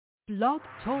Blog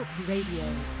Talk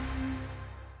Radio.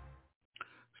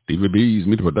 Stevie B's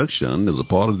Media Production is a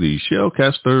part of the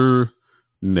Shellcaster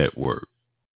Network.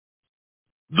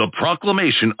 The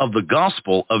proclamation of the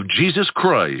gospel of Jesus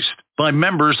Christ by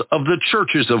members of the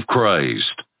Churches of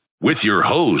Christ. With your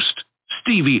host,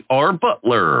 Stevie R.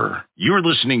 Butler. You're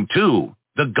listening to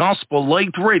the Gospel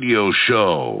Light Radio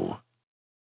Show.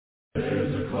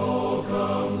 There's a call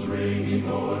comes ringing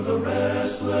o'er the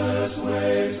restless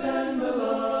waves, and the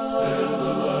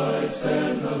light,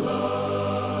 and the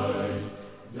light.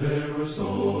 There are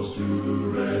souls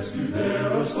to rescue,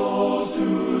 there are souls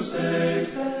to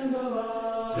save, and the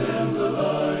light, and the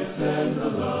light, and the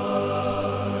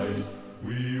light.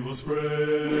 We will spread the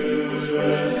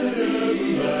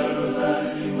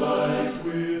everlasting light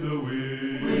with the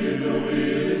wind,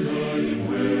 anointing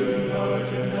with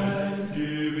heart and hand,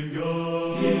 giving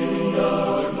God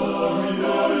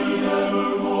glory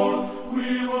evermore.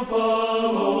 We will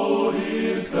follow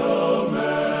His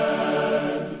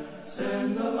command.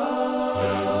 Send the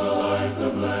light, the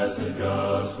blessed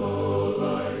gospel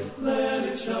light. Let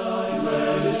it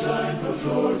shine from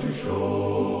shore to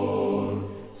shore.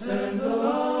 Send the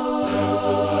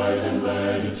light, and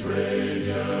let its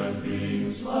radiant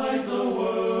beams light the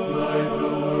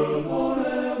world forevermore.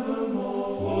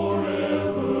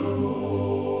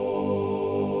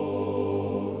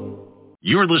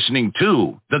 You're listening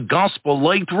to the Gospel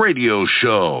Light Radio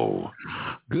Show.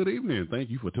 Good evening. Thank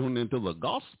you for tuning into the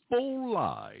Gospel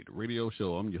Light Radio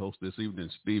Show. I'm your host this evening,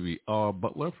 Stevie R.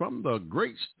 Butler, from the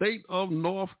great state of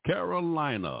North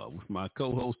Carolina, with my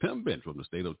co-host Tim Bench from the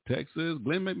state of Texas,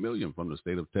 Glenn McMillian from the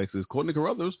state of Texas, Courtney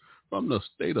Carruthers from the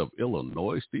state of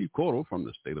Illinois, Steve Cordell from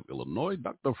the state of Illinois,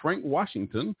 Dr. Frank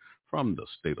Washington from the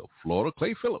state of Florida,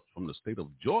 Clay Phillips from the state of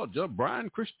Georgia, Brian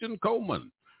Christian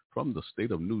Coleman from the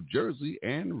state of New Jersey,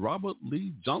 and Robert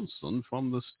Lee Johnson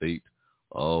from the state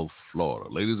of Florida.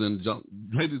 Ladies and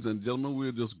gentlemen,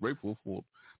 we're just grateful for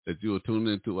that you are tuned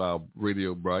into our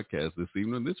radio broadcast this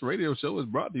evening. This radio show is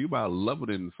brought to you by loving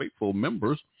and faithful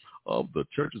members of the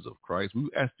Churches of Christ. We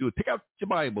ask you to take out your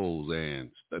Bibles and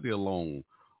study along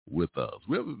with us.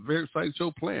 We have a very exciting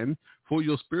show planned for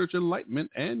your spiritual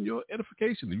enlightenment and your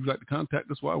edification. If you'd like to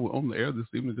contact us while we're on the air this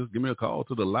evening, just give me a call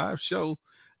to the live show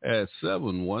at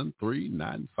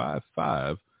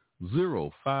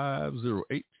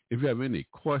 713-955-0508. If you have any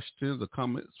questions or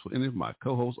comments for any of my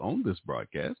co-hosts on this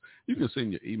broadcast, you can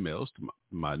send your emails to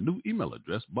my new email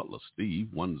address,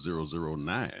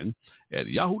 butlersteve1009 at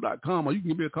yahoo.com, or you can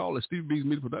give me a call at Steve B's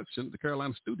Media Production at the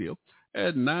Carolina studio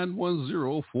at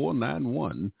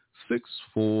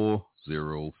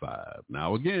 910-491-6405.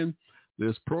 Now, again,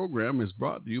 this program is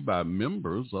brought to you by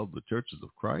members of the Churches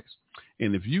of Christ.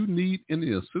 And if you need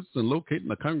any assistance in locating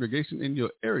a congregation in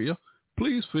your area,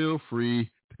 please feel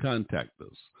free to contact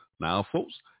us. Now,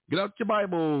 folks, get out your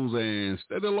Bibles and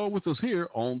study along with us here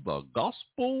on the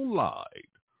Gospel Light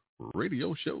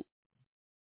Radio Show.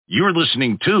 You're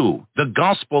listening to the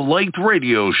Gospel Light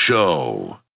Radio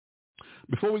Show.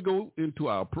 Before we go into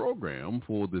our program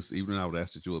for this evening, I would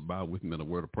ask that you would bow with me in a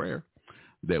word of prayer,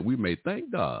 that we may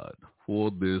thank God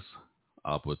for this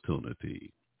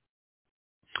opportunity.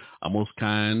 Our most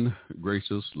kind,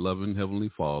 gracious, loving Heavenly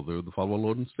Father, the Father of our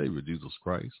Lord and Savior, Jesus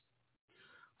Christ.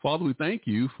 Father, we thank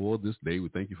you for this day. We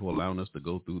thank you for allowing us to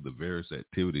go through the various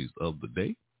activities of the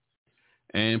day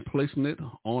and placing it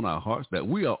on our hearts that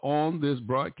we are on this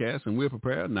broadcast, and we're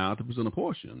prepared now to present a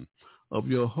portion of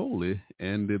your holy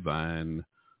and divine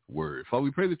word. Father,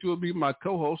 we pray that you will be my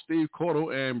co-host, Steve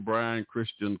Cordell and Brian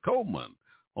Christian Coleman,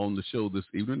 on the show this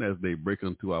evening as they break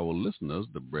unto our listeners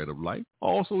the bread of life.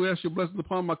 Also, we ask your blessings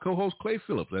upon my co-host Clay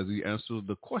Phillips as he answers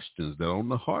the questions that are on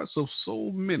the hearts of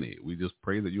so many. We just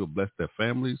pray that you will bless their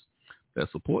families, that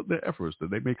support their efforts, that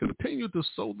they may continue to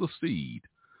sow the seed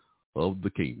of the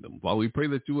kingdom. While we pray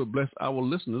that you would bless our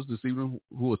listeners this evening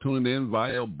who are tuning in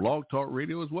via Blog Talk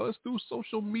Radio as well as through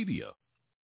social media.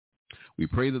 We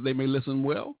pray that they may listen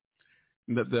well,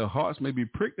 and that their hearts may be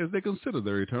pricked as they consider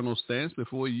their eternal stance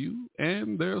before you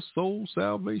and their soul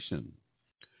salvation.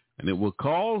 And it will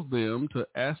cause them to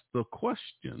ask the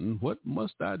question, what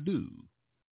must I do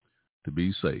to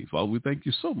be saved? Father, we thank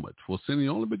you so much for sending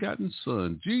your only begotten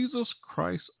Son, Jesus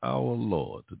Christ our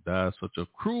Lord, to die such a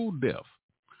cruel death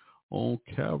on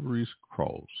Calvary's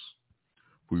cross.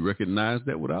 We recognize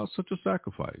that without such a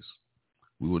sacrifice,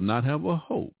 we would not have a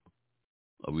hope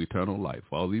of eternal life.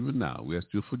 Father, even now, we ask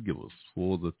you to forgive us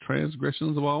for the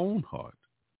transgressions of our own heart.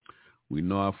 We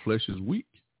know our flesh is weak,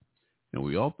 and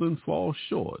we often fall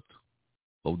short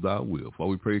of thy will. Father,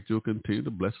 we pray that you'll continue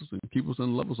to bless us and keep us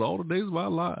and love us all the days of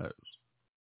our lives,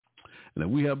 and that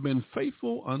we have been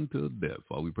faithful unto death.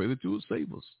 Father, we pray that you would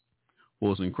save us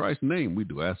For it's in Christ's name we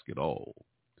do ask it all.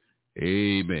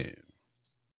 Amen.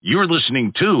 You're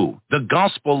listening to the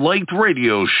Gospel Light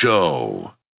Radio Show.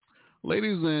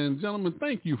 Ladies and gentlemen,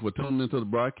 thank you for tuning into the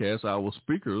broadcast. Our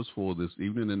speakers for this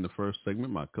evening in the first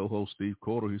segment, my co-host Steve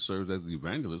Corder, he serves as the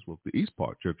evangelist with the East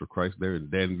Park Church of Christ there in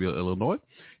Danville, Illinois.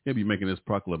 He'll be making his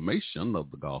proclamation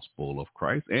of the gospel of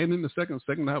Christ. And in the second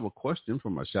segment, I have a question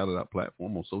from my shout-out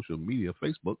platform on social media,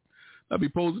 Facebook. I'll be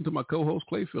posing to my co-host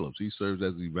Clay Phillips. He serves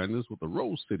as the evangelist with the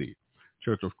Rose City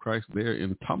Church of Christ there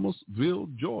in Thomasville,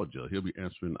 Georgia. He'll be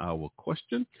answering our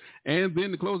question. And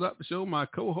then to close out the show, my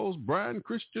co-host Brian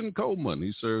Christian Coleman.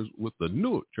 He serves with the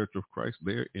Newark Church of Christ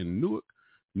there in Newark,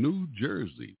 New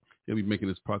Jersey. He'll be making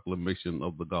his proclamation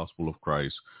of the gospel of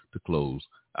Christ to close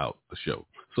out the show.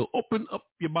 So open up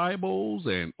your Bibles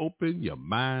and open your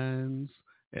minds,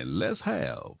 and let's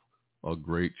have a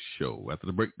great show. After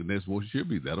the break, the next voice should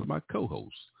be that of my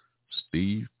co-host,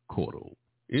 Steve Cordell.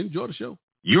 Enjoy the show.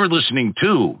 You're listening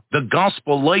to the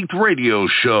Gospel Light Radio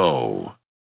Show.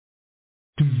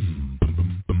 Send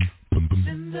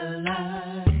the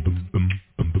light,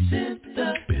 send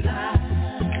the light,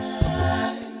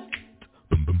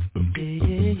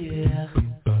 yeah.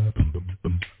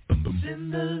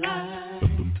 Send the light,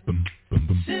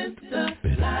 send the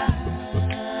light,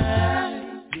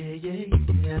 yeah.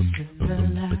 Send the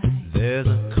light. There's a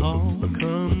call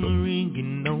come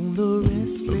ringing on the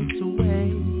restless way.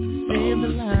 Send the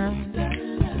light,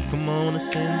 come on and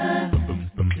send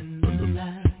the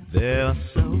light. There are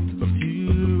souls to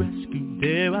rescue,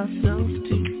 there are souls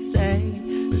to save.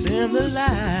 Send the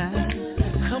light,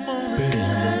 come on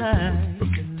and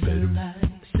send the light.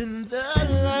 Send the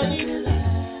light,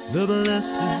 the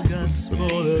blessed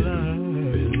gospel light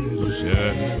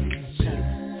shine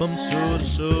from shore to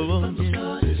shore.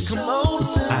 Come on,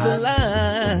 send the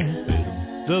light,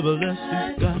 the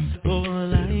blessed gospel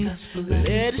light. Let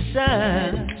it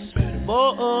shine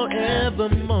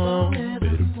forevermore.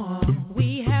 We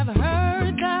have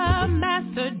heard the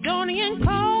Macedonian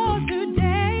call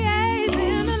today.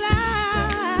 Send the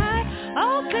light,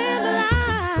 oh send the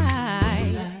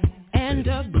light, and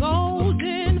a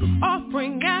golden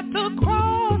offering at the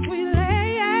cross we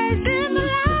lay. Send the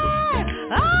light,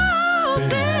 oh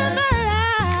send the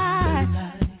light,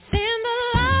 send the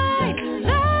light,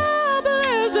 the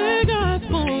blessed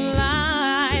gospel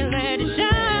light. Let it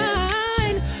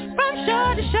shine from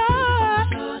shore to shore.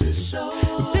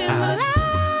 Send the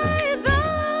light, the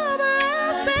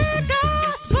blessed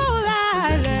gospel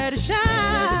light. Let it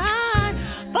shine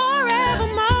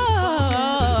forevermore.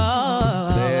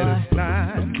 Let us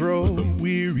not grow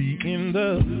weary in the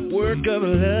work of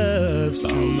love.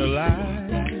 Send the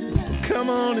light, come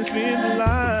on and send the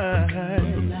light.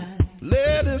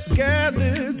 Let us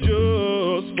gather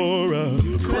just for a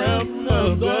crown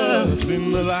of love.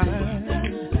 Send the light,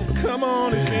 come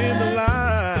on and send the light.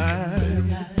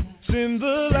 Send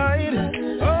the light,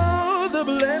 oh the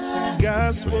blessed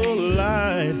gospel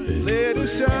light. Let it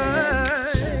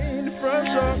shine from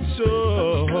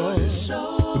shore to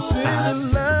shore. Send the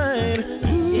light,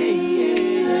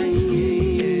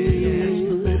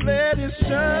 let it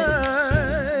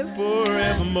shine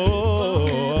forevermore.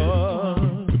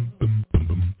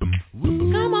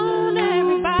 Come on,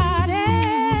 everybody.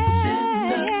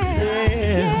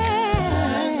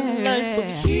 Life of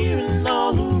healing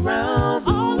all around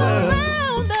the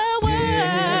world.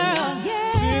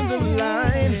 Send the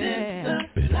light.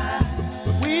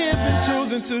 We have been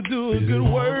chosen to do a good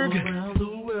work. And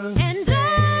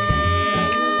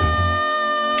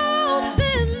oh,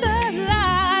 send the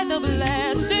light, the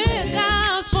blessed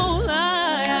gospel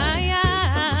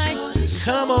light.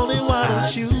 Come on and why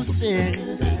don't you sing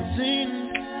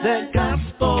that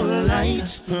gospel light.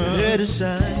 Let it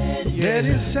shine, let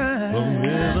it shine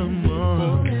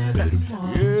forevermore.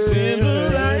 Send the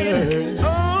light,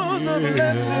 oh the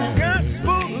blessed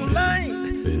gospel light.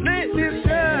 Let it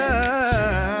shine,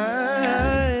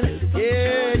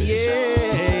 yeah,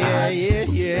 yeah, yeah,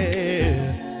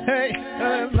 yeah. Hey,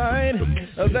 that light,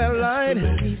 that light,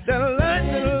 that light,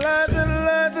 that light, that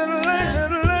light, that light,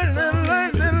 that light, that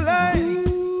light, that light.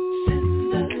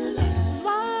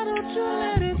 Why don't you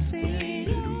let it see?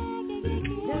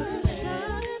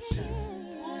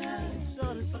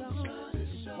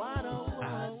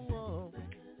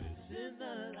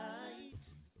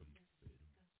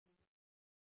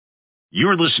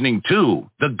 You're listening to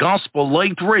the Gospel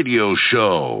Light Radio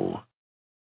Show.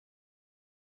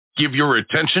 Give your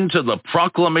attention to the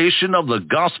proclamation of the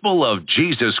gospel of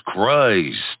Jesus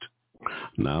Christ.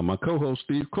 Now, my co-host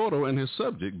Steve Cordell and his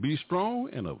subject, be strong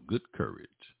and of good courage.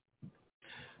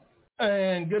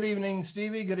 And good evening,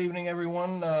 Stevie. Good evening,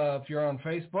 everyone. If you're on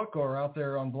Facebook or out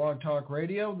there on Blog Talk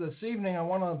Radio, this evening I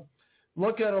want to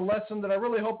look at a lesson that I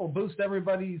really hope will boost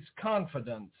everybody's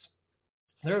confidence.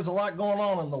 There's a lot going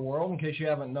on in the world, in case you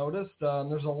haven't noticed.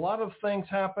 There's a lot of things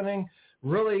happening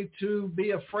really to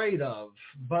be afraid of.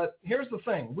 But here's the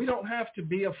thing. We don't have to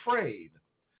be afraid.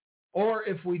 Or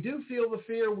if we do feel the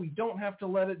fear, we don't have to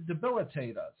let it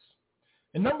debilitate us.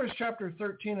 In Numbers chapter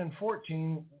 13 and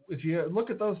 14, if you look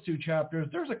at those two chapters,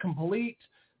 there's a complete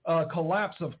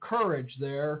collapse of courage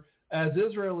there as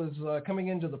Israel is coming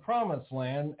into the promised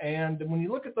land. And when you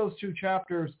look at those two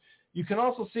chapters, you can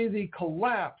also see the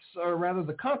collapse, or rather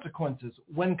the consequences,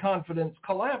 when confidence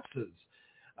collapses.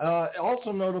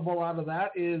 Also notable out of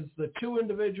that is the two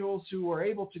individuals who were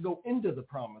able to go into the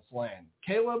promised land,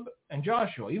 Caleb and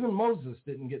Joshua. Even Moses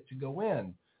didn't get to go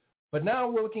in. But now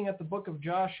we're looking at the book of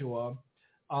Joshua,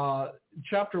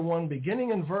 chapter 1,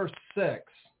 beginning in verse 6,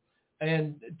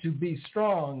 and to be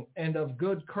strong and of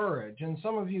good courage. And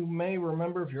some of you may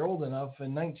remember, if you're old enough,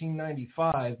 in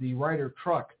 1995, the Ryder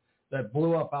truck that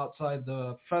blew up outside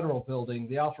the federal building,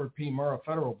 the Alfred P. Murrah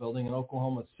Federal Building in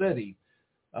Oklahoma City,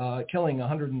 killing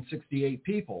 168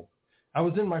 people. I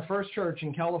was in my first church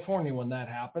in California when that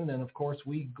happened, and of course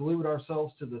we glued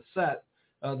ourselves to the set,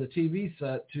 the TV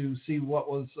set, to see what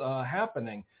was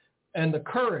happening. And the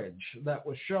courage that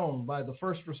was shown by the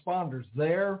first responders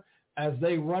there as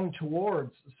they run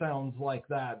towards sounds like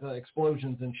that, the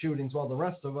explosions and shootings, while the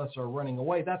rest of us are running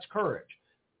away, that's courage.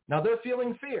 Now they're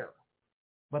feeling fear,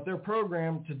 but they're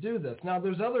programmed to do this. Now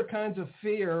there's other kinds of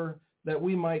fear that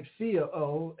we might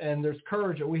feel, and there's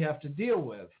courage that we have to deal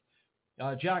with.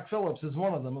 Jack Phillips is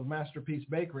one of them, of Masterpiece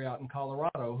Bakery out in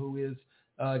Colorado, who is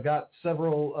got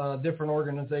several different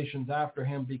organizations after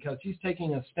him because he's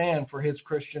taking a stand for his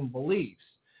Christian beliefs.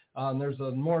 There's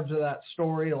more to that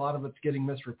story. A lot of it's getting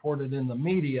misreported in the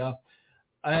media.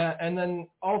 And then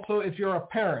also, if you're a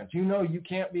parent, you know you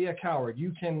can't be a coward.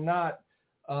 You cannot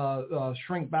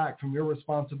shrink back from your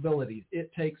responsibilities.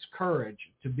 It takes courage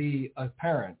to be a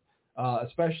parent,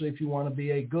 especially if you want to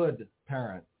be a good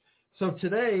parent. So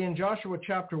today in Joshua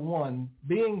chapter 1,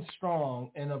 being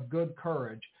strong and of good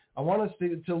courage, I want us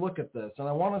to look at this, and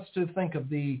I want us to think of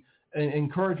the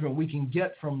encouragement we can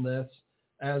get from this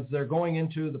as they're going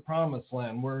into the promised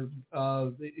land, where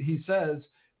he says,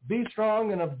 "Be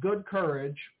strong and of good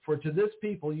courage, for to this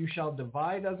people you shall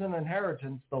divide as an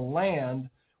inheritance the land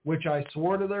which I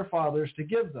swore to their fathers to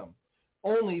give them.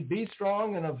 Only be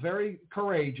strong and of very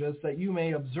courageous, that you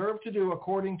may observe to do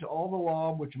according to all the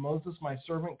law which Moses my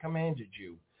servant commanded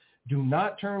you. Do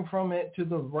not turn from it to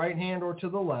the right hand or to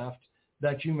the left,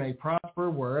 that you may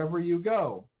prosper wherever you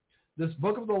go. This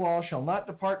book of the law shall not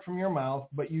depart from your mouth,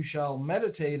 but you shall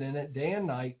meditate in it day and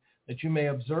night, that you may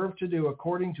observe to do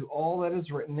according to all that is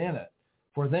written in it.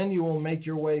 For then you will make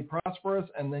your way prosperous,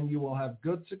 and then you will have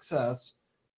good success.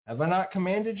 Have I not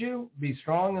commanded you? Be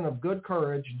strong and of good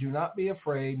courage. Do not be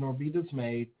afraid, nor be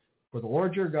dismayed, for the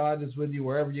Lord your God is with you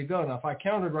wherever you go." Now, if I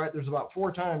counted right, there's about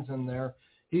 4 times in there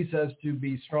he says to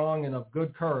be strong and of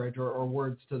good courage, or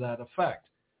words to that effect.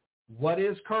 What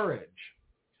is courage?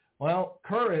 Well,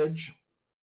 courage,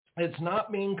 it's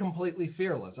not being completely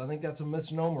fearless. I think that's a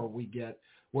misnomer we get,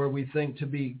 where we think to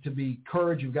be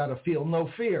courage, you've got to feel no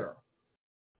fear.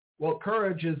 Well,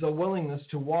 courage is a willingness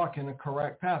to walk in a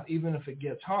correct path, even if it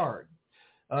gets hard.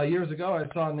 Years ago, I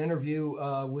saw an interview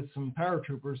with some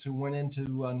paratroopers who went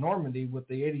into Normandy with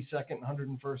the 82nd and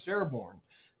 101st Airborne.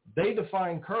 They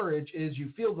define courage as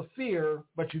you feel the fear,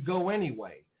 but you go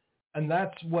anyway. And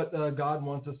that's what God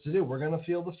wants us to do. We're going to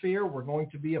feel the fear. We're going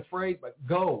to be afraid, but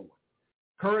go.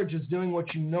 Courage is doing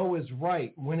what you know is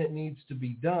right when it needs to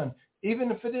be done,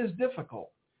 even if it is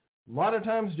difficult. A lot of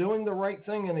times doing the right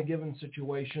thing in a given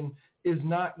situation is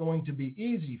not going to be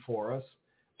easy for us.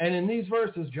 And in these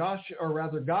verses, God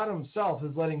himself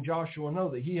is letting Joshua know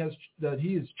that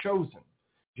he is chosen.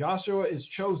 Joshua is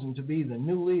chosen to be the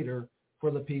new leader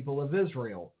for the people of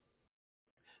Israel.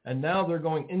 And now they're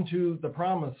going into the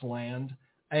promised land,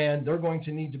 and they're going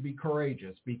to need to be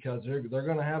courageous, because they're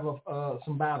going to have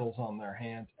some battles on their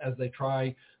hands as they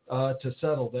try to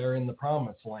settle there in the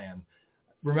promised land.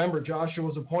 Remember,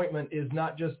 Joshua's appointment is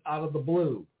not just out of the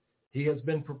blue. He has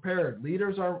been prepared.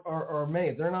 Leaders are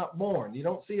made. They're not born. You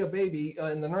don't see a baby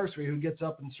in the nursery who gets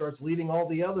up and starts leading all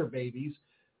the other babies.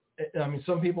 I mean,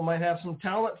 some people might have some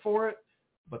talent for it,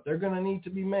 but they're going to need to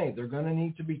be made. They're going to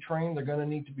need to be trained. They're going to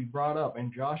need to be brought up.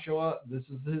 And Joshua, this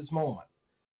is his moment.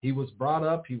 He was brought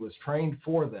up. He was trained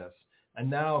for this. And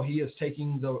now he is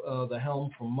taking the helm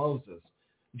from Moses.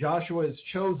 Joshua is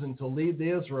chosen to lead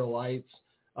the Israelites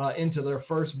into their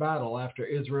first battle after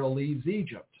Israel leaves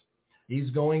Egypt. He's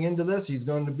going into this. He's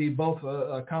going to be both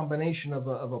a combination of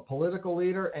a political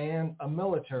leader and a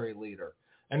military leader.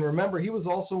 And remember, he was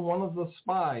also one of the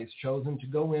spies chosen to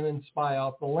go in and spy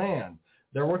out the land.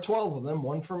 There were 12 of them,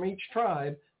 one from each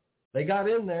tribe. They got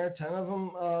in there. 10 of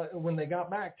them, when they got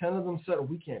back, 10 of them said,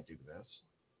 we can't do this.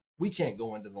 We can't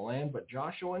go into the land. But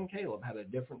Joshua and Caleb had a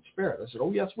different spirit. They said,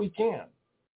 oh, yes, we can.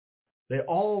 They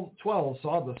all 12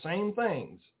 saw the same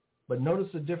things, but notice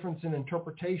the difference in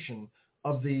interpretation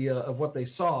of what they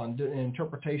saw and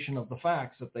interpretation of the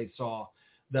facts that they saw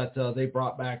that they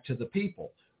brought back to the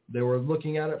people. They were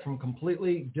looking at it from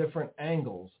completely different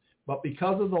angles. But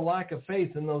because of the lack of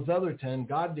faith in those other 10,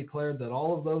 God declared that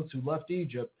all of those who left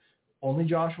Egypt, only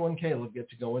Joshua and Caleb get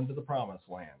to go into the promised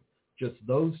land. Just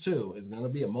those two is going to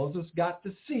be it. Moses got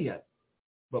to see it,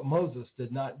 but Moses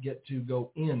did not get to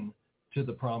go in to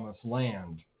the promised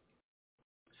land.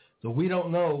 So we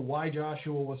don't know why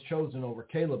Joshua was chosen over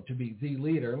Caleb to be the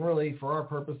leader. And really, for our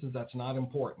purposes, that's not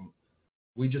important.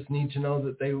 We just need to know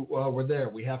that they were there.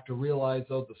 We have to realize,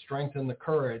 though, the strength and the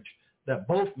courage that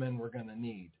both men were going to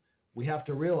need. We have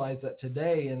to realize that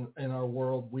today in our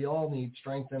world, we all need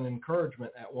strength and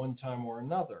encouragement at one time or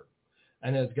another.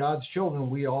 And as God's children,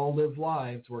 we all live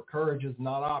lives where courage is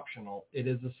not optional. It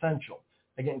is essential.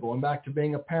 Again, going back to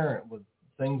being a parent, with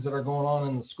things that are going on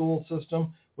in the school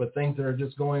system, with things that are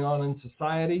just going on in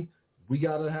society, we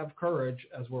got to have courage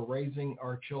as we're raising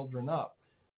our children up.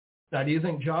 Now, do you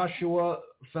think Joshua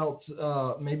felt,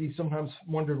 maybe sometimes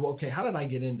wondered, well, okay, how did I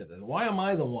get into this? Why am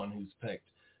I the one who's picked?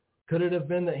 Could it have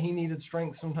been that he needed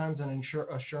strength sometimes and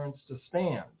assurance to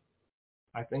stand?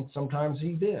 I think sometimes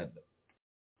he did.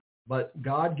 But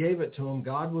God gave it to him.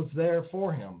 God was there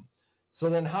for him. So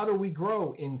then how do we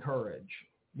grow in courage?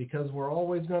 Because we're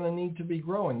always going to need to be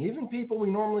growing. Even people we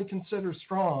normally consider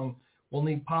strong will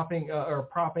need propping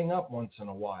up once in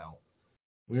a while.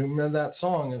 We remember that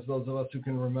song, as those of us who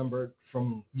can remember it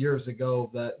from years ago,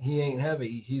 that he ain't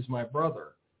heavy, he's my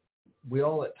brother. We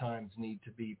all at times need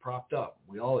to be propped up.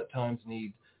 We all at times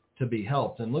need to be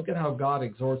helped. And look at how God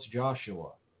exhorts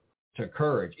Joshua to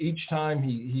courage. Each time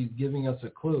he's giving us a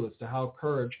clue as to how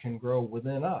courage can grow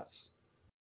within us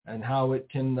and how it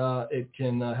can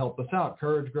help us out.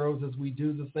 Courage grows as we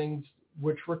do the things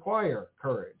which require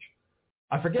courage.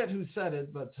 I forget who said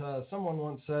it, but someone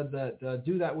once said that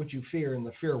do that which you fear and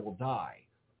the fear will die.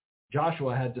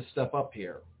 Joshua had to step up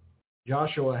here.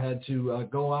 Joshua had to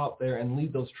go out there and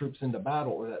lead those troops into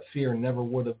battle, or that fear never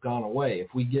would have gone away if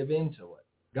we give in to it.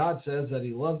 God says that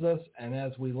he loves us, and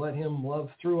as we let him love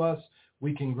through us,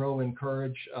 we can grow in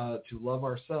courage to love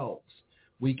ourselves.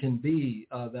 We can be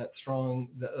that strong,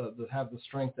 have the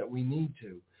strength that we need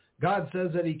to. God says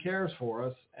that he cares for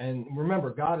us, and remember,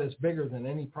 God is bigger than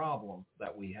any problem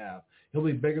that we have. He'll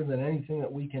be bigger than anything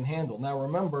that we can handle. Now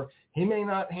remember, he may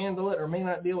not handle it or may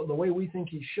not deal with it the way we think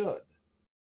he should.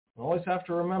 We always have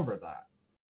to remember that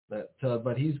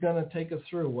but he's going to take us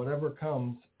through whatever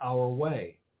comes our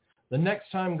way. The next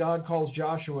time God calls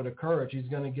Joshua to courage, he's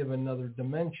going to give another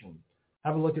dimension.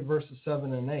 Have a look at verses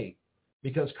 7 and 8.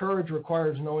 Because courage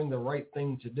requires knowing the right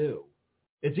thing to do.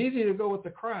 It's easy to go with the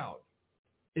crowd.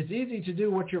 It's easy to do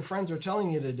what your friends are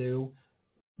telling you to do,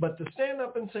 but to stand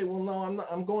up and say, well, no,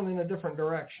 I'm going in a different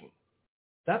direction.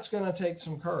 That's going to take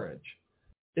some courage.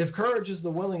 If courage is the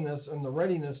willingness and the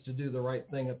readiness to do the right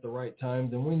thing at the right time,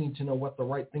 then we need to know what the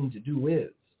right thing to do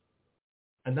is.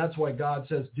 And that's why God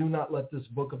says, do not let this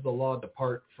book of the law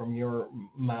depart from your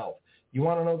mouth. You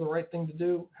want to know the right thing to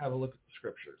do? Have a look at the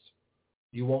scriptures.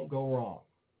 You won't go wrong.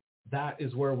 That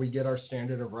is where we get our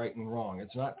standard of right and wrong.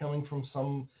 It's not coming from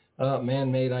some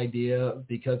man-made idea,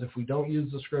 because if we don't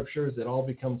use the scriptures, it all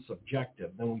becomes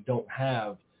subjective. Then we don't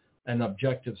have an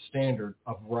objective standard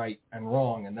of right and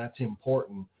wrong, and that's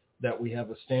important that we have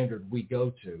a standard we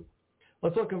go to.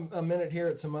 Let's look a minute here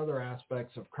at some other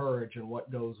aspects of courage and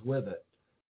what goes with it.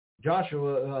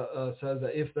 Joshua says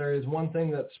that if there is one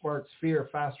thing that sparks fear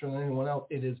faster than anyone else,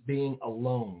 it is being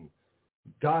alone.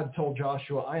 God told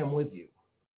Joshua, I am with you.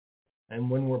 And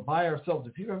when we're by ourselves,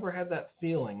 if you've ever had that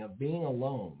feeling of being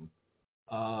alone,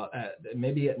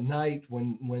 maybe at night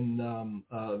when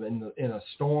in a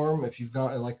storm, if you've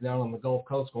gone like down on the Gulf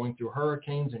Coast going through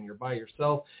hurricanes and you're by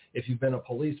yourself, if you've been a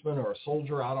policeman or a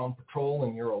soldier out on patrol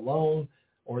and you're alone,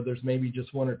 or there's maybe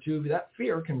just one or two of you, that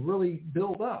fear can really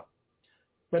build up.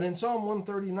 But in Psalm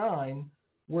 139,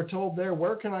 we're told there,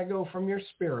 where can I go from your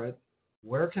spirit?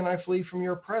 Where can I flee from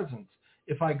your presence?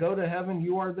 If I go to heaven,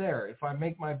 you are there. If I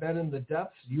make my bed in the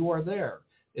depths, you are there.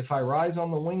 If I rise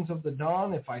on the wings of the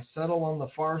dawn, if I settle on the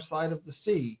far side of the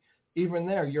sea, even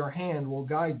there your hand will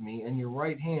guide me and your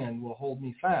right hand will hold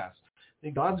me fast.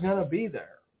 See, God's going to be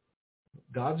there.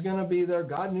 God's going to be there.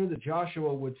 God knew that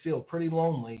Joshua would feel pretty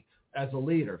lonely as a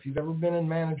leader. If you've ever been in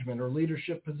management or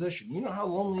leadership position, you know how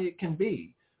lonely it can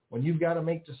be when you've got to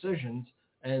make decisions,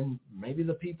 and maybe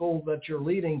the people that you're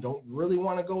leading don't really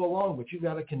want to go along, but you've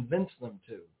got to convince them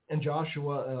to. And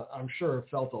Joshua, I'm sure,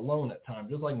 felt alone at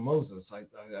times, just like Moses. I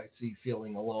see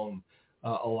feeling alone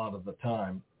a lot of the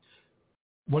time.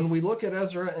 When we look at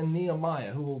Ezra and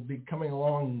Nehemiah, who will be coming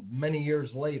along many years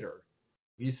later,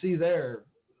 you see there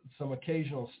some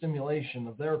occasional stimulation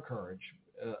of their courage,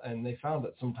 and they found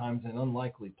it sometimes in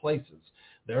unlikely places.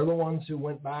 They're the ones who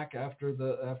went back after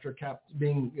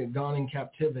being gone in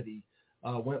captivity,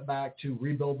 went back to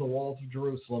rebuild the walls of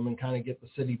Jerusalem and kind of get the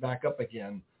city back up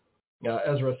again.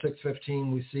 Ezra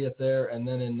 6:15, we see it there, and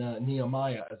then in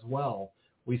Nehemiah as well,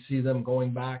 we see them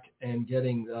going back and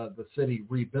getting the city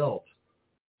rebuilt.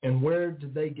 And where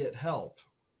did they get help?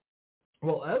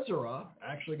 Well, Ezra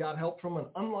actually got help from an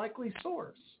unlikely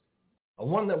source,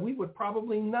 one that we would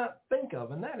probably not think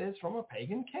of, and that is from a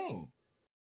pagan king.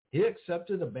 He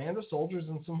accepted a band of soldiers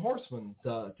and some horsemen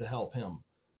to help him.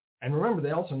 And remember,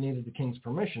 they also needed the king's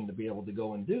permission to be able to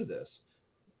go and do this.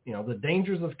 You know, the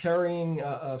dangers of carrying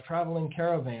traveling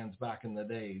caravans back in the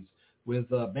days with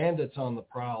bandits on the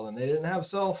prowl, and they didn't have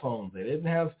cell phones. They didn't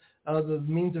have the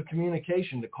means of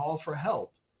communication to call for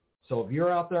help. So if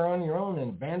you're out there on your own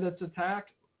and bandits attack,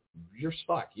 you're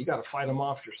stuck. You got to fight them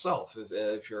off yourself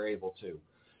if you're able to.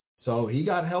 So he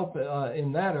got help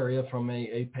in that area from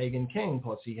a pagan king,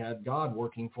 plus he had God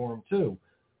working for him too.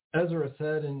 Ezra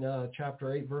said in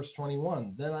chapter 8, verse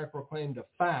 21, "Then I proclaimed a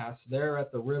fast there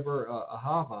at the river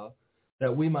Ahava,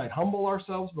 that we might humble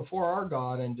ourselves before our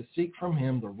God and to seek from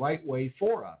him the right way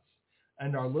for us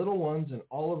and our little ones and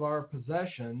all of our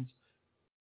possessions.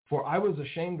 For I was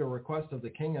ashamed to request of the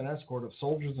king an escort of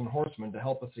soldiers and horsemen to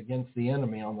help us against the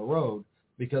enemy on the road,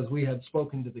 because we had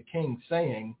spoken to the king,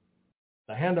 saying,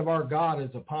 the hand of our God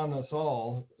is upon us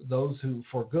all, those who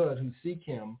for good who seek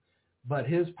him, but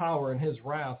his power and his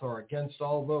wrath are against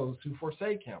all those who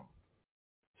forsake him.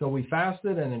 So we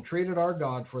fasted and entreated our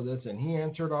God for this, and he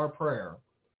answered our prayer.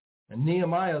 And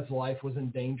Nehemiah's life was in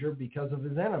danger because of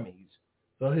his enemies.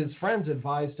 So his friends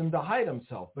advised him to hide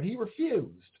himself, but he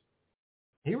refused.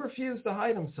 He refused to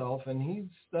hide himself, and he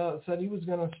said he was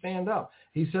going to stand up.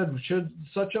 He said, should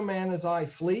such a man as I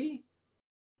flee?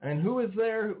 And who is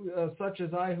there such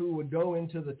as I who would go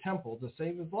into the temple to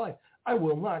save his life? I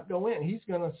will not go in. He's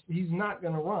not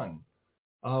going to run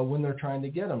when they're trying to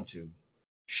get him to.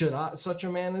 Should such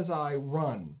a man as I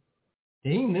run?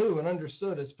 He knew and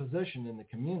understood his position in the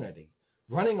community.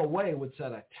 Running away would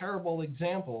set a terrible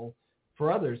example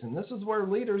for others, and this is where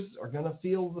leaders are going to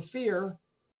feel the fear.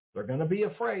 They're going to be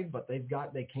afraid, but they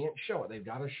can't show it. They've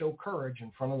got to show courage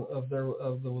in front of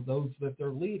those that they're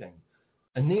leading.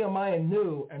 And Nehemiah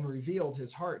knew and revealed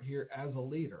his heart here as a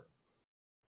leader.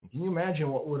 Can you imagine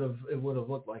what it would have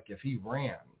looked like if he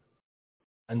ran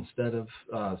instead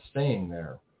of staying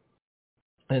there?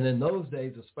 And in those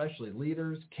days, especially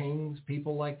leaders, kings,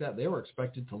 people like that, they were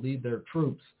expected to lead their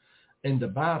troops into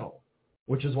battle,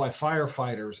 which is why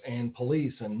firefighters and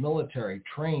police and military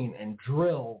train and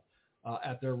drill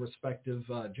at their respective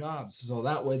jobs. So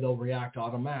that way they'll react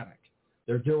automatic.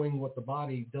 They're doing what the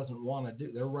body doesn't want to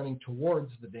do. They're running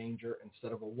towards the danger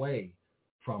instead of away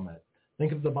from it.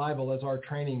 Think of the Bible as our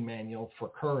training manual for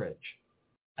courage.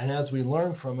 And as we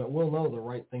learn from it, we'll know the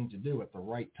right thing to do at the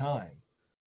right time.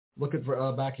 Look at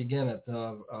back again at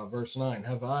verse 9.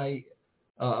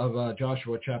 Of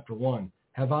Joshua chapter 1.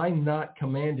 Have I not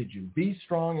commanded you? Be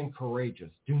strong and courageous.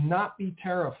 Do not be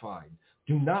terrified.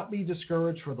 Do not be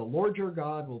discouraged, for the Lord your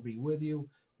God will be with you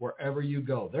wherever you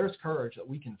go. There's courage that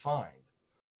we can find.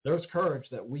 There's courage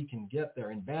that we can get there.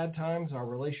 In bad times, our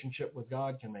relationship with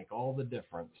God can make all the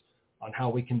difference on how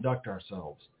we conduct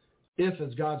ourselves. If,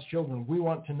 as God's children, we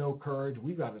want to know courage,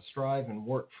 we've got to strive and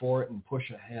work for it and push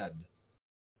ahead.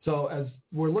 So as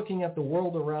we're looking at the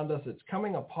world around us, it's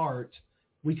coming apart.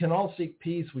 We can all seek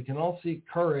peace. We can all seek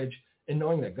courage in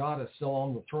knowing that God is still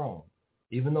on the throne.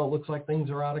 Even though it looks like things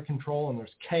are out of control and there's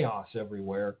chaos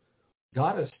everywhere,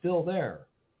 God is still there.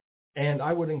 And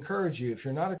I would encourage you, if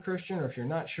you're not a Christian or if you're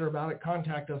not sure about it,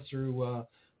 contact us through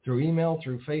email,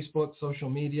 through Facebook, social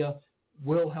media.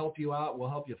 We'll help you out. We'll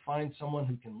help you find someone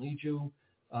who can lead you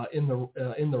in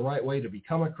the right way to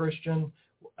become a Christian,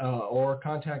 or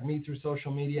contact me through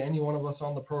social media. Any one of us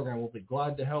on the program will be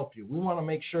glad to help you. We want to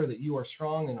make sure that you are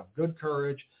strong and of good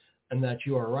courage and that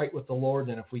you are right with the Lord.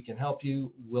 And if we can help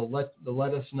you, we'll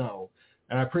let us know.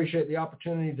 And I appreciate the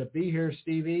opportunity to be here,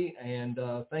 Stevie, and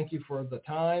thank you for the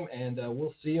time, and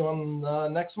we'll see you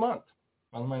on next month,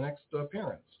 on my next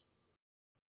appearance.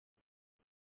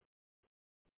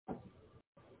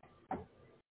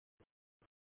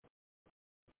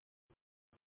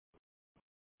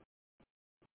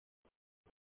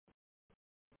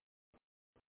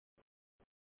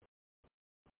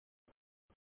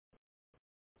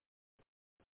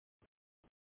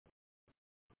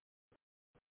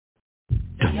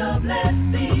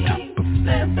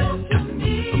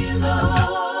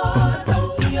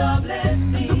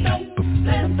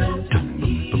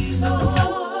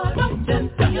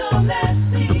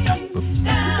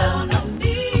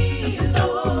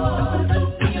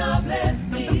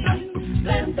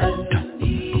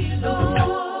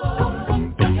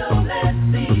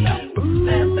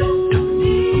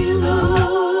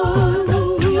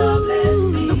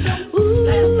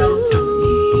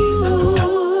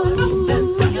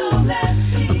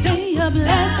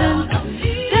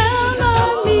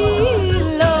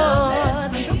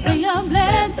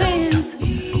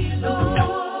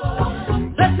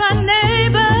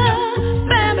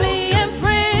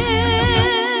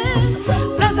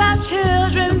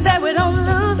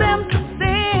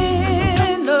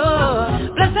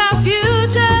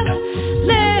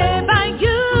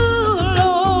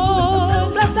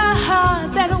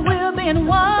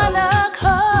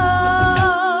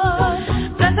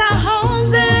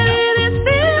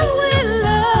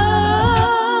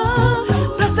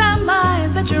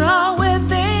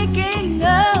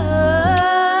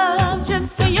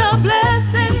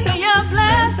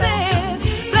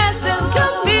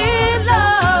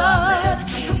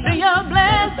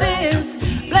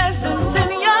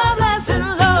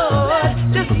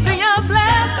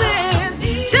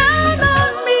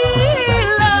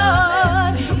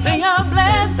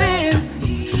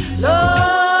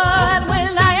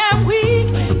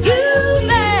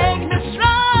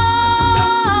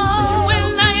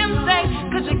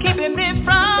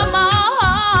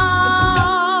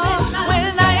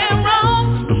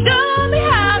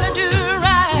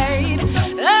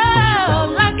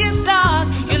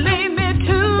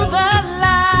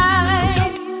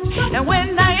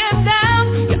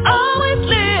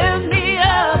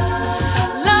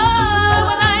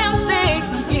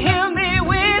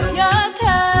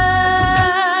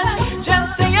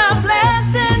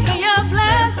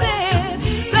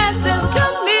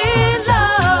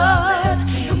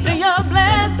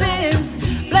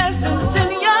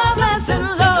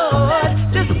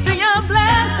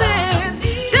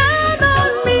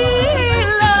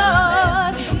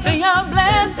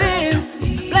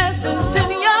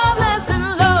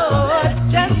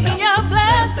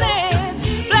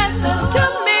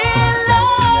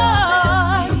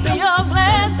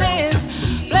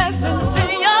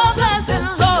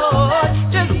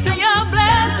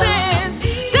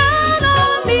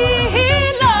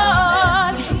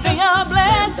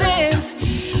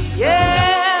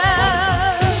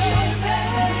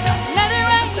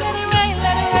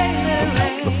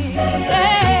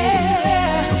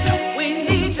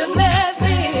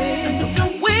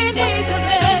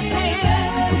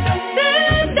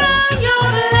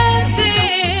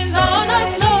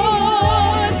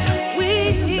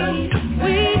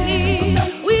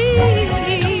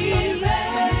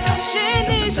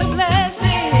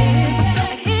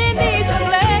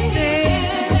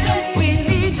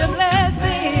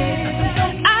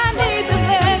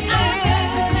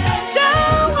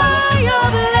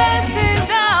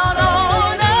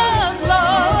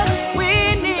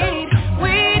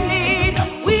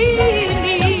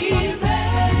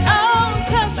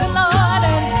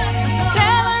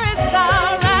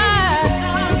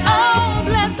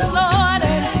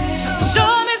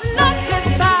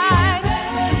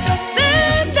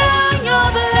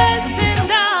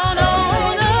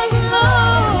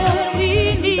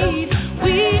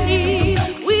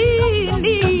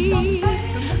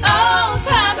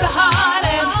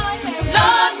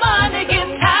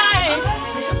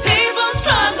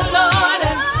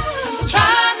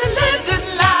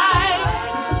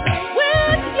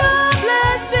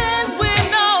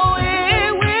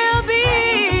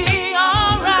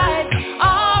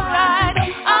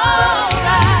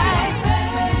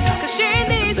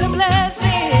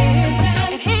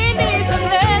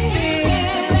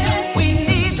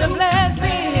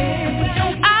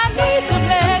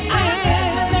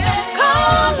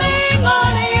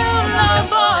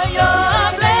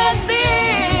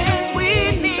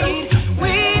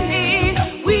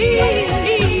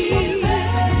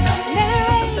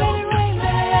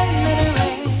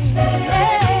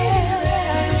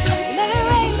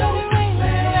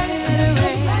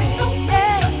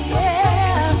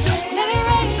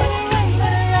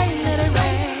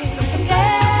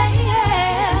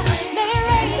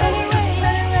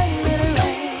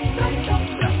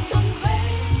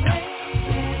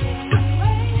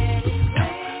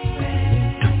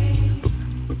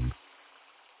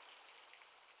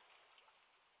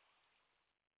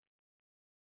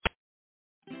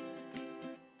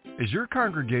 Is your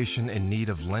congregation in need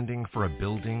of lending for a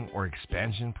building or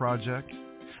expansion project?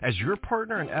 As your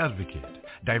partner and advocate,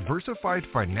 Diversified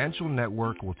Financial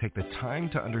Network will take the time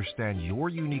to understand your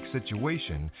unique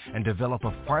situation and develop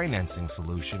a financing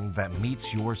solution that meets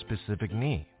your specific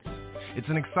needs. It's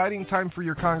an exciting time for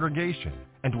your congregation,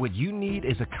 and what you need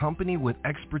is a company with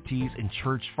expertise in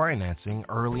church financing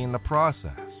early in the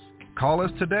process. Call us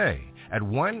today at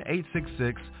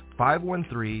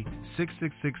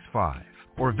 1-866-513-6665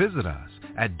 or visit us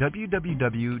at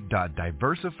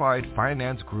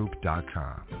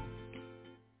www.diversifiedfinancegroup.com.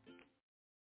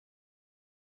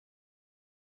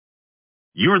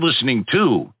 You're listening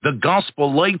to the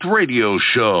Gospel Light Radio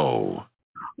Show.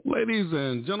 Ladies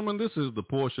and gentlemen, this is the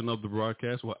portion of the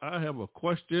broadcast where I have a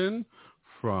question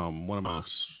from one of my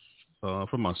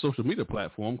from my social media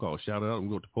platform called Shout Out. I'm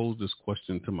going to pose this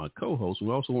question to my co-host.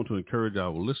 We also want to encourage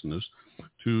our listeners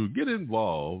to get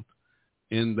involved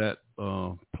in that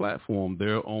platform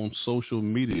there on social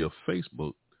media,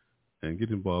 Facebook, and get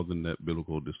involved in that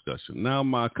biblical discussion. Now,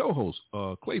 my co-host,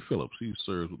 Clay Phillips, he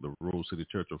serves with the Rose City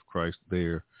Church of Christ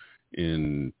there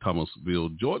in Thomasville,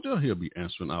 Georgia. He'll be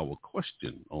answering our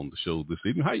question on the show this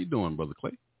evening. How you doing, Brother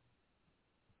Clay?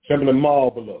 Simply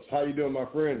marvelous. How you doing, my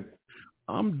friend?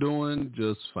 I'm doing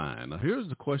just fine. Now, here's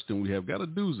the question. We have got a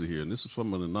doozy here, and this is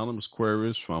from an anonymous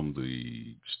query from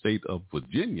the state of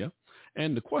Virginia.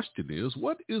 And the question is,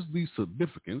 what is the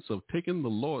significance of taking the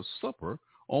Lord's Supper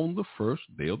on the first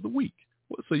day of the week?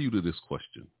 What say you to this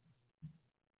question?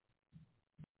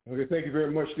 Okay, thank you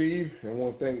very much, Steve. I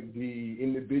want to thank the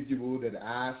individual that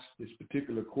asked this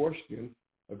particular question,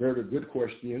 a very good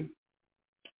question.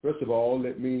 First of all,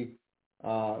 let me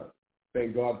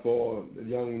thank God for the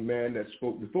young man that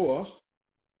spoke before us,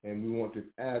 and we want to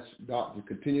ask God to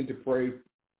continue to pray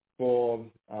for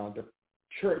the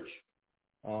church.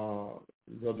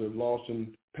 Brother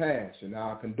Lawson passed, and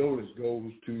our condolence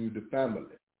goes to the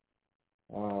family.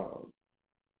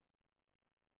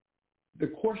 The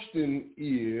question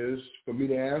is, for me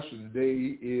to answer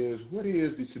today, is what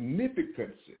is the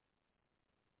significance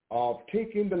of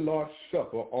taking the Lord's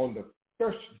Supper on the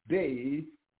first day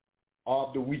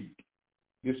of the week?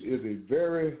 This is a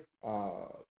very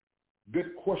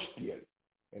good question,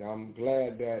 and I'm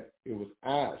glad that it was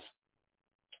asked.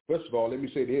 First of all, let me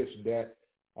say this, that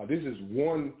this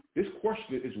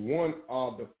question is one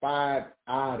of the 5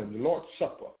 items. The Lord's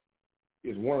Supper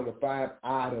is one of the 5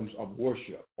 items of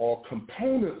worship, or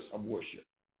components of worship.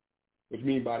 What do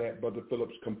you mean by that, Brother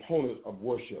Phillips? Components of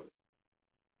worship.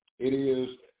 It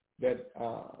is that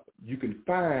you can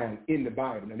find in the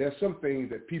Bible. Now, there's some things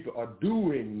that people are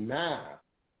doing now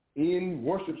in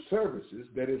worship services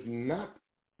that is not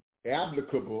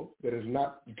applicable,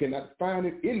 you cannot find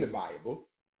it in the Bible,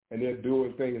 and they're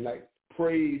doing things like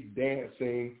praise,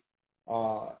 dancing,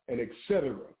 and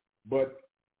etc. But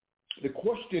the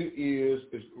question is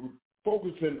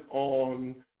focusing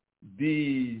on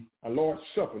the Lord's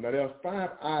Supper. Now, there are 5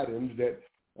 items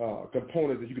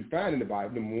components that you can find in the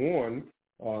Bible. Number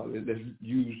 1, let's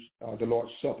use the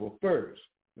Lord's Supper first.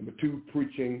 Number 2,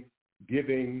 preaching,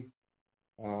 giving,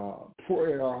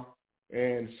 prayer,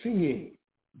 and singing.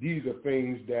 These are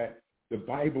things that the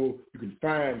Bible you can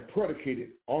find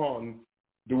predicated on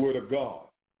the Word of God.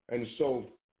 And so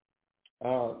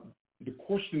the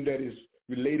question that is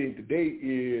relating today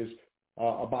is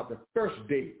about the first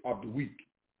day of the week.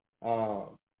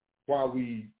 While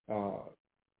we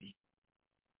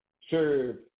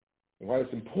serve, and why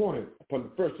it's important upon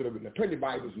the first day of the week. Now, turn your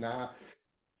Bibles now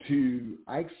to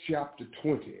Acts chapter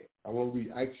 20. I want to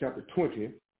read Acts chapter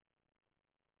 20.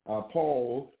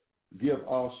 Paul gives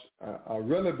us a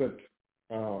relevant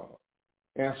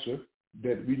answer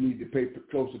that we need to pay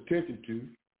close attention to.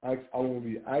 I want to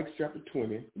read Acts chapter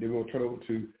 20, and then we'll turn over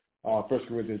to 1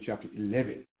 Corinthians chapter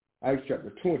 11. Acts chapter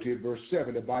 20, verse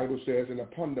 7, the Bible says, "And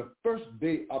upon the first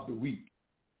day of the week,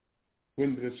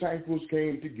 when the disciples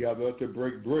came together to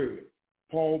break bread,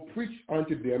 Paul preached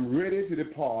unto them, ready to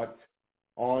depart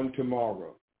on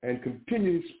tomorrow, and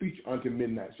continued his speech unto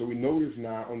midnight." So we notice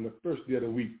now on the first day of the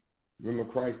week,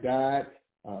 remember Christ died,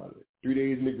 3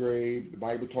 days in the grave. The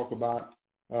Bible talk about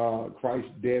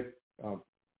Christ's death.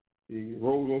 He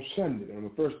rose on Sunday, on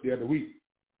the first day of the week.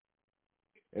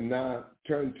 And now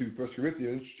turn to 1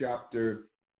 Corinthians chapter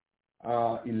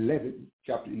 11,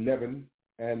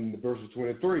 and verses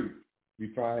 23. We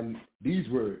find these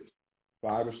words: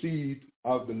 "For I received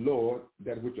of the Lord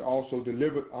that which also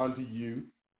delivered unto you,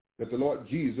 that the Lord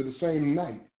Jesus, the same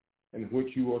night in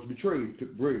which he was betrayed,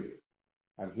 took bread.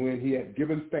 And when he had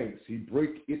given thanks, he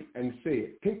brake it and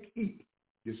said, Take, eat.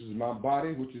 This is my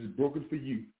body, which is broken for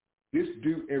you. This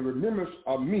do in remembrance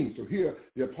of me." So here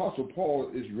the Apostle Paul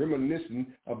is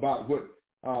reminiscing about what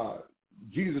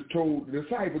Jesus told the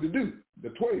disciples to do, the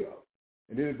 12.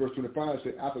 And then in verse 25 it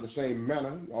says, after the same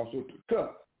manner, also took the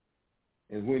cup.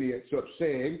 And when he had supped,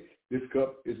 saying, this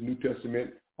cup is New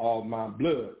Testament of my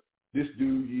blood. This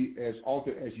do ye as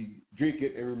often as ye drink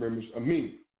it in remembrance of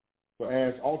me. For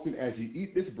as often as ye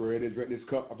eat this bread and drink this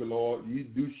cup of the Lord, ye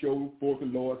do show forth the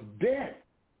Lord's death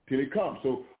till he comes.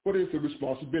 So what is the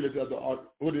responsibility of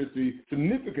what is the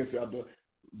significance of the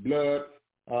blood,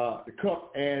 the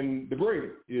cup, and the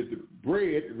bread? Is the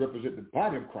bread represent the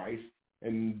body of Christ,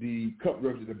 and the cup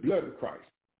represents the blood of Christ.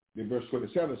 Then verse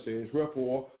 27 says,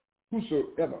 wherefore,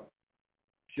 whosoever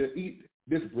shall eat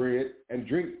this bread and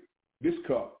drink this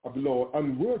cup of the Lord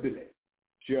unworthily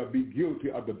shall be guilty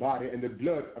of the body and the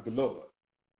blood of the Lord.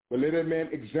 But let a man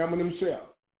examine himself,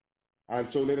 and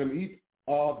so let him eat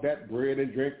of that bread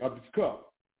and drink of this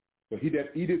cup. But he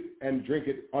that eateth and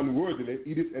drinketh unworthily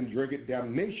eateth and drinketh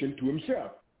damnation to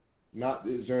himself, not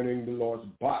discerning the Lord's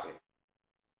body.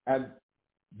 And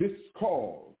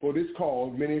for this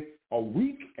cause, many are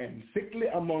weak and sickly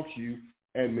amongst you,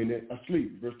 and many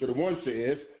asleep. Verse 31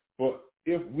 says, for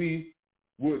if we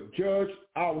would judge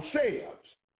ourselves,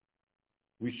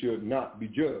 we should not be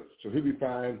judged. So here we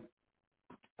find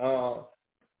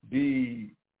the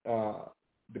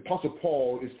Apostle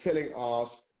Paul is telling us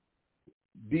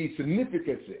the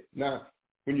significance. Now,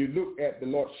 when you look at the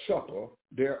Lord's Supper,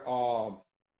 there are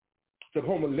some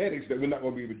homiletics that we're not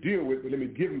going to be able to deal with, but let me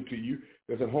give them to you.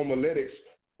 There's some homiletics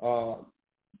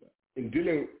in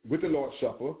dealing with the Lord's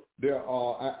Supper. There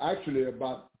are actually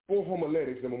about 4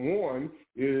 homiletics. Number one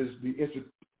is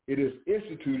it is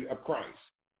instituted of Christ.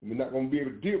 We're not going to be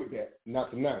able to deal with that, not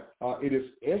tonight. It is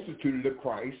instituted of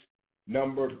Christ.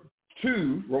 Number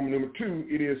 2, Roman number 2,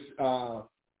 it is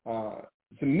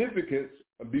significance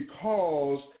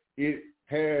because it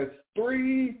has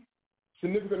 3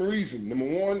 significant reasons. Number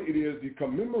 1, it is the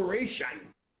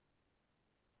commemoration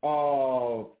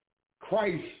of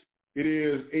Christ. It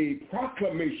is a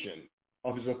proclamation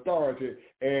of his authority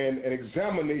and an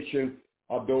examination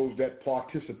of those that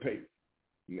participate.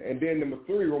 And then number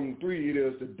 3, Roman 3, it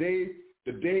is the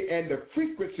day and the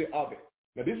frequency of it.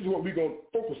 Now this is what we're going to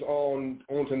focus on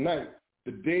tonight,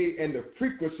 the day and the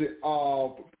frequency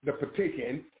of the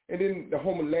partaking. And then the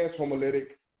last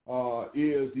homiletic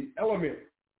is the element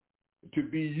to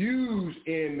be used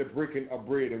in the breaking of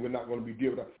bread, and we're not going to be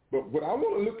dealing with that. But what I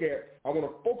want to look at, I want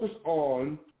to focus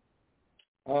on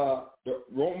the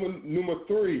Roman number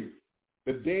 3,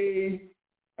 the day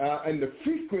and the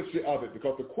frequency of it,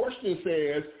 because the question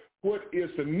says, what is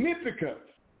significance?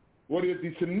 What is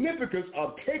the significance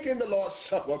of taking the Lord's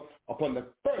Supper upon the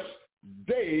first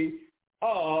day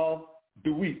of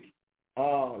the week?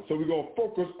 So we're going to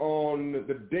focus on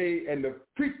the day and the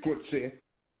frequency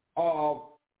of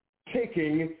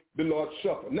taking the Lord's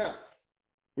Supper. Now,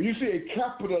 when you see a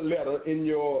capital letter in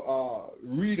your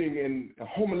reading in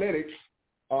homiletics,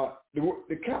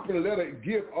 the capital letter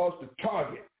gives us the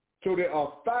target. So there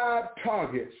are 5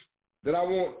 targets that I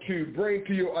want to bring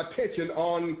to your attention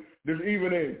on this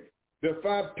evening. There are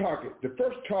 5 targets. The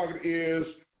first target is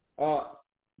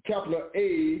capital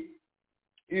A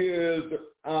is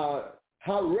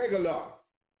how regular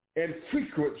and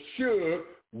frequent should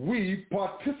we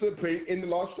participate in the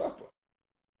Lord's Supper.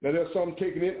 Now there's some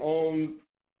taking it on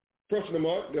first of the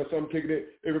month, there's some taking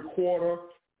it every quarter,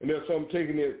 and there's some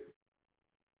taking it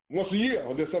once a year,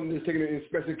 or there's some that's taking it in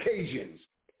special occasions.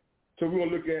 So we're going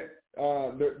to look at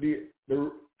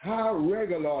the how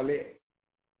regularly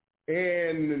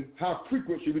and how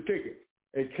frequent should we take it.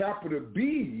 And capital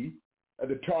B,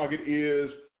 the target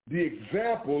is the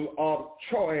example of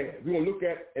Troas. We're going to look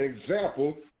at an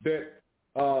example that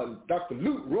Dr.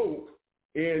 Luke wrote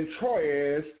in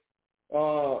Troas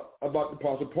about the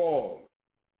Apostle Paul.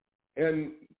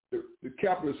 And the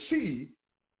capital C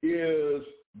is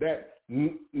that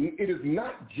it is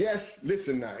not just,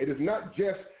 listen now, it is not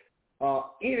just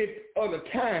any other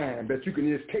time that you can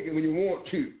just take it when you want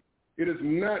to. It is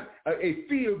not a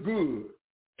feel-good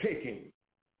taking.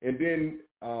 And then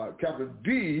capital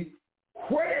D,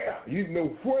 where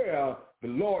the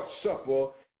Lord's Supper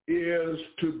is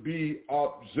to be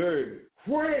observed.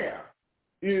 Where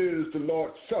is the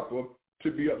Lord's Supper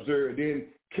to be observed? Then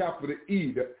capital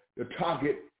E, the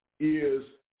target is,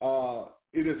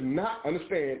 it is not,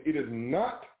 understand, it is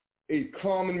not a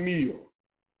common meal.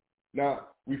 Now,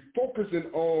 we're focusing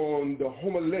on the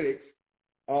homiletics,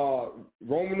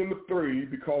 Roman number 3,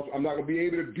 because I'm not going to be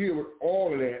able to deal with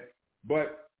all of that,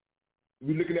 but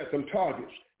we're looking at some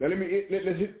targets. Now,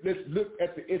 let's look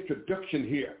at the introduction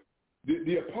here.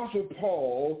 The Apostle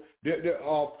Paul, there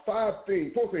are 4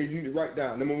 things you need to write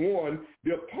down. Number 1,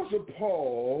 the Apostle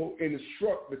Paul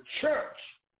instructed the church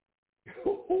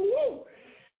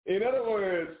In other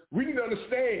words, we need to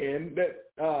understand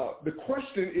that the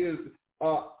question is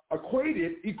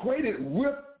equated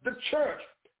with the church.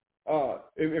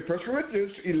 In 1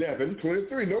 Corinthians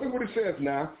 11:23, notice what he says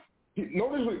now.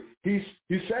 Notice what he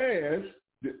says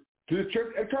to the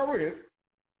church at Corinth,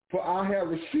 for I have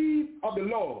received of the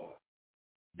Lord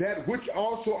that which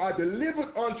also I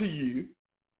delivered unto you,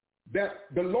 that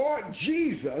the Lord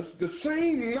Jesus, the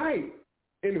same night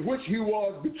in which he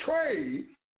was betrayed,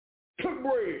 took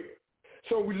bread.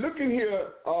 So we're looking here,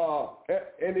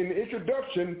 and in the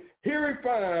introduction, here we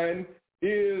find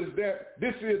is that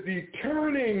this is the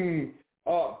turning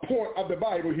point of the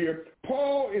Bible here.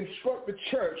 Paul instructs the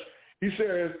church. He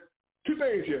says two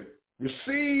things here.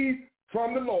 Receive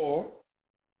from the Lord.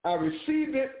 I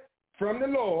received it from the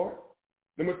Lord.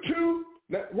 Number two,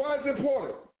 why is it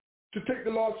important to take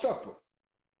the Lord's Supper?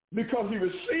 Because he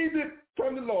received it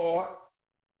from the Lord.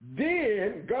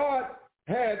 Then God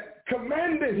had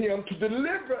commanded him to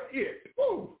deliver it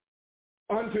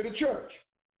unto the church.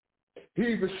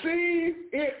 He received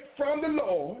it from the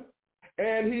Lord,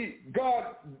 and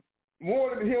God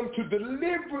wanted him to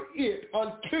deliver it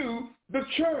unto the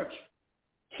church.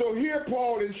 So here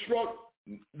Paul instructs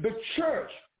the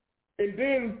church. And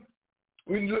then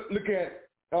we look at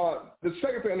the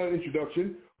second thing on the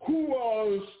introduction, who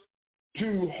was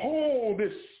to hold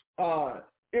this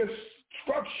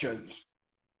instructions.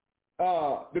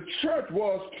 The church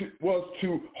was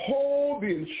to hold the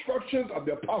instructions of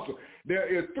the apostle.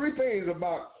 There are three things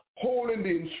about holding the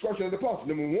instructions of the apostle.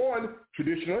 Number one,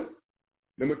 traditionally.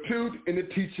 Number two, in the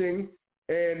teaching.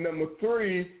 And number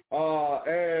three,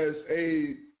 as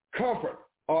a comfort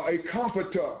or a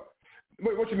comforter.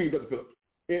 Wait, what you mean, Brother Philip?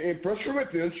 In 1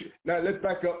 Corinthians, now let's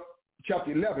back up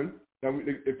chapter 11. Now, in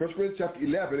 1 Corinthians chapter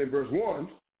 11 and verse 1,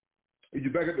 if you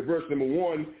back up to verse number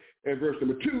 1 and verse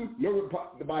number 2, know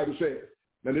what the Bible says.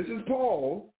 Now, this is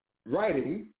Paul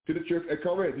writing to the church at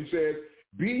Corinth. He says,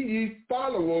 be ye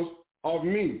followers of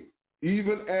me,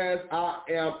 even as I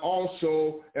am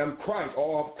also am Christ,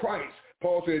 or of Christ.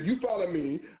 Paul says, you follow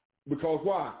me because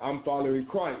why? I'm following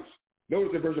Christ.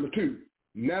 Notice in verse number 2.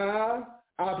 Now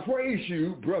I praise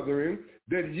you, brethren,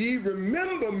 that ye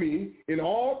remember me in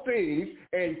all things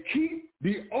and keep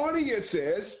the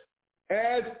ordinances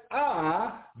as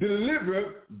I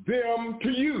deliver them to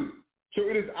you. So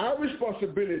it is our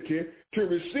responsibility to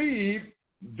receive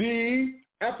the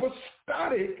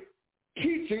apostolic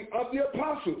teaching of the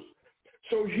apostles.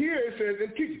 So here it says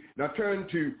in teaching. Now turn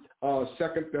to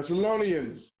 2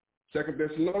 Thessalonians. 2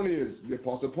 Thessalonians, the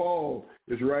Apostle Paul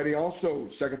is writing also.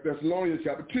 2 Thessalonians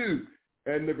chapter 2,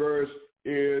 and the verse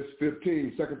is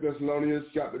 15. 2 Thessalonians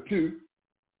chapter 2,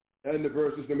 and the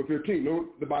verse is number 15.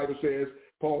 Note the Bible says,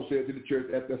 Paul said to the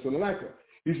church at Thessalonica.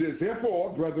 He says,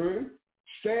 therefore, brethren,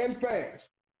 stand fast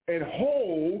and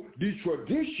hold the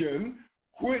tradition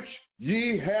which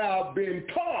ye have been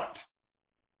taught,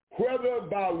 whether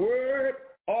by word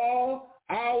or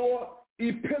our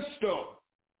epistle.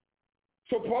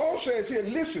 So Paul says here,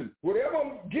 listen, whatever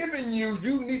I'm giving you,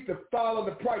 you need to follow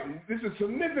the practice. This is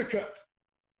significant.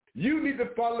 You need to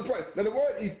follow the practice. Now the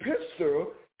word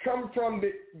epistle comes from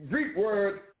the Greek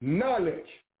word knowledge.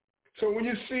 So when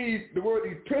you see the word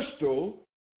epistle,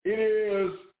 it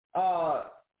is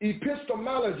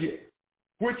epistemology,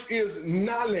 which is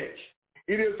knowledge.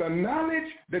 It is a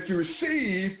knowledge that you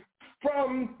receive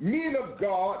from men of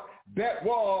God that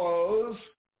was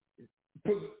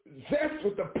possessed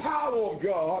with the power of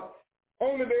God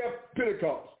on the day of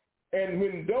Pentecost. And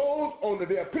when those on the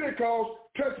day of Pentecost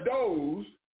touched those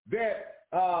that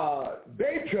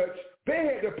they touched,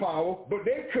 they had the power, but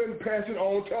they couldn't pass it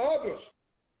on to others.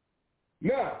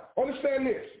 Now, understand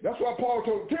this. That's why Paul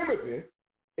told Timothy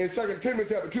in 2 Timothy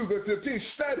chapter 2, verse 15,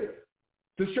 study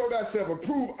to show thyself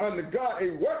approved unto God,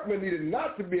 a workman needed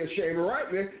not to be ashamed,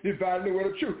 rightly dividing the word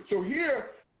of truth. So here,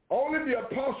 only the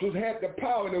apostles had the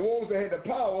power, and the ones that had the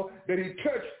power that he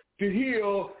touched to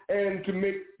heal and to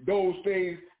make those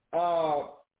things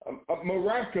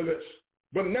miraculous.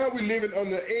 But now we're living on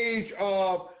the age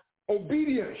of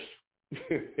obedience.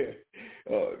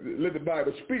 Let the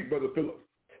Bible speak, Brother Philip.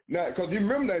 Now, because you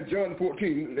remember that John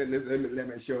 14, let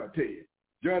me show it to you.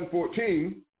 John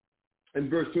 14 and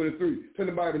verse 23. Turn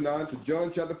the Bible now to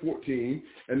John chapter 14,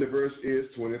 and the verse is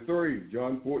 23.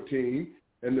 John 14,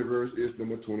 and the verse is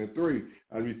number 23.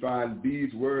 And we find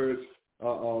these words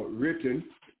written,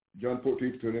 John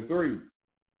 14, 23.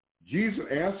 Jesus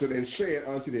answered and said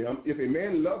unto them, if a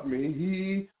man love me,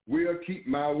 he will keep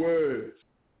my words,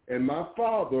 and my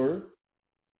Father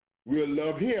will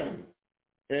love him,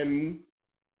 and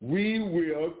we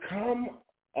will come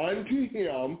unto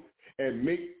him and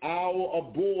make our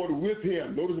abode with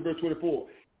him. Notice in verse 24.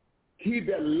 he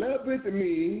that loveth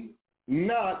me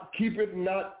not keepeth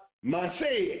not my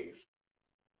sayings,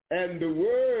 and the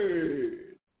word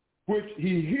which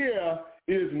he hear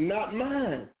is not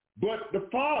mine, but the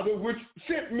Father which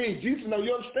sent me. Jesus, now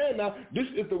you understand now, this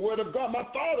is the word of God. My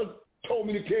Father told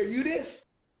me to tell you this.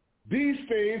 These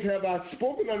things have I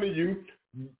spoken unto you,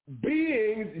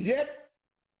 being yet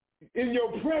in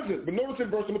your presence. But notice in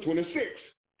verse number 26,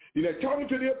 talking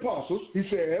to the apostles, he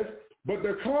says, but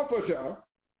the Comforter,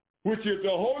 which is the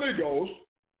Holy Ghost,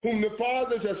 whom the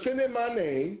Father shall send in my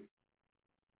name,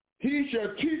 he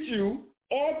shall teach you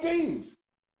all things,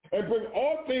 and bring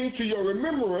all things to your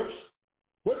remembrance,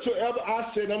 whatsoever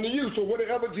I said unto you. So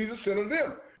whatever Jesus said unto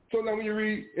them. So now when you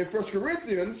read in 1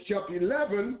 Corinthians chapter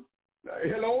 11,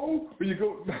 when you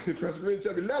go back to 1 Corinthians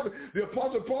chapter 11, the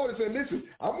Apostle Paul is saying, listen,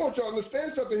 I want you to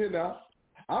understand something here now.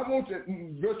 I want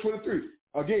you, verse 23,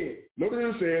 again,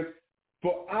 notice it says,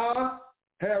 for I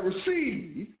have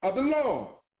received of the Lord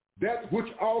that which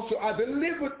also I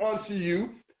delivered unto you,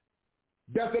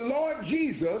 that the Lord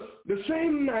Jesus, the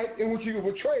same night in which he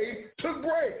was betrayed, took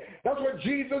bread. That's what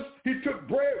Jesus, he took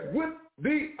bread with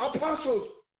the apostles,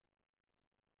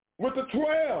 with the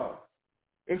 12.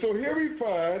 And so here we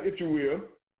find, if you will,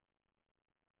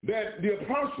 that the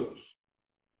apostles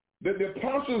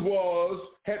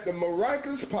had the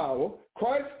miraculous power.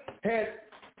 Christ had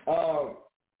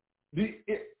the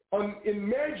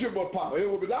unmeasurable power. It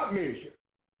was without measure.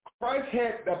 Christ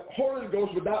had the Holy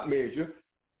Ghost without measure.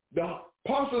 The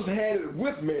apostles had it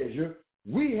with measure.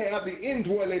 We have the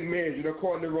indwelling measure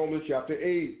according to Romans chapter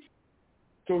 8.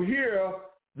 So here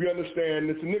we understand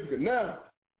the significance. Now,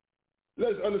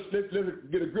 let's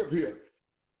get a grip here.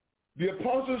 The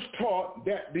apostles taught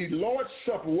that the Lord's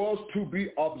Supper was to be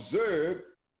observed.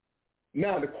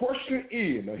 Now, the question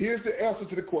is, now here's the answer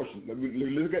to the question. Let me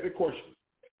look at the question.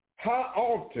 How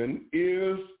often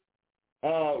is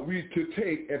we to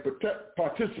take and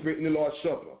participate in the Lord's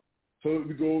Supper? So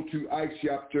we go to Acts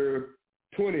chapter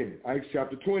 20. Acts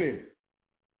chapter 20.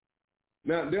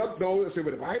 Now, they'll know and say,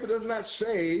 but the Bible does not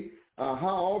say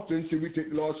how often should we take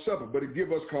the Lord's Supper, but it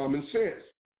gives us common sense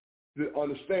to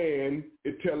understand.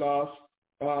 It tells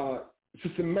us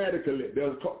systematically.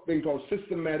 There's a thing called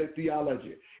systematic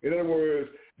theology. In other words,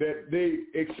 that they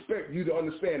expect you to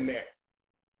understand that.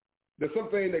 There's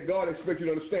something that God expects you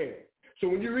to understand. So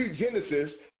when you read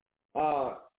Genesis,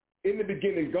 in the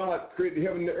beginning, God created the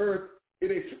heaven and the earth.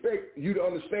 It expects you to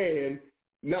understand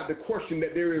not the question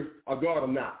that there is a God or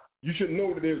not. You should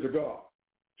know that there is a God.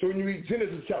 So when you read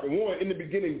Genesis chapter 1, in the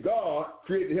beginning, God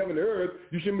created the heaven and the earth.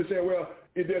 You shouldn't be saying, well,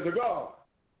 if there's a God.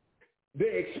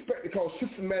 They expect it called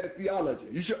systematic theology.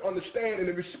 You should understand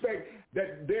and respect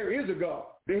that there is a God.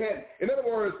 They had, in other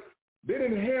words, they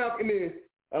didn't have any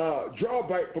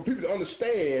drawback for people to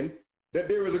understand that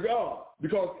there is a God,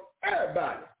 because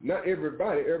everybody, not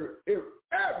everybody,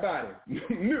 everybody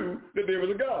knew that there was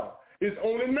a God. It's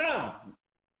only now,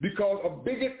 because of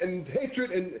bigot and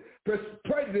hatred and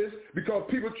prejudice, because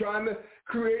people trying to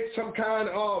create some kind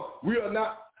of, we are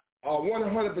not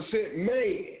 100%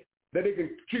 man, that they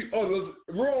can treat others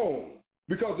wrong.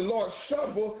 Because the Lord's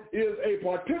Supper is a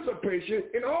participation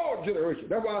in all generations.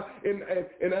 That's why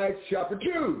in Acts chapter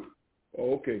 2.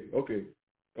 Oh, okay.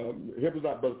 Help us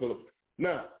out, Brother Philip.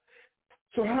 Now,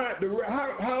 so how do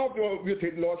we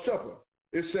take the Lord's Supper?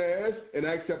 It says in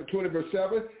Acts chapter 20, verse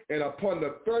 7, and upon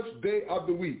the first day of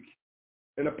the week.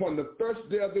 And upon the first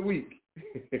day of the week.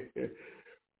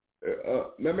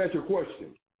 Let me ask you a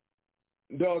question.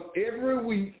 Does every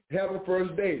week have a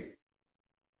first day?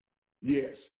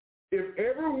 Yes. If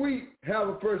every week have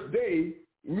a first day,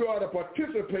 we ought to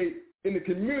participate in the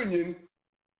communion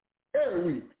every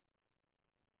week.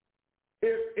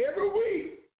 If every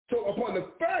week, so upon the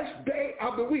first day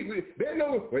of the week, they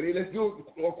know, well, let's do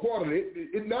it quarterly.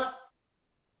 It's not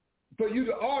for you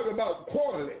to argue about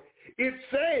quarterly. It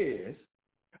says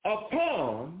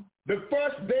upon the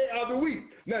first day of the week.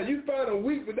 Now, you find a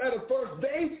week without a first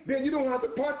day, then you don't have to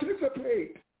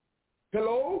participate.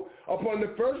 Hello? Upon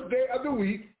the first day of the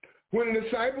week, when the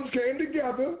disciples came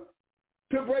together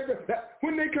to break it,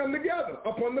 when they come together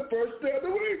upon the first day of the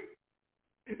week.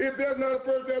 If there's not a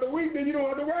first day of the week, then you don't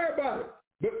have to worry about it.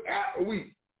 But every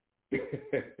week,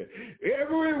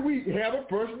 every week have a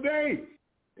first day.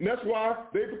 And that's why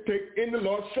they partake in the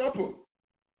Lord's Supper.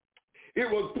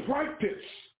 It was practice.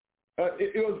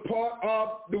 It was part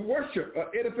of the worship,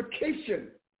 edification.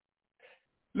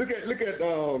 Look at 1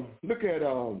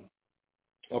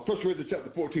 Corinthians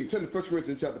chapter 14. Turn to 1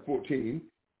 Corinthians chapter 14.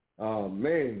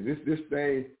 Man, this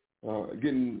thing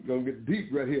gonna get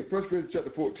deep right here. 1 Corinthians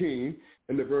chapter 14,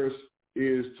 and the verse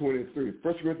is 23.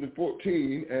 1 Corinthians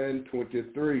 14 and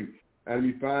 23. and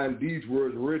we find these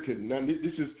words written. Now,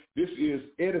 this is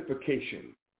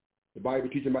edification. The Bible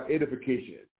teaches about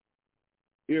edification.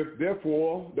 If,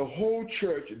 therefore, the whole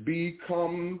church be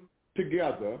come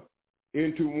together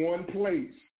into one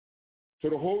place. So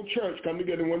the whole church come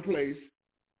together in one place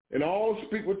and all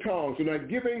speak with tongues. So now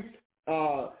giving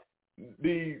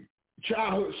the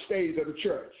childhood stage of the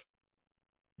church.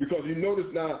 Because you notice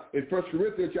now in 1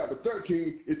 Corinthians chapter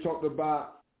 13, it talked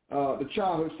about the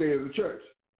childhood stage of the church.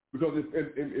 Because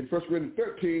in 1 Corinthians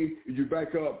 13, if you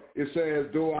back up, it says,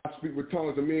 though I speak with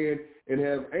tongues of men and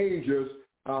have angels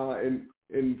and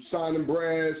sign and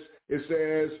brass, it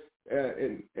says,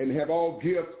 and have all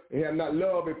gifts and have not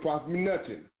love, it profit me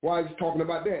nothing. Why is he talking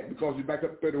about that? Because you back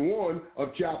up 31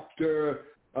 of chapter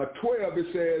 12, it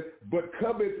says, but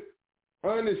covet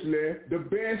earnestly the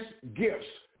best gifts.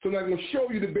 So now I'm going to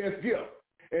show you the best gift,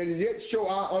 and yet show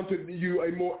I unto you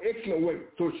a more excellent way.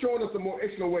 So showing us a more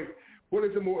excellent way. What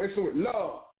is the more excellent way?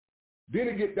 Love. Then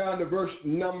it get down to verse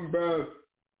number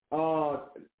 8. I'm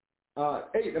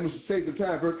going to save the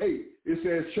time. Verse 8. It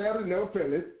says, charity never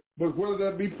faileth, but whether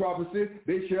there be prophecy,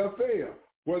 they shall fail.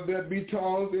 Whether there be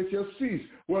tongues, they shall cease.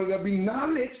 Whether there be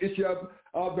knowledge, it shall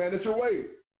vanish away.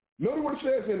 Notice what it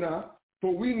says here now.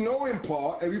 For we know in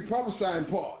part, and we prophesy in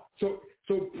part. So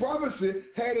prophecy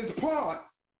had its part,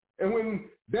 and when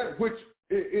that which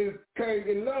is came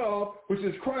in love, which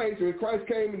is Christ, when Christ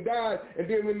came and died, and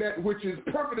then when that which is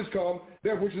perfect is come,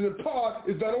 that which is in part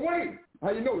is done away.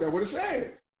 How you know that? What it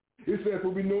says? It says, for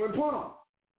we know in part,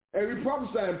 and we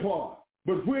prophesy in part.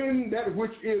 But when that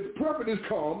which is perfect is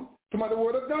come, to the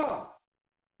word of God,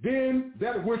 then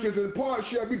that which is in part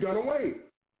shall be done away.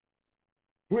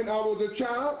 When I was a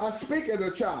child, I spake as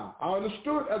a child. I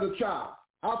understood as a child.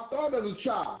 I thought as a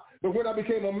child. But when I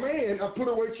became a man, I put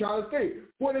away childish things.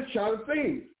 What is childish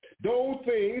things? Those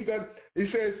things that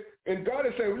he says, and God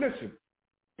is saying, listen,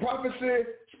 prophecy,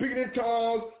 speaking in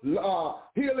tongues,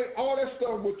 healing, all that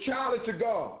stuff was childish to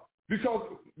God. Because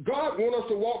God wants us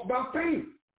to walk by faith.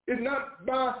 It's not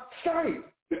by sight.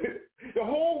 The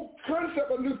whole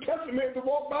concept of the New Testament is to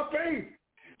walk by faith.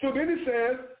 So then it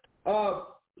says,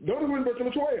 notice in verse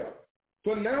number 12.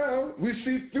 For now we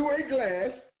see through a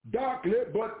glass, darkly,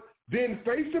 but then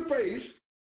face to face.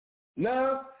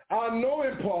 Now I know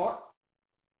in part.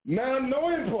 Now I know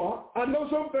in part. I know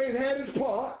some things had its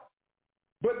part,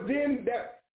 but then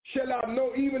that shall I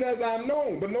know even as I am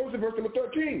known. But notice in verse number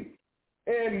 13.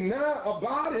 And now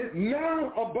abide it,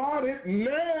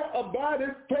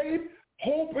 faith,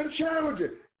 hope, and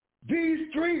charity.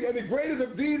 These three, and the greatest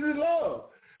of these is love.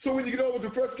 So when you get over to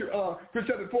 1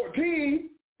 chapter 14,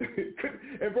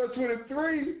 and verse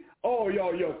 23, oh,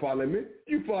 y'all follow me.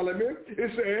 You follow me.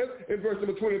 It says in verse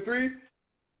number 23,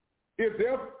 if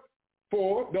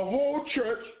therefore the whole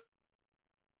church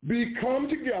be come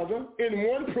together in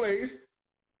one place,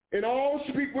 and all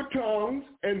speak with tongues,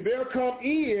 and there come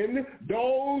in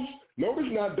those, notice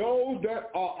now, those that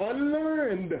are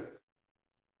unlearned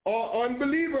or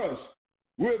unbelievers.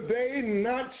 Will they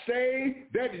not say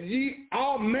that ye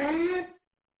are mad?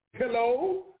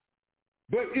 Hello?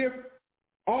 But if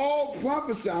all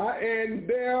prophesy, and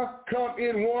there come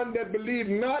in one that believe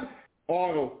not,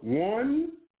 or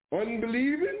one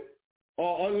unbelieving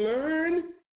or unlearned,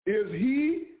 is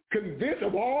he convinced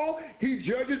of all? He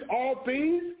judges all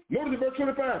things. Notice in verse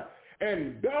 25.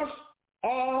 And thus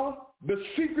are the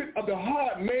secret of the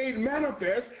heart made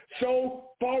manifest, so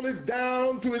falleth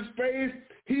down to his face.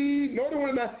 He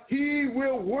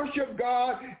will worship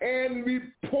God and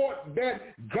report that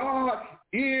God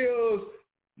is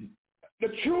the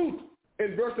truth.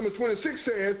 And verse number 26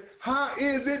 says, how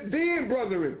is it then,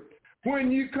 brethren,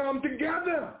 when you come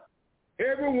together?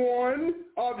 Every one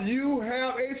of you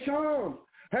have a psalm,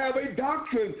 have a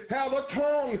doctrine, have a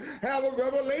tongue, have a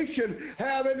revelation,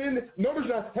 have an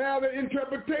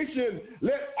interpretation.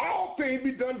 Let all things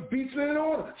be done decently in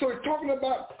order. So it's talking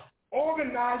about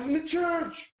organizing the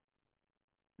church.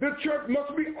 The church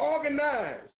must be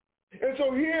organized. And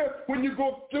so here, when you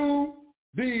go through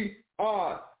the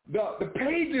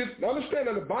pages, understand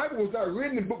that the Bible was not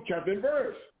written in book, chapter, and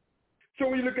verse. So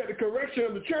when you look at the correction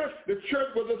of the church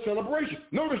was a celebration.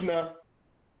 Notice now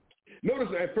in 1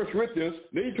 Corinthians,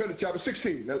 then you turn to chapter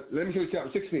 16. Now, let me show you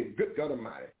chapter 16. Good God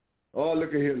Almighty. Oh,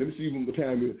 look at here. Let me see one more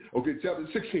time here. Okay, chapter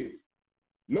 16.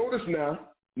 Notice now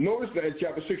in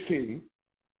chapter 16.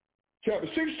 Chapter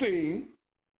 16,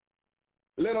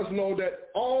 let us know that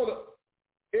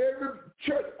every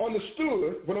church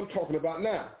understood what I'm talking about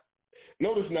now.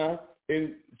 Notice now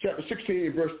in chapter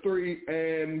 16, verse 3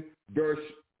 and verse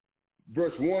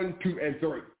 1, 2, and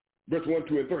 3. Verse 1,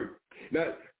 2, and 3.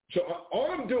 Now, so all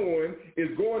I'm doing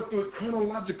is going through it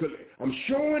chronologically. I'm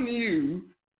showing you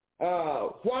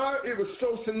why it was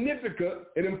so significant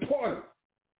and important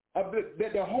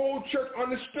that the whole church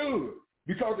understood.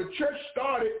 Because the church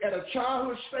started at a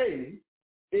childhood stage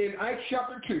in Acts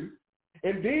chapter 2.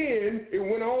 And then it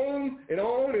went on and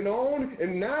on and on.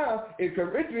 And now in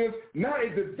Corinthians, now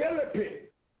it's developing.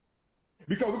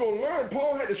 Because we're going to learn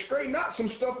Paul had to straighten out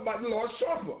some stuff about the Lord's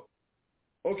Supper.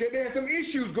 Okay, there had some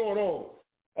issues going on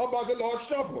about the Lord's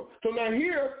Supper. So now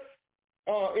here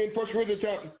in 1 Corinthians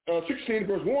chapter 16,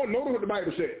 verse 1, notice what the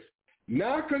Bible says.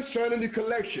 Now concerning the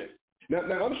collection.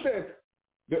 Now understand,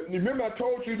 remember I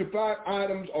told you the 5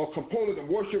 items or components of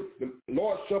worship, the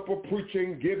Lord's Supper,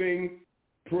 preaching, giving,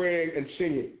 praying, and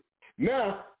singing.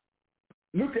 Now,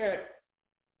 look at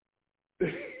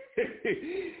the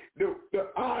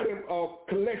item of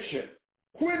collection.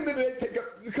 When did they take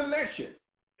up the collection?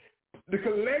 The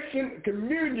collection,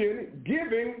 communion,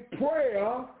 giving,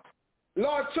 prayer,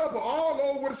 Lord's Supper, all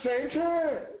over the same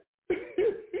time.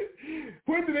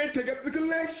 When did they take up the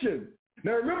collection?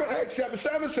 Now remember, Acts chapter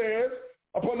 7 says,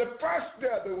 upon the first day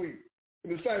of the week,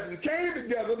 the disciples came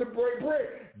together to break bread.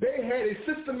 They had a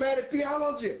systematic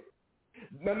theology.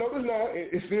 Now notice now,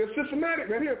 it's still systematic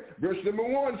right here. Verse number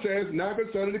 1 says, now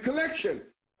concerning the collection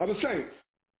of the saints.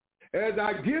 As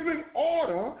I give an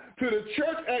order to the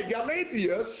church at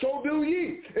Galatia, so do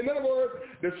ye. In other words,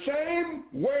 the same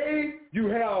way you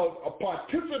have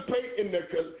participate in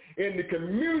the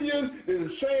communion is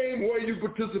the same way you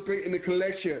participate in the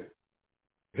collection.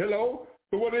 Hello?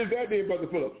 So what is that then, Brother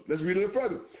Phillips? Let's read a little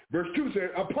further. Verse 2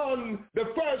 says, upon the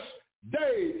first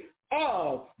day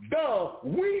of the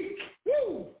week.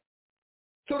 Woo!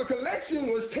 So the collection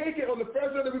was taken on the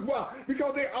first day of the week. Why?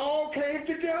 Because they all came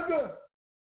together.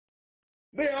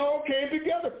 They all came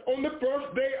together on the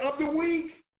first day of the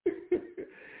week.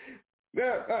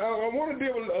 Now, I want to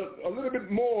deal with a little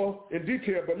bit more in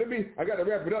detail, but I got to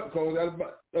wrap it up because I have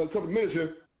about a couple of minutes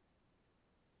here.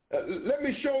 Let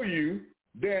me show you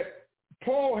that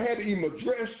Paul had to even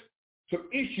address some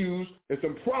issues and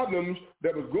some problems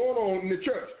that was going on in the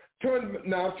church. Turn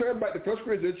back to 1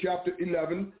 Corinthians chapter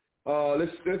 11.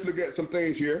 Let's look at some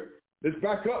things here. Let's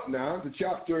back up now to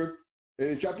chapter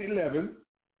 11.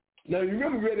 Now, you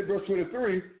remember we read in verse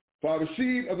 23, for I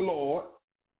received of the Lord.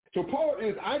 So Paul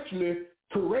is actually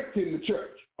correcting the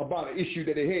church about an issue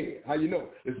that they had. How you know?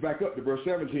 Let's back up to verse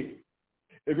 17.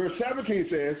 And verse 17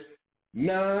 says,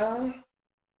 now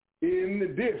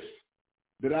in this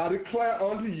that I declare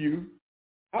unto you,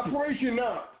 I praise you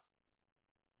not,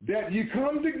 that you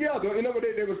come together. In other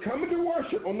words, they was coming to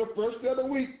worship on the first day of the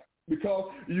week,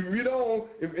 because you read on,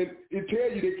 it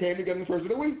tells you they came together on the first of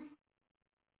the week.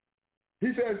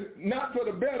 He says, not for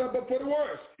the better, but for the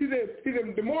worse. He said,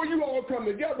 the more you all come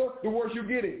together, the worse you're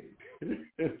getting.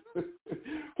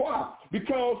 Why?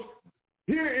 Because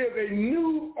here is a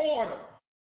new order,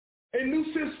 a new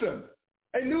system,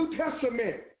 a new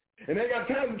testament. And they got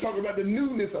time to talk about the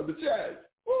newness of the church.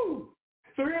 Woo!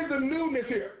 So here's the newness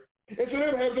here. And so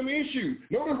they have some issues.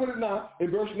 Notice what it's now in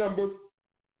verse number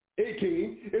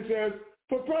 18. It says,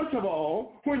 for first of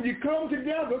all, when you come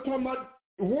together, talking about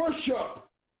worship,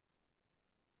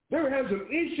 they were having some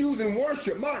issues in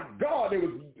worship. My God, they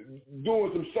was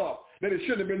doing some stuff that they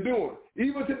shouldn't have been doing.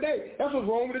 Even today, that's what's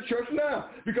wrong with the church now,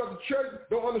 because the church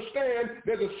don't understand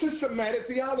there's a systematic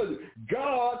theology.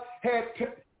 God had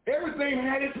everything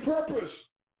had its purpose.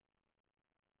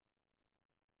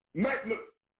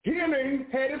 Healing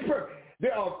had its purpose.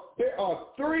 There are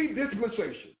 3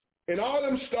 dispensations, and all of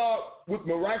them start with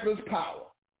miraculous power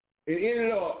and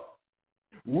ended up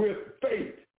with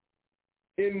faith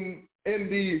in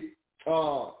the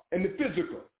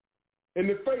physical, in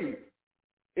the faith.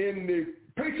 In the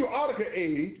patriarchal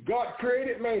age, God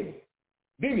created man,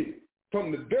 didn't he?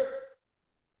 From the dirt,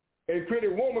 and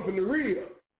created woman from the real.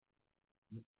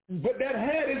 But that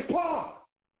had its part.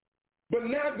 But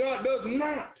now God does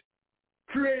not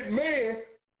create man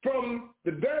from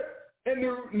the dirt and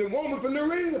the woman from the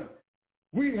real.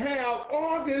 We have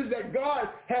organs that God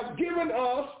has given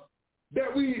us,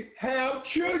 that we have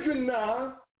children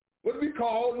now, what we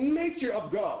call nature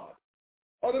of God,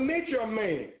 or the nature of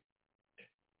man.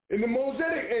 In the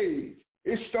Mosaic age,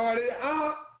 it started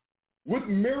out with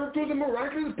miracles and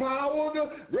miraculous power. The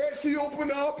Red Sea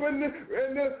opened up, and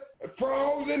the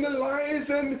frogs and the lions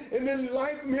and the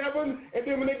light from heaven. And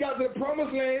then when they got to the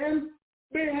promised land,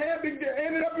 they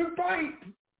ended up in fight.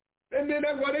 And then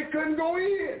that's why they couldn't go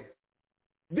in.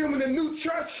 Then when the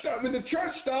church started,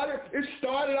 it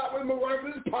started out with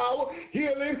miraculous power,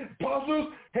 healing.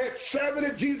 Apostles had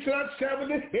 70, Jesus had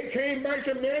 70. They came back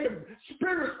to man, the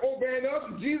Spirit obeying us.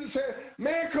 Jesus said,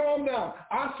 man, calm down.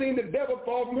 I've seen the devil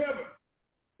fall from heaven.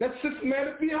 That's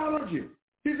systematic theology.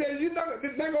 He said, it's not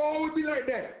going to always be like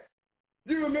that.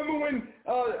 Do you remember when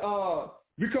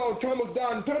we called Thomas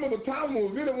down? Thomas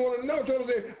really wanted to know. Thomas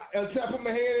said, I put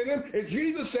my hand in him. And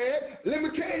Jesus said, let me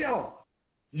tell y'all,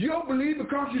 you don't believe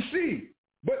because you see.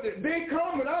 But the day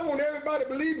comes, and I want everybody to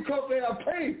believe because they have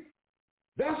faith.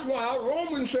 That's why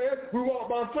Romans said we walk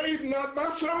by faith, not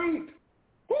by sight.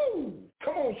 Woo!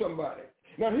 Come on, somebody.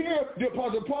 Now here, the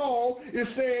Apostle Paul is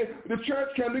saying the church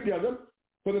come together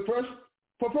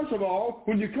first of all,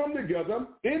 when you come together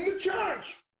in the church.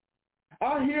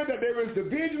 I hear that there is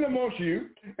division amongst you,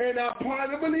 and I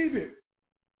partly believe it.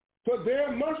 For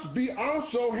there must be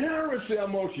also heresy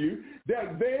amongst you,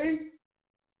 that they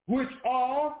which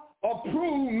are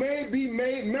approved may be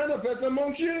made manifest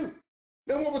amongst you.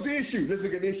 Now what was the issue? Let's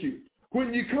look at the issue.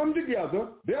 When you come together,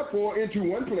 therefore, into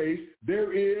one place,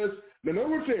 there is, the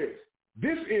number says,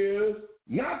 this is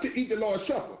not to eat the Lord's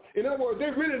Supper. In other words, they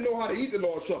really know how to eat the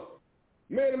Lord's Supper.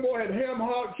 Man, the boy had ham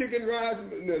hock, chicken, rice.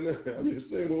 I'm just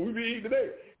saying what we be eating today.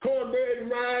 Cornbread and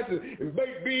rice and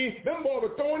baked beans. Them boys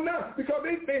were throwing up because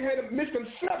they had a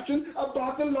misconception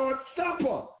about the Lord's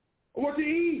Supper, what to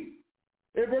eat.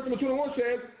 And verse number 21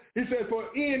 says, he says,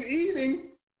 for in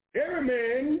eating,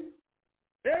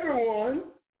 everyone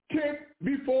take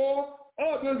before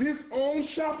others his own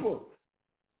supper.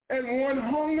 And one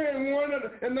hungry and one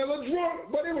another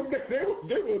drunk. But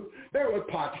they were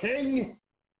partaking.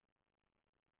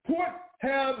 What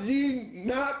have ye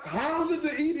not houses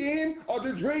to eat in or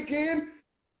to drink in?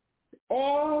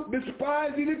 Or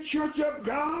despise ye the church of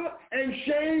God and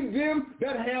shame them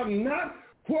that have not?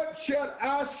 What shall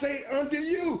I say unto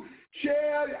you?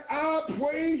 Shall I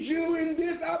praise you in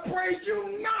this? I praise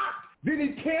you not. Then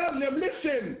he tells them,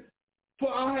 listen,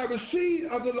 for I have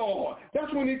received of the Lord.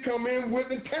 That's when he come in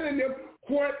with and telling them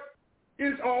what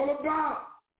it's all about.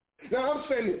 Now I'm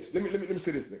saying this. Let me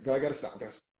say this, because I got to stop, guys.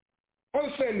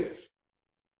 I'm saying this.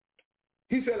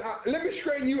 He said, let me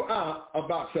straighten you out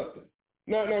about something.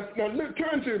 Now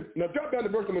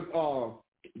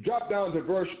drop down to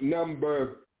verse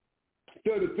number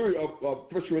 33 of 1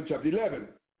 Corinthians chapter 11.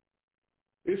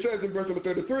 It says in verse number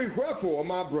 33, wherefore,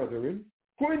 my brethren,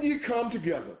 when you come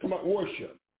together, come out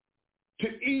worship, to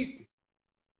eat,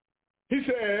 he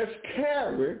says,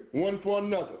 carry one for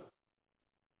another.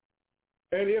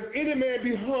 And if any man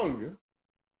be hungry,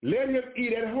 let him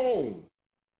eat at home,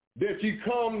 that ye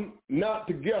come not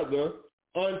together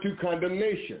unto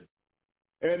condemnation.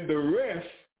 And the rest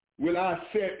will I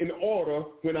set in order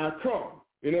when I come.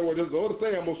 In other words, there's the other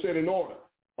thing I'm going to set in order,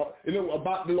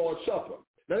 about the Lord's Supper.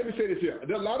 Now let me say this here.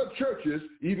 There are a lot of churches,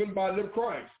 even by the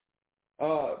Christ,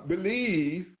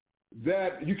 believe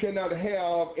that you cannot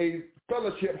have a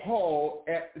fellowship hall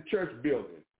at the church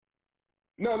building.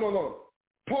 No.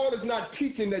 Paul is not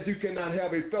teaching that you cannot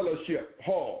have a fellowship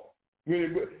hall.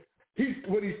 What he's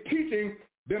teaching,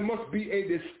 there must be a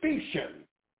distinction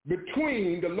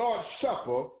between the Lord's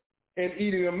Supper and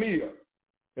eating a meal.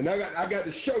 And I got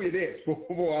to show you this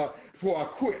before I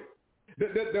quit.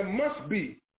 There must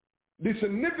be the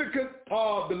significance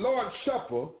of the Lord's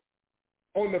Supper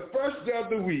on the first day of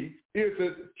the week is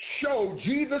to show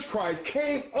Jesus Christ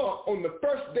came up on the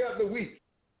first day of the week.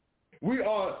 We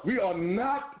are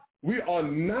not,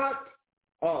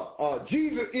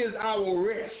 Jesus is our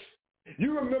rest.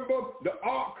 You remember the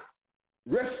ark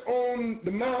rest on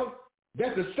the mount?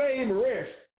 That's the same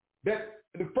rest that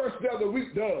the first day of the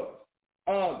week does.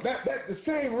 That's the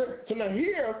same rest. So now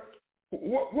here,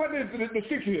 what is the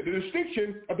distinction here? The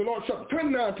distinction of the Lord's Supper.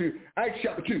 Turn now to Acts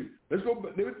chapter 2. Let's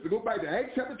go back to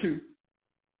Acts chapter 2.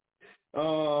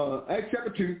 Acts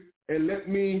chapter 2, and let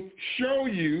me show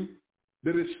you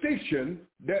the distinction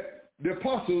that the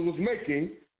apostles was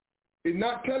making in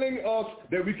not telling us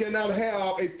that we cannot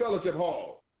have a fellowship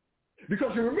hall.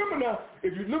 Because you remember now,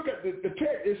 if you look at the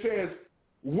text, it says,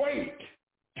 wait,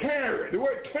 tarry. The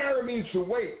word tarry means to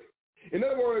wait. In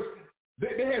other words,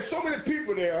 they had so many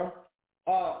people there,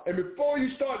 and before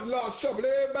you start the Lord's Supper,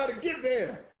 everybody get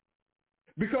there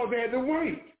because they had to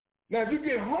wait. Now, if you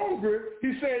get hungry,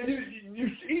 he's saying you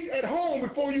eat at home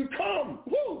before you come.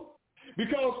 Woo!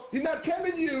 Because he's not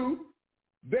telling you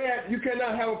that you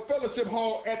cannot have a fellowship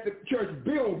hall at the church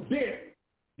building,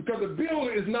 because the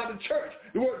building is not the church.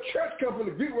 The word church comes from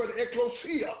the Greek word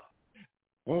ecclesia.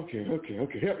 Okay.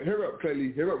 Here up,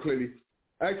 Clearly.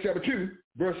 Acts chapter 2,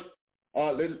 verse,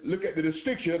 let's look at the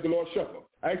distinction of the Lord's Supper.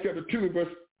 Acts chapter 2,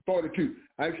 verse 42.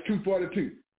 Acts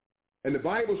 2:42. And the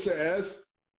Bible says,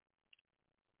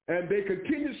 and they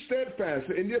continued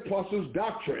steadfastly in the apostles'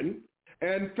 doctrine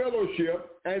and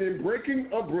fellowship and in breaking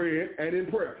of bread and in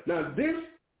prayer. Now this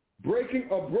breaking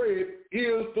of bread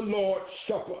is the Lord's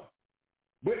Supper.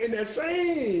 But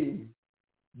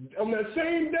on that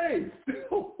same day,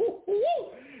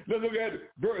 Let's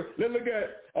look at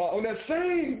on that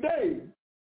same day.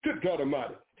 Good God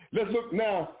Almighty. Let's look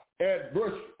now at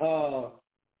verse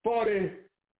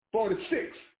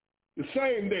 46. The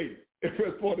same day,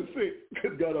 verse 46.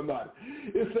 Good God Almighty.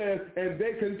 It says, and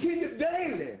they continued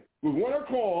daily with one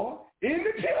accord in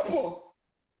the temple,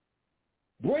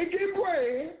 breaking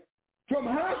bread from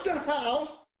house to house,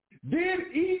 then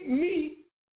eat meat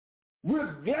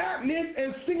with gladness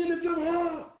and singing unto the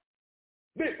Lord.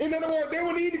 In other words, they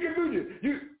want to eat the communion.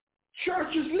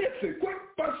 Churches, listen, quit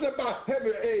fussing about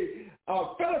having a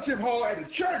fellowship hall at the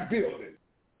church building,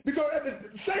 because at the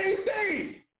same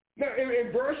day. Now,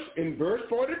 in verse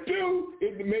 42,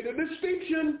 it made a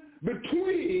distinction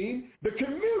between the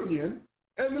communion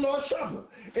and the Lord's Supper.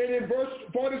 And in verse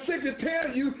 46, it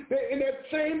tells you that in that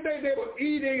same day they were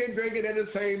eating and drinking at the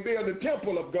same day in the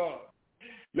temple of God.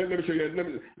 Let me show you.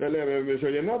 Let me show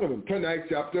you another one. Turn to Acts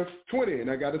chapter 20, and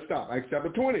I got to stop. Acts chapter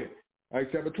 20.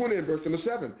 Acts chapter 20 and verse number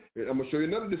 7. I'm going to show you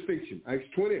another distinction. Acts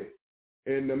 20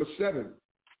 and number 7.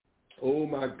 Oh,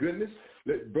 my goodness.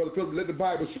 Brother Philip, let the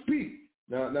Bible speak.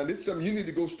 Now, this is something you need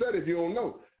to go study if you don't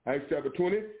know. Acts chapter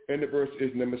 20, and the verse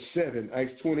is number 7.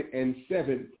 Acts 20 and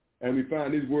 7. And we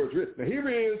find these words written. Now, here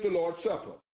is the Lord's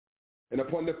Supper. And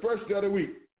upon the first day of the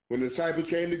week, when the disciples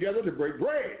came together to break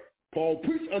bread, Paul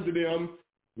preached unto them,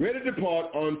 ready to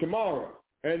depart on tomorrow,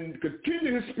 and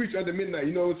continued his speech unto midnight.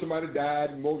 You know, when somebody died,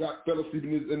 and more fell asleep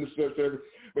in the church service.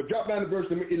 But drop down to verse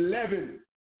number 11.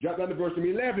 Drop down to verse number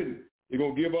 11. He's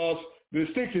going to give us the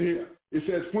distinction here. It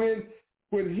says, when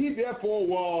he therefore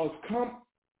was come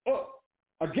up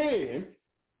again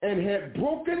and had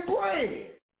broken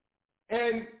bread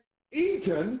and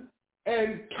eaten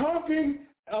and talking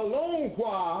a long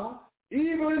while,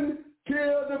 even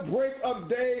till the break of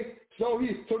day. So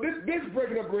this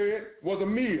breaking of bread was a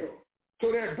meal.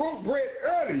 So they had broke bread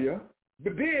earlier,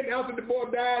 but then after the boy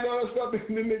died and all that stuff,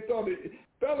 then they started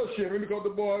fellowshipping because the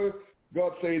boy,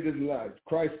 God saved his life.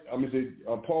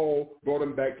 Paul brought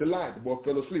him back to life. The boy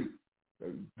fell asleep. A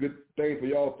good thing for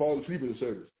y'all to fall asleep in the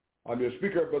service. I'm your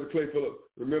speaker, Brother Clay Phillip.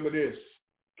 Remember this.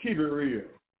 Keep it real.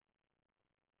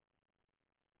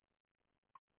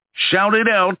 Shout it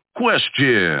out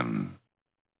question.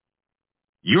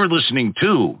 You're listening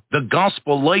to the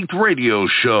Gospel Light Radio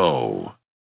Show.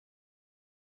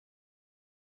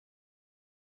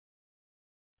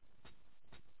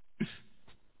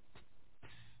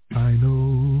 I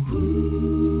know.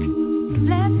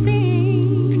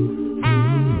 Blessing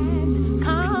and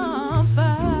comfort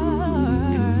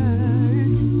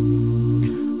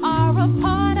are a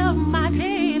part of my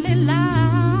daily life.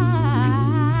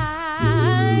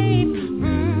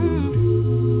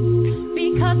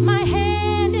 Because my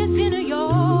hand is in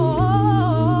yours.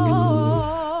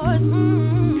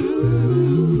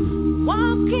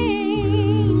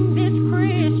 Walking this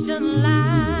Christian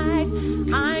life,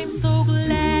 I'm so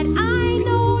glad I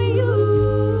know you.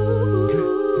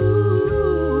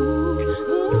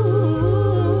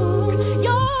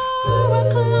 You're a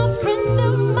close friend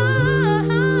of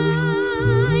mine.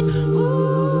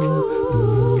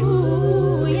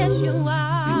 Ooh, yes you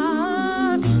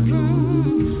are.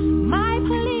 My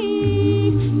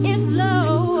plea is low.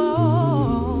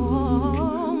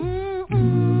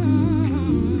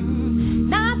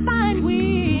 Not thine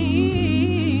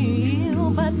will,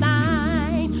 but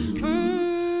thine.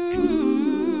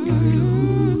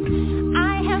 I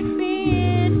have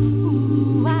been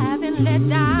let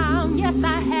down. Yes,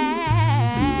 I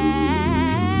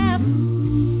have.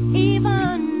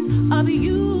 Even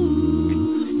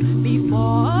abused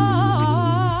before.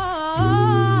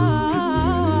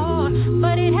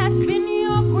 But it has been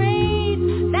your grace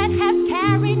that has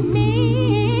carried me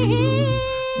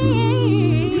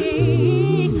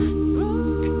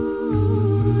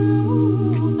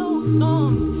through those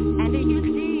storms. And you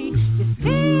see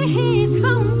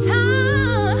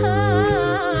sometimes,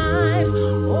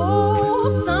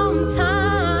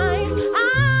 sometimes I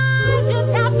just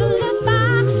have to lift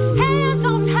my hands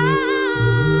on high,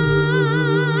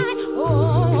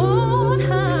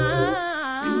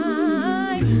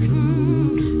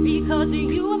 because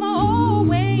you have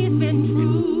always been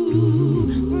true.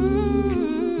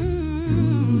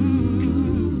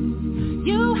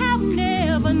 You have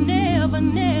never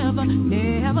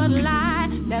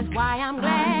lied. That's why I'm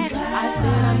glad. I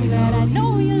said I'm glad I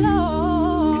know you,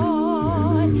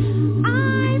 Lord.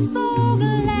 I'm so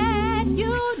glad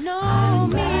you know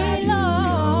me,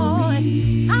 Lord.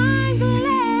 I'm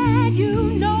glad you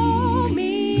know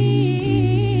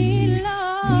me,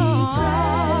 Lord.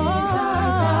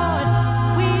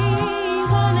 We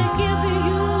want to give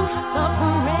you the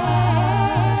praise.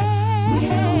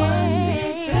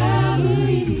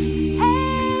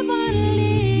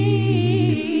 Heavenly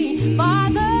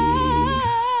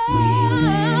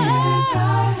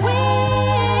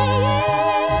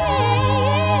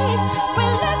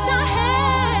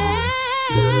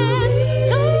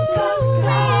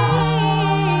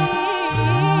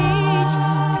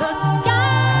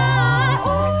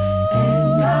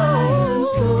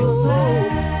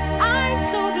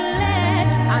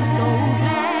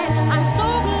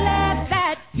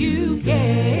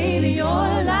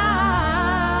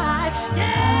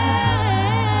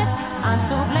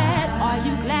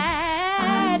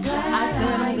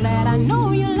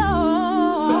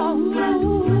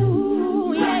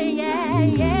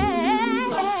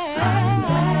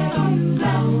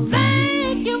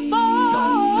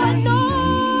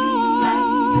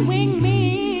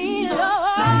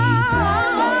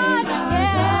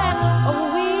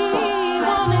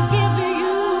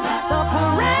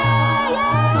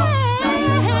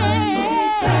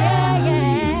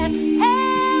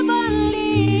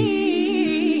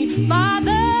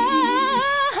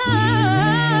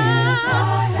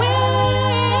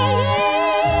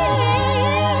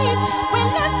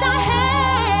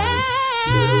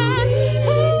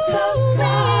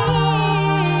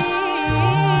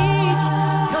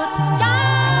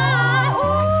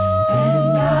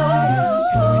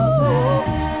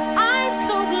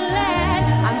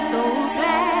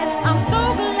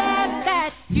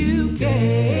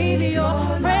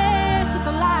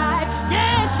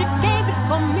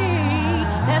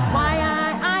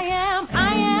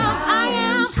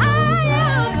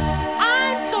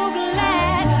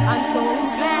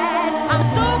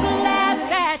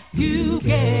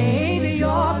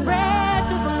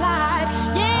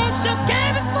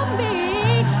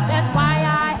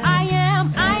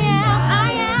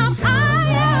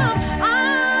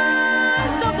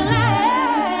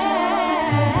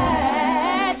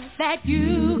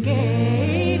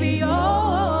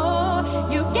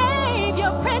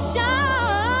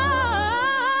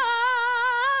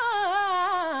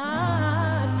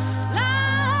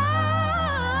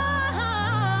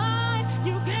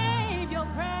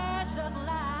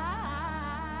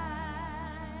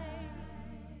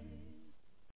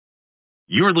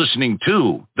You're listening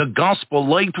to the Gospel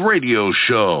Light Radio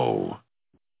Show.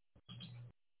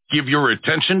 Give your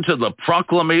attention to the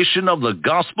proclamation of the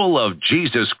gospel of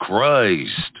Jesus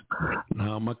Christ.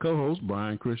 Now, my co-host,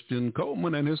 Brian Christian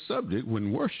Coleman, and his subject,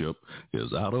 when worship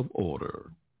is out of order.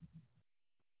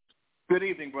 Good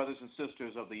evening, brothers and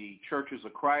sisters of the Churches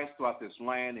of Christ throughout this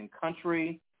land and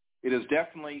country. It is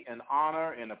definitely an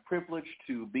honor and a privilege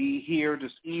to be here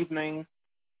this evening,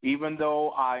 even though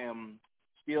I am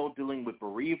still dealing with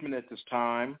bereavement at this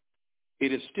time.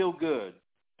 It is still good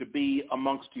to be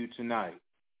amongst you tonight.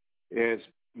 As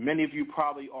many of you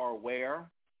probably are aware,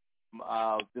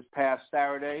 this past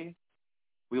Saturday,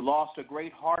 we lost a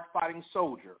great hard-fighting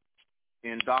soldier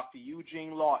in Dr.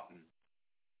 Eugene Lawton,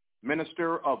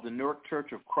 minister of the Newark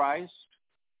Church of Christ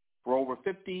for over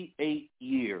 58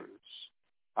 years.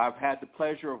 I've had the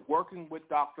pleasure of working with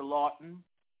Dr. Lawton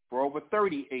for over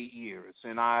 38 years,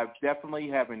 and I definitely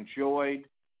have enjoyed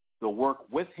the work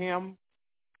with him.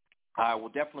 I will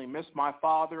definitely miss my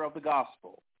father of the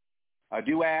gospel. I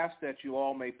do ask that you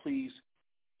all may please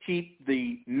keep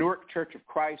the Newark Church of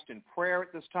Christ in prayer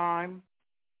at this time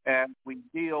as we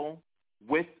deal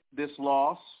with this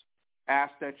loss.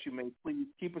 Ask that you may please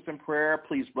keep us in prayer.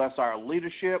 Please bless our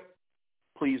leadership.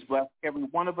 Please bless every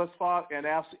one of us, Father, and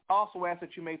also ask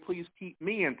that you may please keep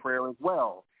me in prayer as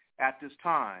well at this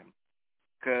time,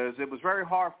 because it was very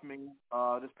hard for me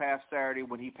this past Saturday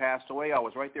when he passed away. I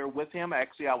was right there with him.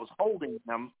 Actually, I was holding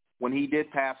him when he did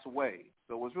pass away.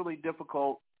 So it was really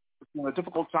difficult. It's been a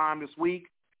difficult time this week,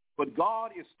 but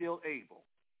God is still able.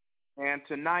 And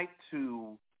tonight,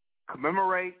 to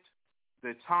commemorate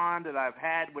the time that I've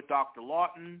had with Dr.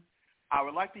 Lawton, I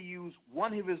would like to use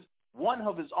one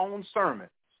of his own sermons,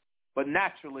 but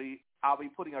naturally I'll be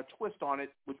putting a twist on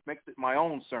it, which makes it my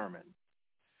own sermon.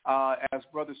 As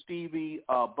Brother Stevie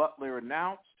Butler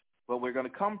announced, but we're going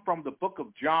to come from the book of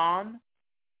John,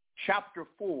 chapter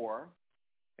 4,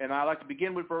 and I'd like to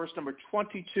begin with verse number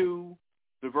 22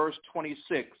 to verse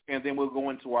 26, and then we'll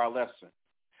go into our lesson.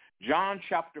 John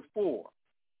chapter 4,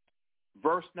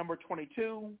 verse number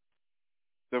 22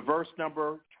 to verse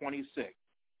number 26.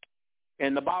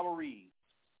 And the Bible reads,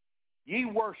 "Ye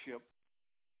worship,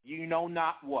 ye know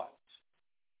not what.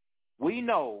 We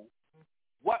know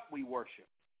what we worship,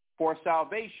 for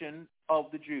salvation of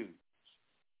the Jews.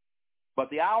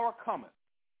 But the hour cometh,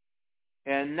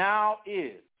 and now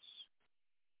is,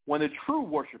 when the true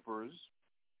worshipers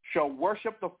shall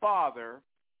worship the Father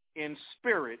in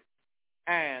spirit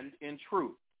and in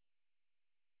truth.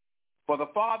 For the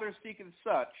Father seeketh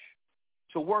such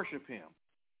to worship him.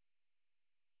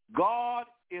 God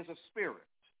is a spirit,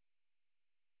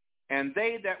 and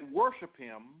they that worship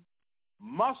him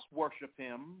must worship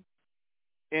him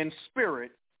in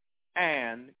spirit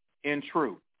and in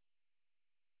truth."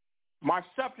 My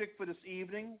subject for this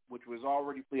evening, which was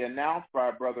already announced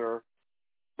by Brother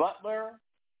Butler,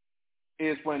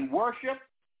 is when worship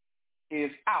is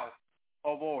out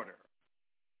of order.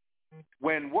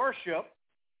 When worship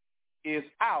is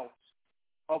out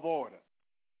of order.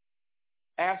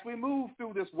 As we move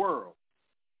through this world,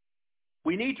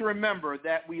 we need to remember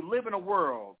that we live in a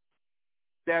world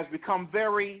that has become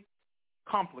very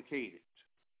complicated.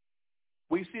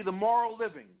 We see the moral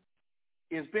living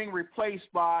is being replaced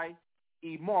by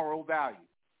immoral values.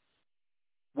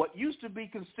 What used to be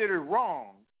considered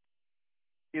wrong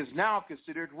is now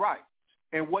considered right,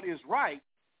 and what is right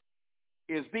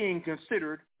is being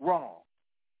considered wrong.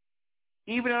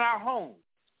 Even in our homes,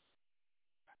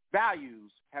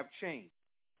 values have changed.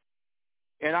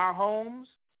 In our homes,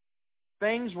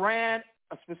 things ran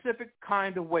a specific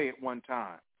kind of way at one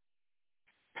time.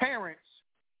 Parents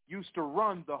used to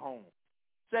run the home.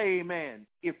 Say amen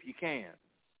if you can.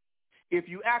 If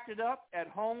you acted up at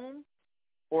home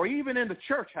or even in the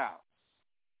church house,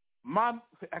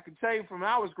 I can tell you from when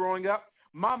I was growing up,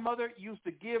 my mother used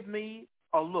to give me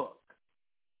a look.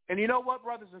 And you know what,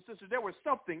 brothers and sisters, there was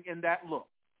something in that look.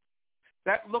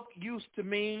 That look used to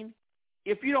mean,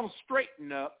 if you don't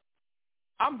straighten up,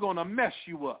 I'm going to mess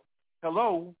you up.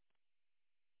 Hello?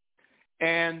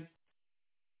 And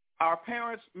our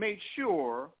parents made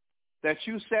sure that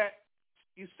you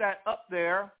sat up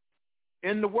there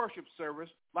in the worship service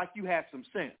like you had some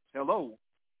sense. Hello?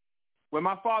 When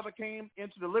my father came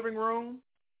into the living room,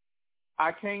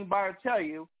 I came by to tell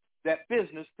you that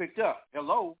business picked up.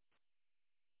 Hello?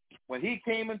 When he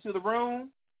came into the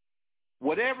room,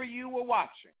 whatever you were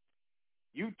watching,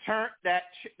 you turned that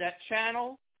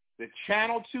channel, the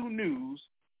Channel 2 News,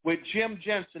 with Jim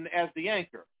Jensen as the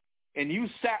anchor, and you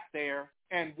sat there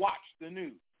and watched the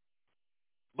news.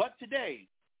 But today,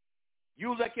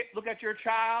 you look at your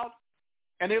child,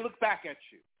 and they look back at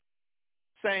you,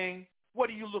 saying, "What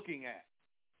are you looking at?"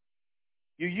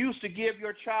 You used to give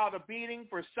your child a beating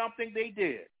for something they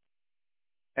did.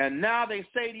 And now they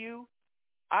say to you,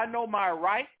 I know my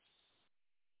rights,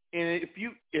 and if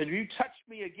you touch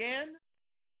me again,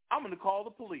 I'm going to call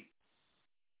the police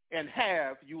and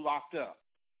have you locked up.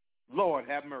 Lord,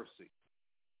 have mercy.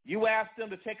 You ask them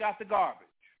to take out the garbage,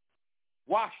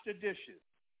 wash the dishes,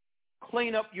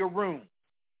 clean up your room,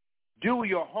 do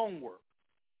your homework,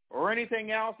 or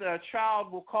anything else that a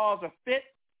child will cause a fit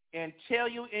and tell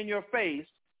you in your face,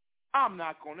 I'm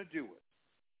not going to do it.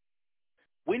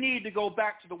 We need to go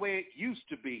back to the way it used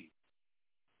to be.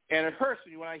 And it hurts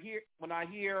me when I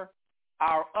hear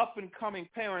our up-and-coming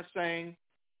parents saying,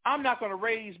 I'm not going to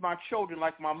raise my children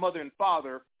like my mother and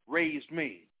father raised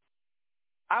me.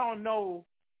 I don't know,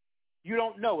 you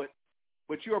don't know it,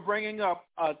 but you're bringing up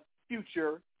a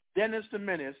future Dennis the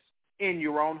Menace in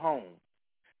your own home.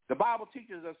 The Bible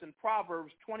teaches us in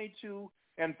Proverbs 22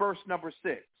 and verse number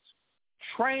 6,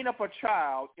 train up a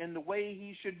child in the way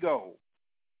he should go,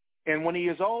 and when he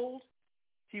is old,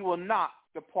 he will not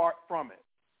depart from it.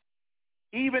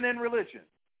 Even in religion,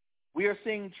 we are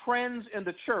seeing trends in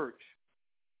the church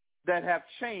that have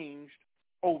changed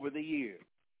over the years.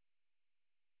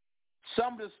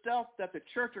 Some of the stuff that the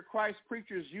Church of Christ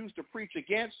preachers used to preach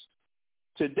against,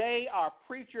 today our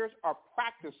preachers are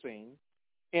practicing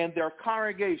in their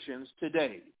congregations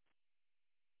today.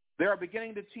 They are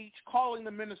beginning to teach calling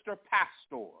the minister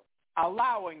pastor,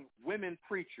 allowing women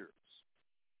preachers,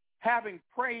 having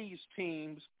praise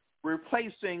teams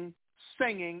replacing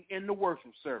singing in the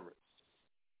worship service,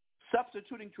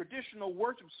 substituting traditional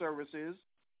worship services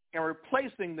and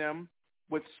replacing them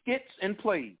with skits and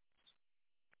plays,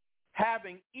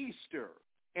 having Easter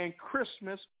and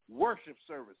Christmas worship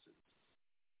services,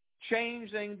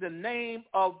 changing the name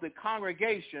of the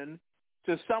congregation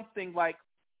to something like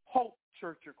Hope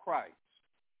Church of Christ,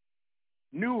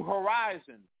 New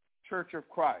Horizon Church of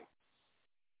Christ,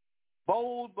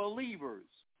 Bold Believers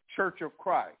Church of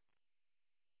Christ,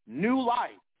 New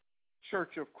Life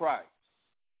Church of Christ,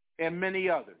 and many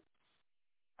others.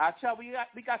 I tell you,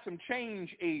 we got some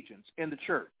change agents in the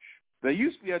church. There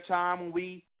used to be a time when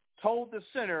we told the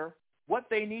sinner what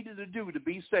they needed to do to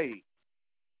be saved.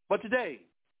 But today,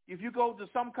 if you go to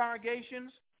some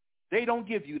congregations, they don't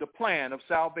give you the plan of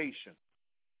salvation.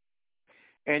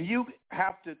 And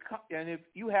if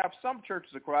you have some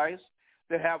churches of Christ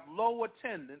that have low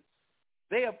attendance,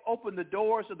 they have opened the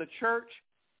doors of the church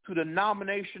to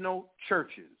denominational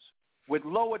churches with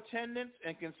low attendance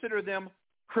and consider them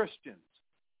Christians.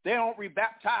 They don't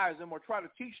rebaptize them or try to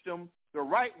teach them the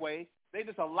right way. They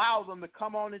just allow them to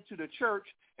come on into the church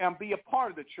and be a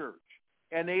part of the church.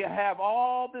 And they have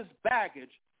all this baggage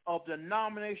of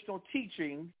denominational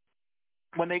teaching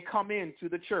when they come into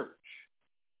the church.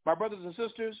 My brothers and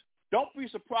sisters, don't be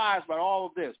surprised by all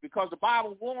of this, because the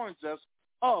Bible warns us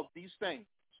of these things.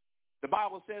 The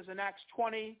Bible says in Acts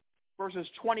 20, verses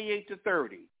 28 to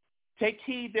 30, take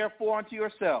heed therefore unto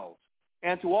yourselves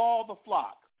and to all the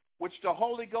flock, which the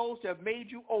Holy Ghost have made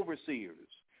you overseers,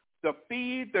 to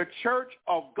feed the church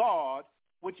of God,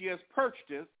 which he has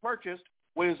purchased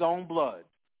with his own blood.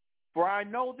 For I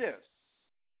know this,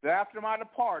 that after my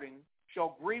departing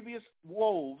shall grievous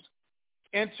wolves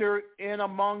enter in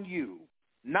among you,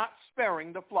 not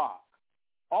sparing the flock.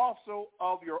 Also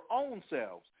of your own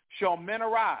selves shall men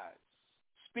arise,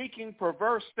 speaking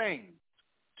perverse things,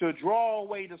 to draw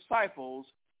away disciples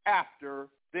after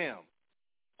them.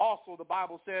 Also, the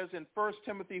Bible says in 1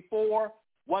 Timothy 4,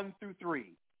 1 through 3,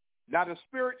 now the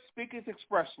Spirit speaketh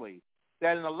expressly,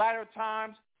 that in the latter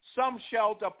times some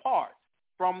shall depart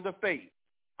from the faith.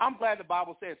 I'm glad the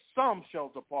Bible says some shall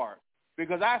depart,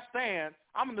 because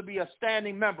I'm going to be a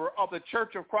standing member of the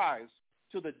Church of Christ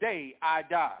to the day I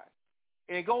die.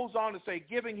 And it goes on to say,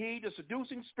 giving heed to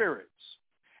seducing spirits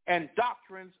and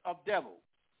doctrines of devils,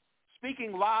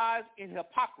 speaking lies in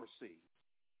hypocrisy,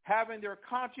 having their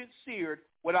conscience seared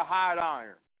with a hot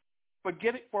iron,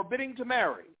 forbidding to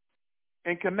marry,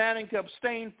 and commanding to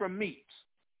abstain from meats,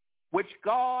 which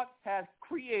God hath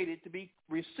created to be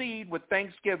received with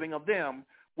thanksgiving of them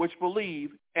which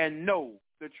believe and know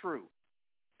the truth.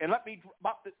 And let me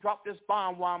drop this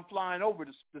bomb while I'm flying over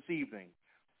this evening.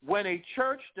 When a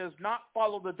church does not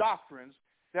follow the doctrines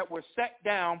that were set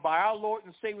down by our Lord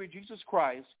and Savior Jesus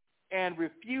Christ and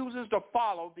refuses to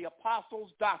follow the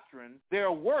apostles' doctrine,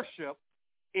 their worship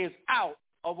is out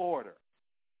of order.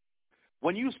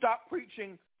 When you stop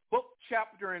preaching book,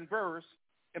 chapter, and verse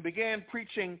and begin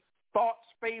preaching thoughts,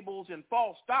 fables, and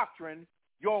false doctrine,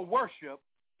 your worship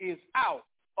is out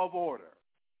of order.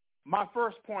 My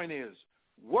first point is,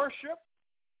 worship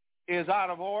is out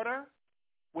of order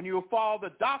when you follow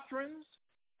the doctrines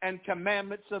and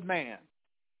commandments of man.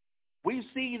 We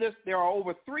see this. There are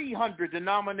over 300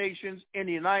 denominations in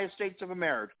the United States of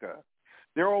America.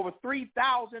 There are over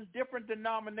 3,000 different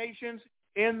denominations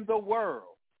in the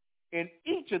world. And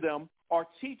each of them are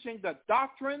teaching the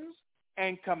doctrines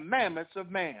and commandments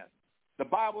of man. The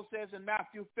Bible says in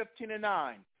Matthew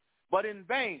 15:9, but in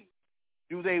vain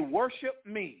do they worship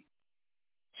me,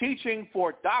 teaching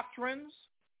for doctrines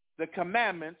the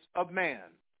commandments of man.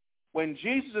 When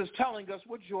Jesus is telling us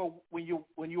when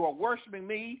you are worshiping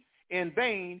me in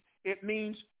vain, it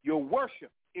means your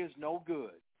worship is no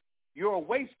good. You're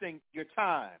wasting your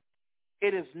time.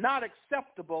 It is not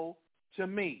acceptable to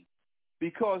me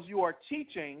because you are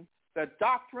teaching the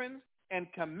doctrines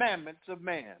and commandments of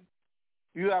man.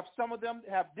 You have some of them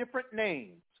that have different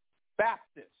names: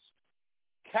 Baptist,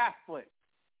 Catholic,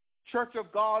 Church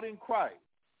of God in Christ,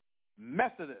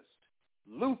 Methodist,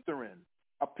 Lutheran,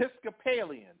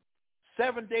 Episcopalian,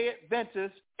 Seventh-day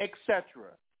Adventist, etc.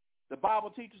 The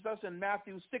Bible teaches us in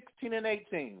Matthew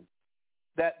 16:18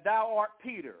 that thou art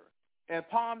Peter, and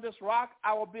upon this rock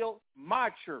I will build my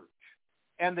church,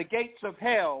 and the gates of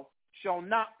hell shall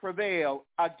not prevail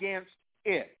against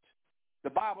it. The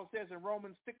Bible says in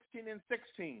Romans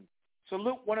 16:16,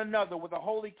 salute one another with a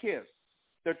holy kiss.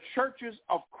 The churches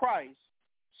of Christ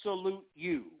salute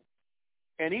you.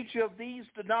 And each of these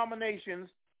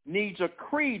denominations needs a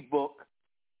creed book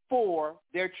for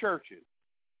their churches.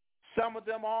 Some of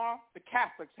them are, the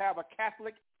Catholics have a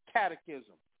Catholic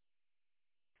catechism.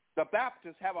 The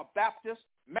Baptists have a Baptist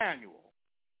manual.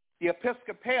 The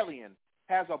Episcopalian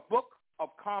has a book of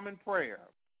common prayer.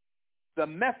 The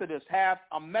Methodists have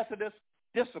a Methodist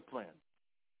discipline.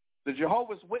 The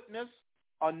Jehovah's Witness,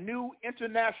 a New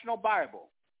International Bible.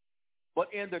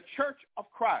 But in the Church of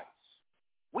Christ,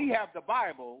 we have the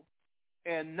Bible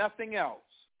and nothing else.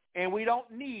 And we don't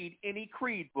need any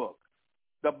creed book.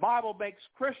 The Bible makes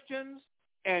Christians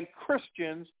and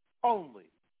Christians only.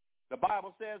 The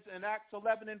Bible says in Acts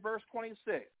 11 and verse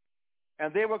 26,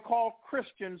 and they were called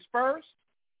Christians first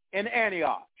in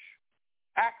Antioch.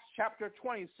 Acts chapter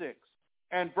 26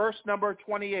 and verse number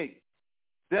 28.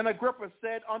 Then Agrippa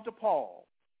said unto Paul,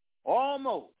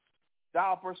 almost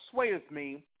thou persuadest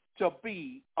me to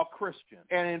be a Christian.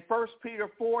 And in 1 Peter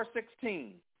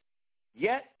 4:16,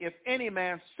 yet if any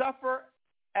man suffer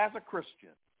as a Christian,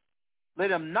 let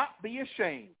him not be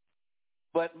ashamed,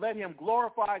 but let him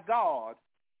glorify God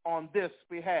on this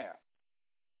behalf.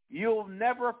 You'll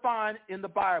never find in the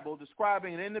Bible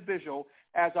describing an individual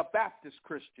as a Baptist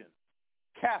Christian,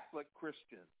 Catholic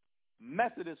Christian,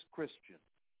 Methodist Christian,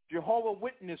 Jehovah's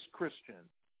Witness Christian,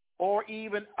 or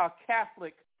even a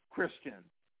Catholic Christian.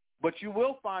 But you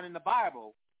will find in the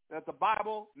Bible that the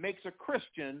Bible makes a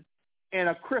Christian, and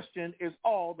a Christian is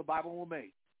all the Bible will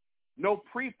make. No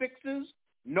prefixes,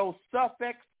 no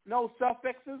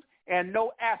suffixes, and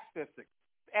no asphyxics.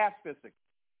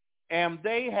 And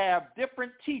they have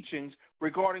different teachings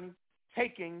regarding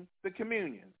taking the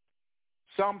communion.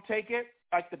 Some take it,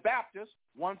 like the Baptists,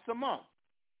 once a month.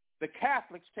 The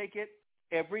Catholics take it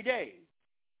every day.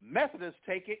 Methodists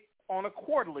take it on a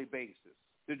quarterly basis.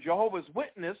 The Jehovah's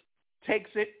Witness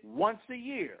takes it once a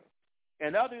year,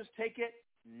 and others take it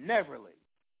neverly.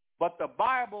 But the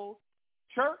Bible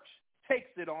Church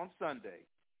takes it on Sunday.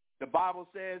 The Bible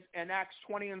says in Acts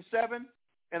 20:7,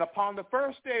 and upon the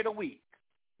first day of the week,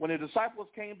 when the disciples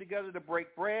came together to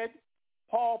break bread,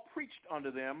 Paul preached unto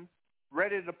them,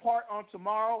 ready to depart on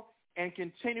tomorrow, and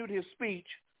continued his speech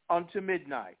unto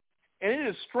midnight. And it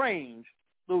is strange,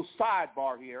 little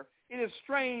sidebar here, it is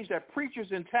strange that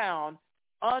preachers in town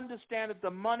understand that the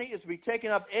money is to be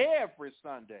taken up every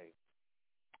Sunday.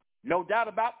 No doubt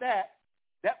about that.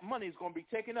 That money is going to be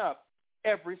taken up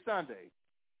every Sunday.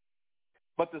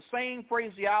 But the same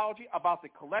phraseology about the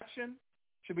collection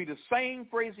should be the same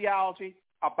phraseology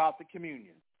about the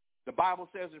communion. The Bible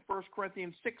says in 1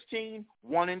 Corinthians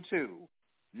 16:1 and 2,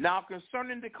 now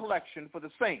concerning the collection for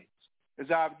the saints, as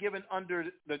I have given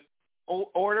under the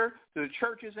order to the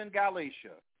churches in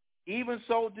Galatia, even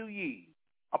so do ye.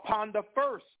 Upon the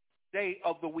first day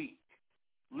of the week,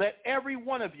 let every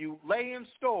one of you lay in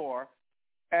store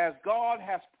as God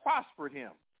has prospered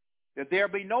him, that there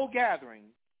be no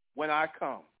gathering when I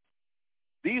come.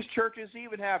 These churches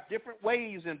even have different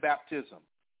ways in baptism.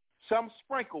 Some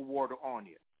sprinkle water on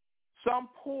you. Some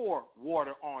pour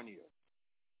water on you.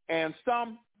 And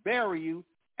some bury you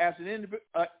as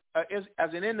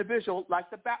an individual like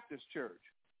the Baptist church.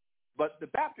 But the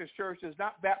Baptist church is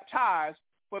not baptized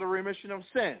for the remission of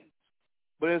sins,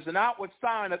 but is an outward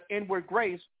sign of inward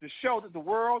grace to show that the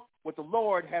world what the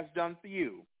Lord has done for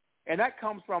you. And that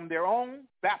comes from their own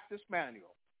Baptist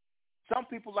manual. Some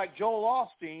people like Joel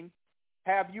Osteen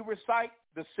have you recite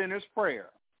the sinner's prayer.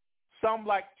 Some,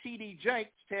 like T.D. Jakes,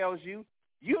 tells you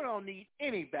don't need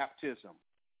any baptism,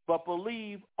 but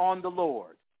believe on the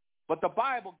Lord. But the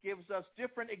Bible gives us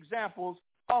different examples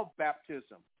of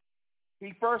baptism.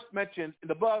 The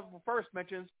Bible first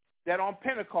mentions that on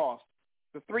Pentecost,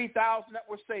 the 3,000 that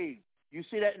were saved. You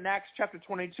see that in Acts chapter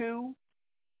 22,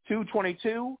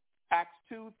 2:22, Acts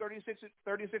 2,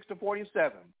 36 to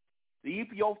 47. The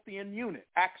Ethiopian eunuch,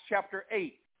 Acts chapter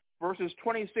 8, verses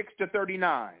 26 to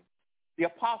 39. The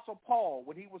Apostle Paul,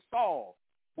 when he was Saul,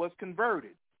 was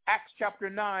converted. Acts chapter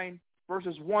 9,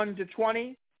 verses 1 to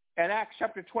 20, and Acts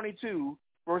chapter 22,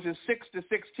 verses 6 to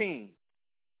 16.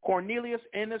 Cornelius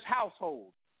and his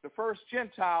household, the first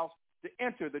Gentiles to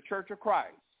enter the Church of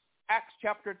Christ. Acts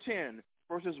chapter 10,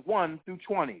 verses 1 through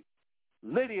 20.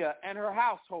 Lydia and her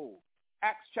household,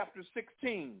 Acts chapter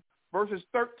 16, verses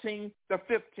 13 to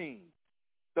 15.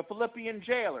 The Philippian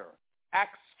jailer,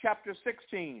 Acts chapter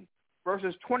 16,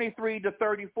 verses 23 to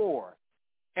 34.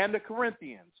 And the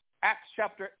Corinthians, Acts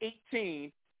chapter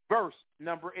 18, verse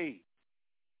number 8.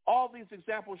 All these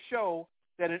examples show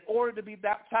that in order to be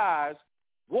baptized,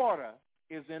 water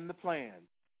is in the plan.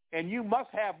 And you must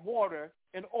have water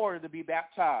in order to be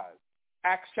baptized.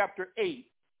 Acts chapter 8,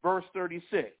 verse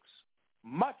 36.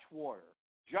 Much water.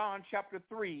 John chapter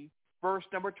 3, verse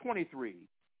number 23.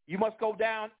 You must go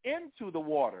down into the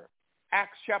water.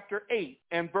 Acts chapter 8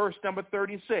 and verse number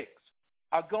 36.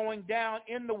 Going down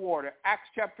in the water. Acts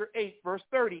chapter 8, verse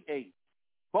 38.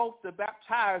 Both the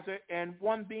baptizer and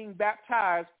one being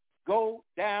baptized go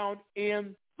down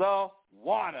in the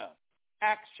water.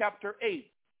 Acts chapter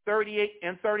 8, 38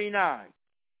 and 39.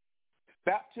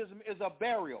 Baptism is a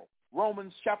burial.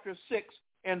 Romans chapter 6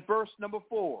 and verse number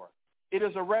 4. It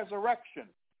is a resurrection.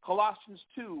 Colossians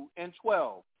 2 and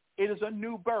 12. It is a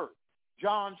new birth.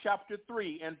 John chapter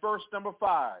 3 and verse number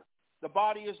 5. The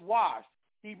body is washed.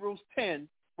 Hebrews 10,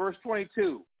 verse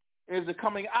 22. It is a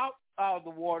coming out of the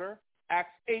water.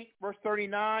 Acts 8, verse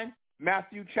 39.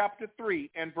 Matthew chapter 3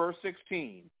 and verse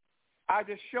 16. I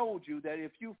just showed you that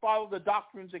if you follow the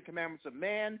doctrines and commandments of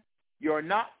man, you're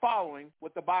not following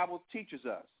what the Bible teaches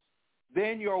us.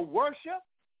 Then your worship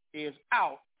is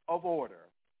out of order.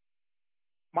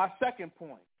 My second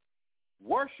point,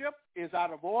 worship is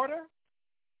out of order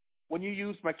when you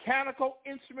use mechanical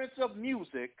instruments of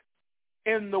music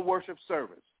in the worship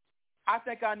service. I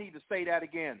think I need to say that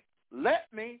again. Let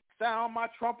me sound my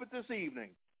trumpet this evening.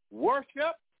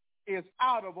 Worship is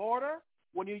out of order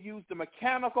when you use the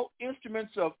mechanical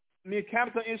instruments of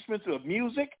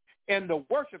music in the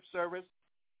worship service.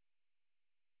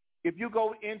 If you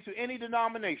go into any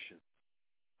denomination,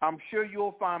 I'm sure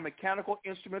you'll find mechanical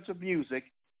instruments of music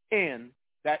in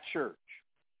that church.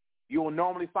 You will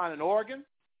normally find an organ,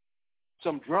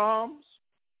 some drums,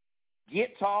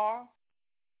 guitar,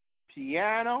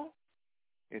 piano.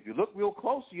 If you look real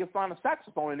close, you'll find a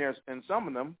saxophone in there in some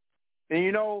of them. And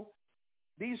you know,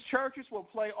 these churches will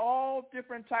play all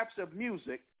different types of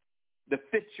music that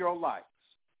fits your likes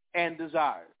and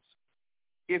desires.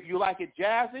 If you like it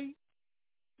jazzy,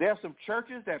 there are some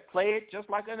churches that play it just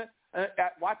like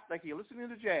like you're listening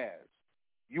to jazz.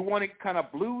 You want it kind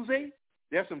of bluesy?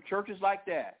 There's some churches like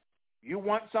that. You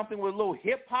want something with a little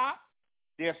hip-hop?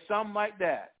 There's some like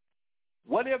that.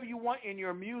 Whatever you want in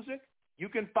your music, you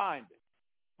can find it.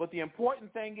 But the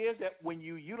important thing is that when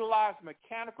you utilize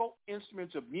mechanical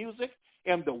instruments of music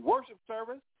in the worship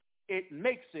service, it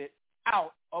makes it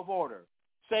out of order.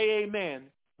 Say amen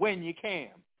when you can.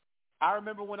 I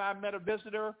remember when I met a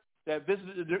visitor that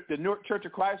visited the Newark Church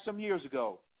of Christ some years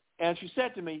ago, and she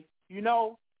said to me, you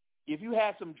know, if you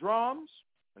had some drums,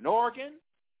 an organ,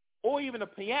 or even a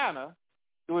piano,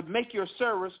 it would make your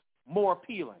service more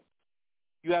appealing.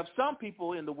 You have some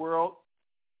people in the world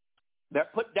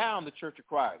that put down the Church of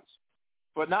Christ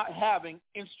for not having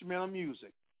instrumental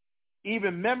music.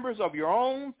 Even members of your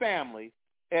own family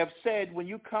have said when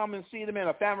you come and see them in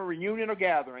a family reunion or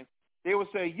gathering, they will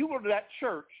say, you go to that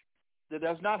church that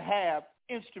does not have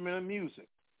instrumental music.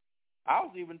 I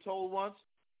was even told once,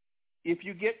 if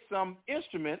you get some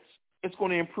instruments, it's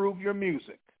going to improve your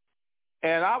music.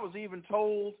 And I was even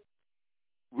told,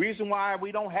 reason why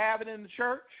we don't have it in the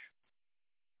church,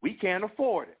 we can't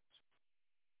afford it.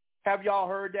 Have y'all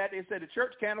heard that? They said the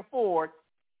church can't afford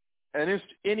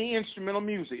any instrumental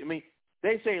music. I mean,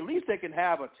 they say at least they can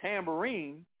have a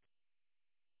tambourine,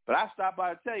 but I stopped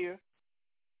by to tell you,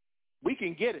 we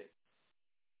can get it.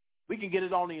 We can get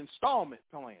it on the installment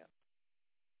plan.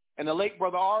 And the late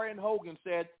Brother R.N. Hogan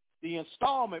said the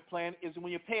installment plan is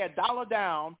when you pay $1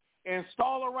 down and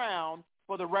install around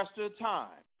for the rest of the time.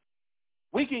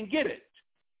 We can get it.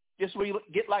 Just we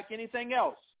get like anything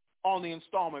else on the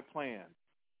installment plan.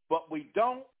 But we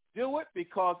don't do it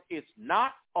because it's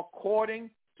not according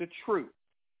to truth.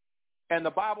 And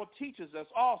the Bible teaches us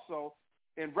also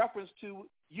in reference to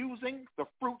using the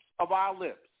fruits of our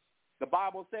lips. The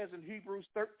Bible says in Hebrews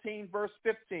 13, verse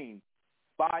 15,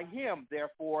 by him,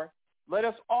 therefore, let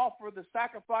us offer the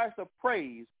sacrifice of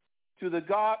praise to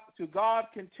God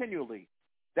continually.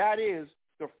 That is,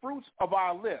 the fruits of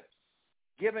our lips,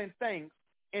 giving thanks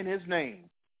in his name.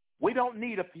 We don't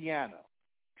need a piano,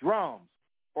 drums,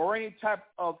 or any type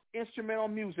of instrumental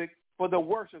music for the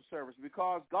worship service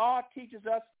because God teaches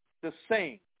us to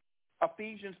sing.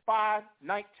 Ephesians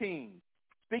 5:19,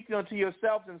 speaking unto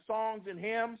yourselves in songs and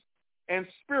hymns and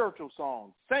spiritual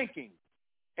songs, singing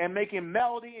and making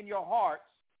melody in your hearts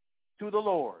to the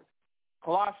Lord.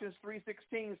 Colossians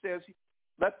 3:16 says,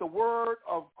 let the word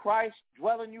of Christ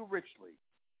dwell in you richly,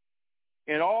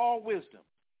 in all wisdom,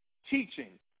 teaching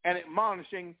and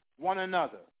admonishing one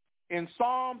another, in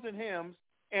psalms and hymns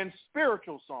and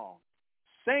spiritual songs,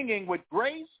 singing with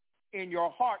grace in your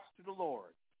hearts to the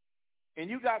Lord. And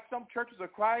you got some churches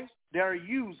of Christ that are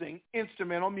using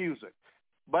instrumental music.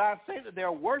 But I say that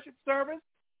their worship service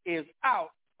is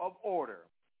out of order.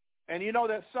 And you know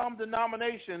that some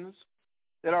denominations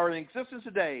that are in existence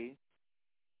today,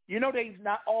 you know they've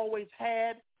not always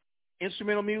had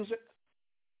instrumental music.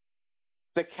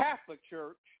 The Catholic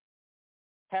Church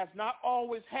has not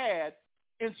always had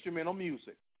instrumental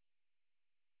music.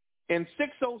 In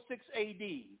 606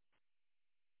 A.D.,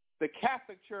 the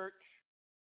Catholic Church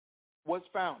was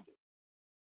founded.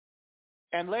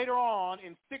 And later on,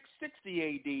 in 660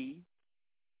 A.D.,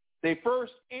 they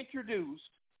first introduced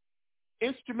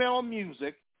instrumental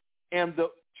music in the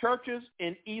churches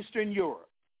in Eastern Europe.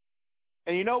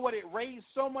 And you know what? It raised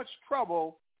so much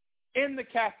trouble in the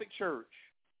Catholic Church,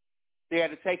 they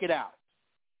had to take it out.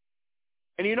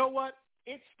 And you know what?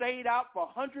 It stayed out for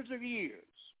hundreds of years.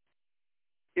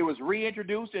 It was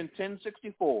reintroduced in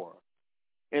 1064.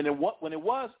 And when it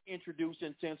was introduced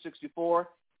in 1064,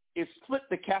 it split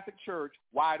the Catholic Church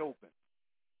wide open.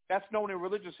 That's known in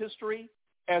religious history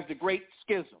as the Great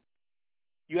Schism.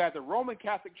 You had the Roman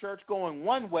Catholic Church going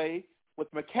one way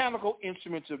with mechanical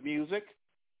instruments of music,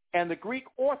 and the Greek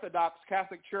Orthodox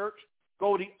Catholic Church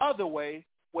go the other way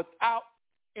without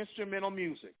instrumental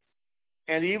music.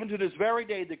 And even to this very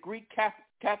day, the Greek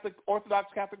Catholic Orthodox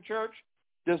Catholic Church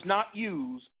does not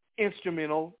use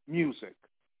instrumental music.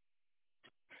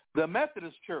 The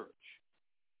Methodist Church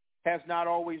has not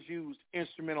always used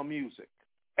instrumental music.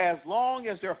 As long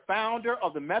as their founder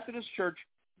of the Methodist Church,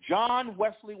 John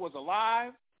Wesley, was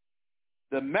alive,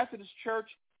 the Methodist Church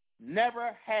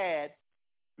never had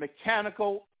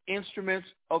mechanical instruments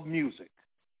of music.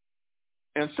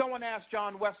 And someone asked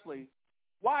John Wesley,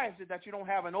 why is it that you don't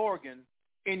have an organ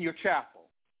in your chapel?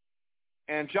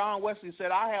 And John Wesley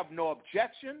said, I have no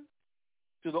objection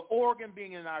to the organ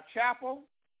being in our chapel,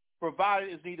 provided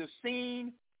it's neither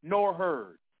seen nor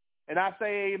heard. And I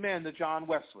say amen to John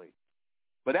Wesley.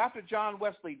 But after John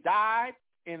Wesley died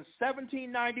in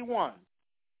 1791,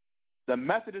 the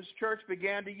Methodist Church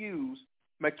began to use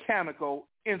mechanical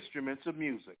instruments of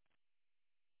music.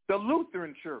 The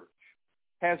Lutheran Church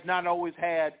has not always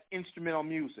had instrumental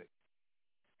music.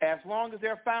 As long as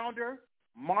their founder,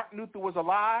 Martin Luther, was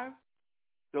alive,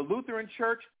 the Lutheran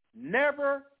Church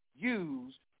never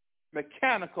used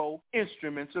mechanical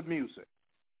instruments of music.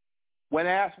 When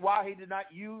asked why he did not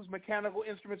use mechanical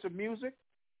instruments of music,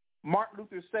 Martin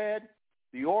Luther said,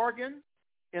 the organ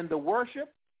in the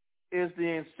worship is the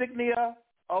insignia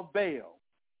of Baal.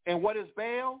 And what is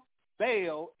Baal?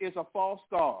 Baal is a false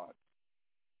god.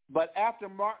 But after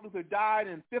Martin Luther died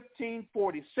in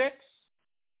 1546,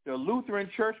 the Lutheran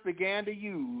Church began to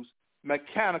use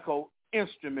mechanical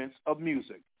instruments of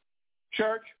music.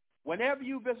 Church, whenever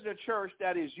you visit a church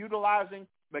that is utilizing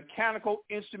mechanical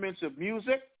instruments of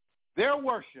music, their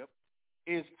worship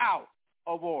is out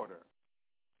of order.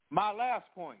 My last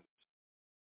point,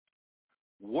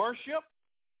 worship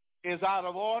is out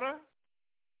of order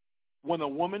when a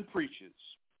woman preaches.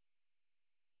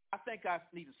 I think I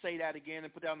need to say that again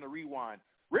and put that on the rewind.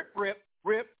 Rip, rip,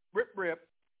 rip, rip, rip.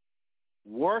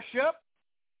 Worship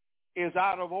is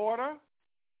out of order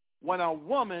when a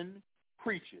woman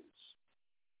preaches.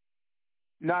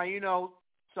 Now, you know,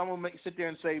 someone may sit there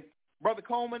and say, Brother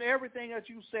Coleman, everything that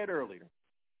you said earlier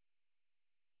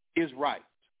is right.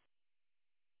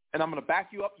 And I'm going to back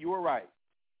you up. You were right.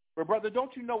 But, brother,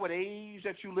 don't you know what age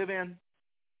that you live in?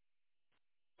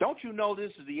 Don't you know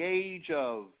this is the age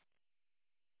of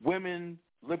women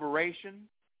liberation?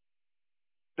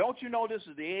 Don't you know this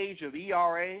is the age of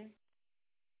ERA?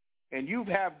 And you've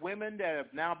had women that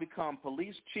have now become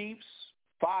police chiefs,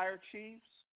 fire chiefs,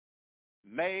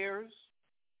 mayors,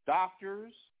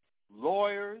 doctors,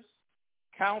 lawyers,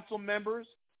 council members,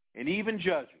 and even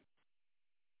judges.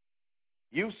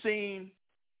 You've seen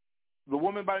the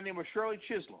woman by the name of Shirley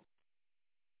Chisholm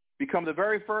become the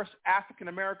very first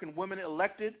African-American woman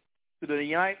elected to the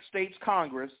United States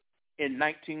Congress in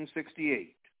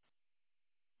 1968.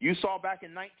 You saw back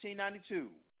in 1992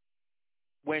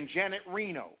 when Janet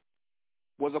Reno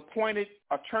was appointed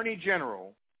Attorney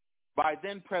General by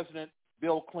then-President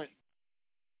Bill Clinton.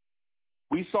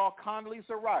 We saw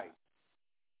Condoleezza Rice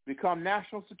become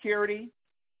National Security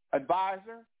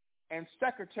Advisor and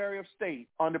Secretary of State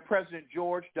under President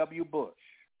George W. Bush.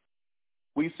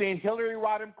 We've seen Hillary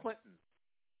Rodham Clinton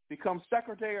become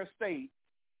Secretary of State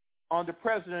under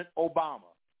President Obama.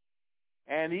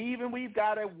 And even we've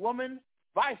got a woman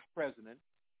Vice President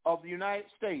of the United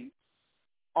States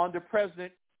under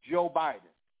President Joe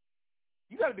Biden.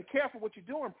 You got to be careful what you're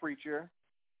doing, preacher.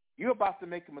 You're about to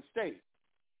make a mistake.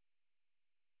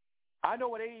 I know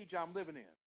what age I'm living in,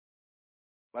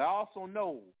 but I also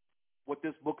know what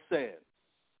this book says.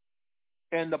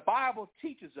 And the Bible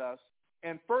teaches us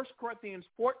in 1 Corinthians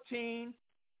 14,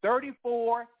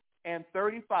 34, and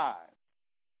 35,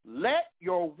 let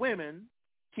your women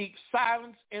keep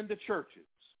silence in the churches,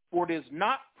 for it is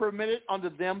not permitted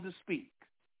unto them to speak,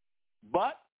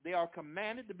 but they are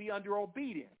commanded to be under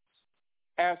obedience,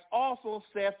 as also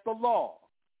saith the law.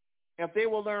 If they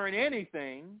will learn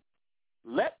anything,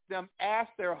 let them ask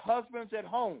their husbands at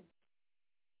home,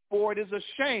 for it is a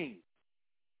shame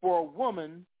for a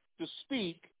woman to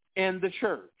speak in the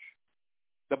church.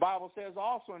 The Bible says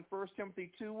also in 1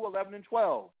 Timothy 2, 11 and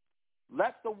 12,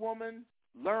 let the woman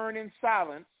learn in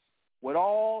silence with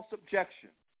all subjection.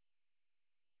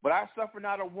 But I suffer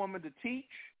not a woman to teach,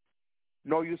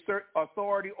 nor usurp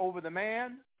authority over the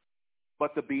man,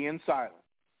 but to be in silence.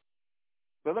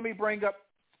 But let me bring up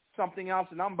something else,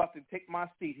 and I'm about to take my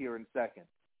seat here in a second.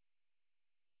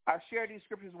 I shared these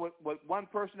scriptures with one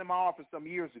person in my office some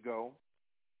years ago,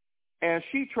 and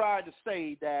she tried to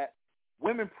say that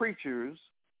women preachers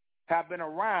have been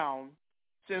around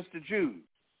since the Jews.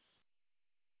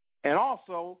 And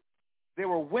also, there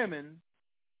were women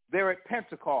there at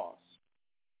Pentecost.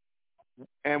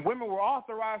 And women were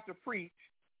authorized to preach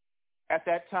at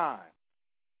that time.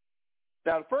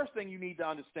 Now, the first thing you need to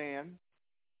understand,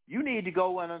 you need to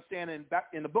go and understand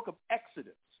in the book of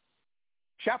Exodus,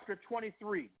 chapter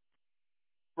 23,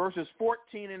 verses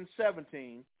 14 and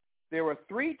 17, there were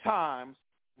 3 times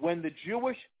when the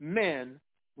Jewish men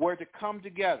were to come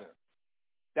together.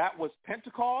 That was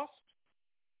Pentecost,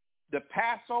 the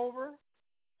Passover,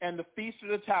 and the Feast of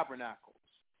the Tabernacles.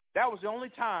 That was the only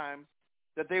time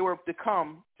that they were to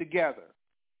come together.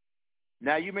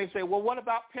 Now you may say, well, what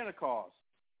about Pentecost?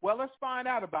 Well, let's find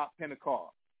out about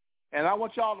Pentecost. And I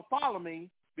want y'all to follow me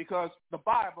because the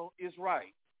Bible is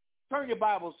right. Turn your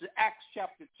Bibles to Acts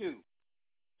chapter 2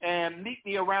 and meet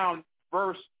me around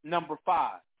verse number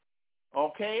 5.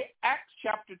 Okay? Acts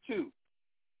chapter 2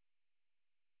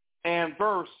 and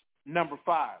verse number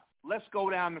 5. Let's go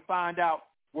down and find out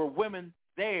were women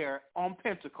there on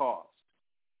Pentecost.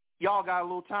 Y'all got a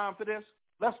little time for this?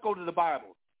 Let's go to the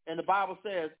Bible. And the Bible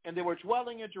says, and they were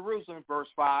dwelling in Jerusalem, verse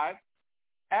 5,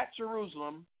 at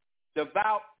Jerusalem,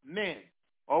 devout men.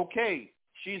 Okay,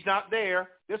 she's not there.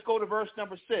 Let's go to verse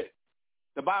number 6.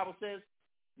 The Bible says,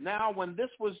 now when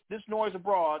this noise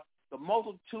abroad, the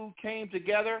multitude came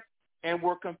together and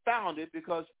were confounded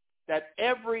because that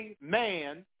every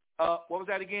man, what was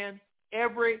that again?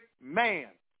 Every man.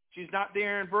 She's not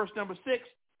there in verse number 6.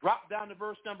 Drop down to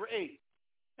verse number 8.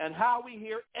 And how we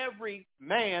hear every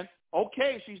man,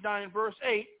 okay, she's not in verse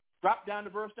 8. Drop down to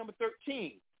verse number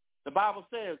 13. The Bible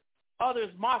says, others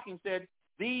mocking said,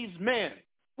 these men.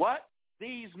 What?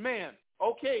 These men.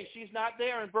 Okay, she's not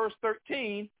there in verse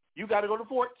 13. You got to go to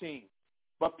 14.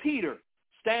 But Peter,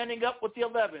 standing up with the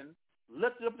 11,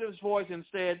 lifted up his voice and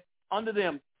said unto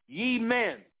them, ye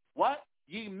men. What?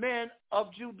 Ye men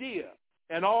of Judea,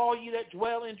 and all ye that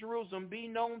dwell in Jerusalem, be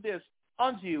known this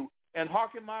unto you, and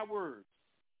hearken my words.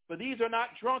 For these are not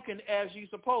drunken as ye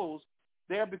suppose,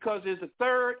 they are because it is the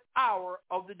 3rd hour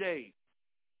of the day.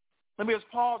 Let me just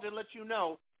pause and let you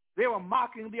know, they were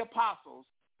mocking the apostles,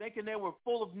 thinking they were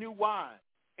full of new wine.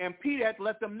 And Peter had to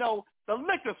let them know the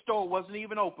liquor store wasn't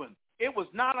even open. It was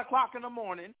 9 o'clock in the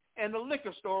morning, and the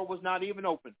liquor store was not even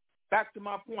open. Back to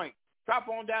my point. Drop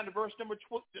on down to verse number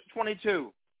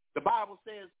 22. The Bible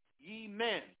says, ye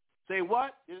men. Say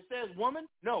what? It says woman?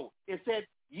 No. It said,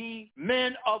 ye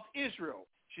men of Israel.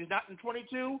 She's not in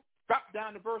 22. Drop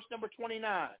down to verse number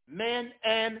 29. Men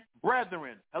and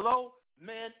brethren. Hello?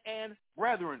 Men and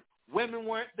brethren. Women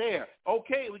weren't there.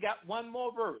 Okay, we got one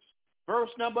more verse.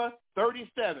 Verse number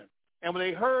 37. And when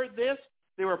they heard this,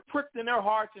 they were pricked in their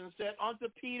hearts and said unto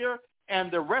Peter and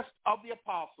the rest of the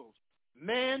apostles,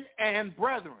 men and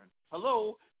brethren.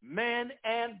 Hello, men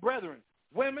and brethren.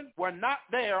 Women were not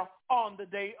there on the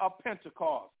day of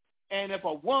Pentecost. And if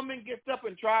a woman gets up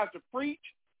and tries to preach,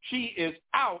 she is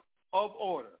out of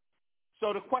order.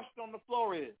 So the question on the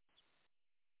floor is,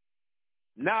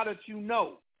 now that you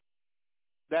know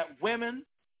that women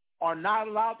are not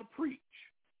allowed to preach,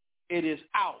 it is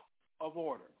out of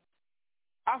order.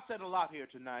 I've said a lot here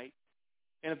tonight,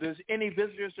 and if there's any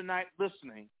visitors tonight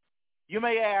listening, you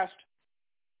may ask,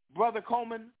 Brother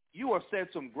Coleman, you have said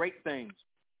some great things.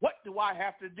 What do I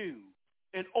have to do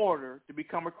in order to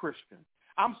become a Christian?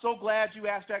 I'm so glad you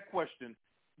asked that question.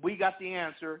 We got the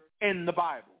answer in the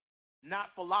Bible.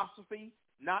 Not philosophy,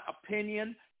 not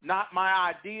opinion, not my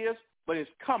ideas, but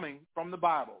it's coming from the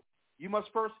Bible. You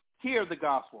must first hear the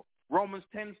gospel. Romans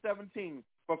 10:17.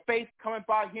 For faith cometh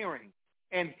by hearing,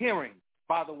 and hearing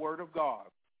by the word of God.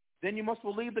 Then you must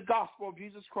believe the gospel of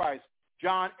Jesus Christ.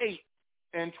 John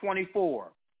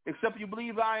 8:24. Except you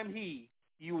believe I am he,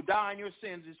 you will die in your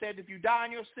sins. He said, if you die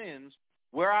in your sins,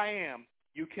 where I am,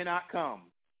 you cannot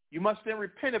come. You must then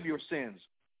repent of your sins.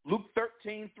 Luke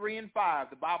 13:3-5,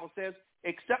 the Bible says,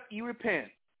 except you repent,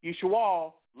 you shall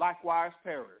all likewise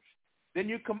perish. Then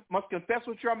you must confess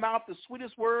with your mouth the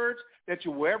sweetest words that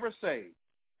you will ever say,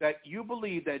 that you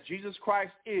believe that Jesus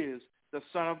Christ is the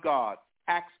Son of God.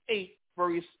 Acts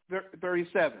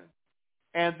 8:37.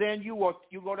 And then you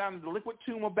go down to the liquid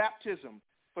tomb of baptism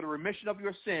for the remission of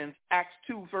your sins, Acts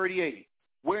 2:38,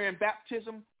 wherein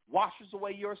baptism washes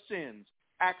away your sins,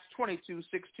 Acts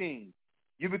 22:16.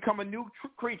 You become a new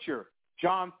creature,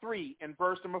 John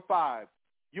 3:5.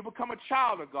 You become a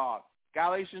child of God,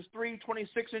 Galatians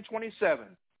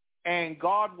 3:26-27. And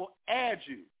God will add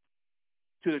you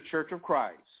to the church of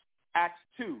Christ, Acts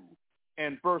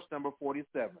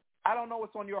 2:47. I don't know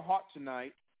what's on your heart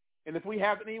tonight, and if we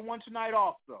have anyone tonight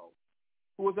also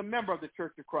who is a member of the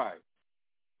church of Christ,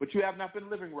 but you have not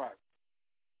been living right.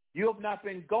 You have not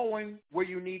been going where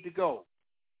you need to go.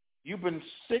 You've been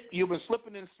sick. You've been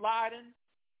slipping and sliding,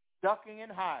 ducking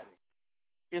and hiding.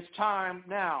 It's time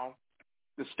now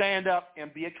to stand up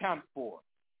and be accounted for.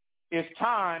 It's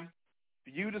time for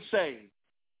you to say,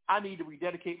 I need to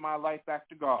rededicate my life back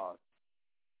to God.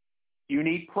 You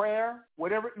need prayer,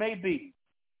 whatever it may be.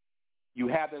 You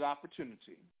have that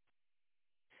opportunity.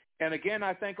 And again,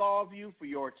 I thank all of you for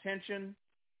your attention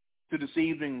to this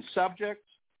evening's subject.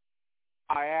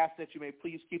 I ask that you may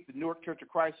please keep the Newark Church of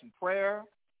Christ in prayer.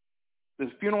 The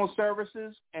funeral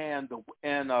services and the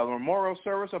memorial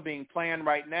service are being planned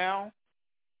right now.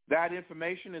 That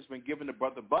information has been given to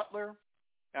Brother Butler,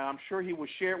 and I'm sure he will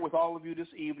share it with all of you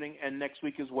this evening and next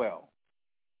week as well.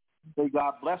 May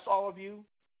God bless all of you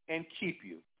and keep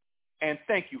you. And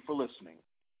thank you for listening.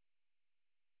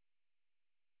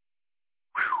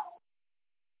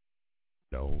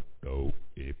 No,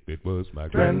 if it was my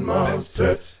grandma's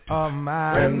touch or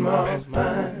my grandma's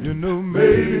mind, you know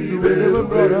maybe you were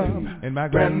brought up in my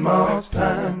grandma's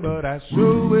time, but I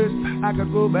sure wish I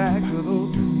could go back to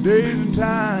those days and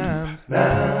times.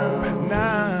 Now,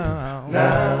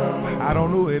 I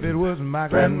don't know if it was my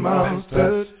grandma's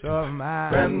touch or my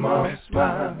grandma's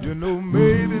smile, you know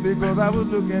maybe because I was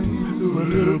looking through a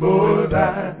little boy's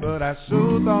eyes, but I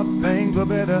sure thought things were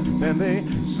better than they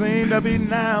seem to be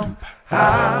now.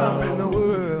 How in the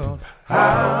world,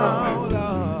 how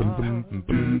Lord,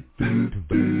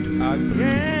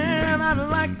 again I'd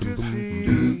like to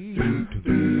see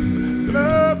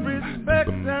love, respect,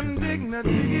 and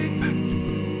dignity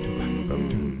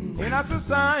in our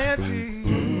society.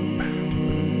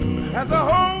 Has the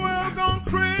whole world gone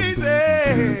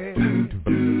crazy?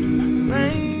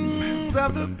 Things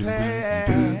of the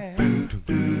past,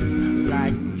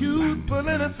 like youthful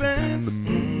innocence,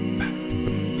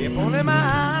 if only my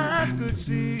eyes could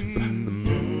see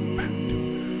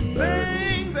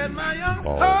things that my young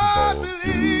heart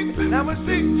believes. Now we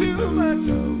see too much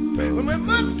when we're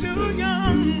much too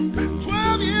young.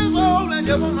 12 years old and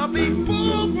you wanna be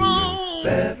full grown.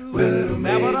 That will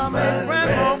make my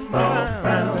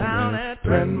grandma down at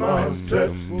grandma's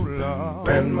touch.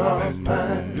 Grandma's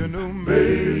mind, you know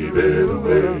maybe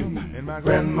away in my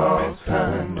grandma's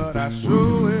time, but I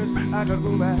sure wish I could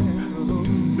go back to those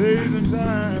days and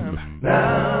times.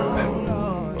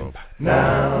 Now,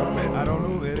 I don't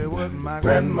know if it was my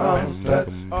grandma's touch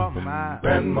or my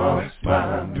grandma's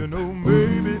smile, you know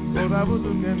maybe because I was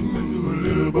looking into a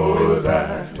little boy's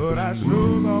eyes, but I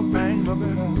sure thought things were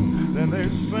better than they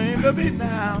seem to be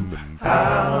now.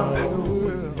 How in the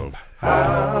world,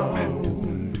 how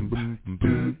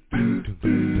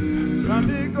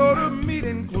Sunday go to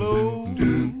meeting clothes, she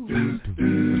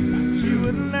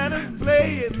wouldn't let us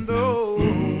play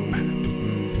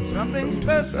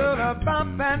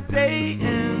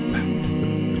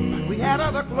staying. We had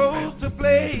other clothes to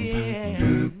play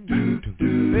in.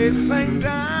 They sang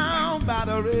down by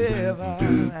the river.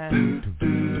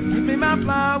 Give me my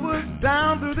flowers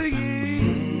down through the years.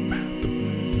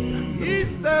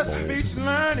 Easter speech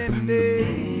learning day.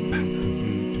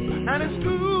 And in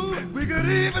school we could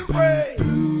even pray.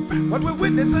 What we're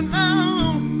witnessing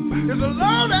now is a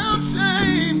low-down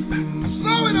shame. I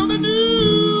saw it on the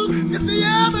news just the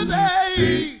other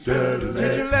day.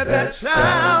 Did you let that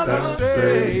child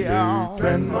stay on?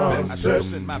 I should have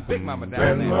sent my big mama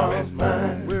down there.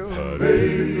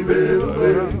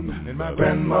 In my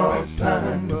grandma's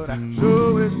time. But I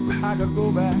sure wish I could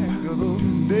go back to those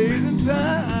days and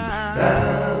time.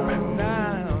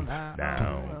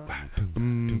 Down.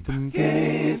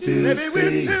 Maybe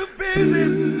we're too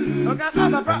busy, or got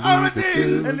other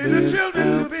priorities, and need the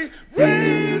children to be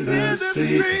raised in the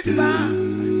streets by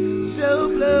show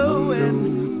blow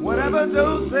and whatever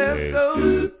those says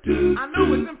goes. I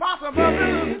know it's impossible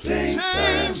to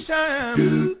change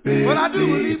time, but I do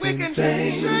believe we can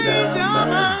change our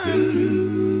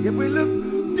minds if we look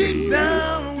deep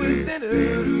down within us.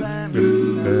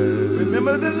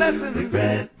 Remember the lesson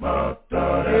Grandma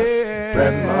taught us.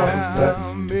 Grandma's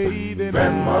touch, baby,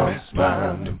 Grandma's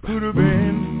smile. Could have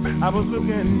been I was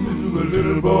looking through a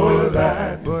little boy's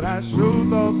eyes, but I sure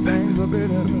thought things were better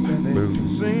than they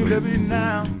seem to be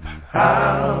now.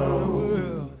 How?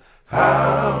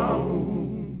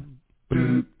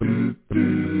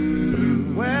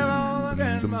 Well, all the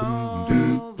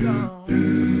grandma's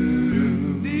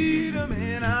gone. Need them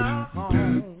in our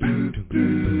home.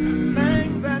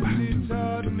 Things that she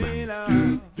taught me now.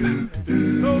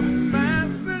 So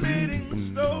fascinating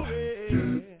story.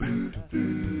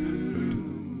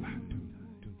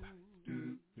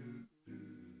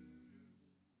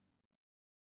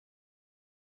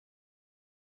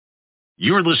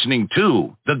 You're listening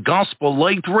to the Gospel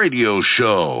Light Radio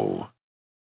Show.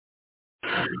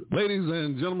 Ladies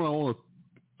and gentlemen, I want to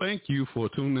thank you for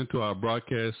tuning into our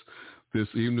broadcast this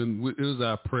evening. It is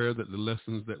our prayer that the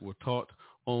lessons that were taught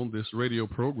on this radio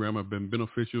program have been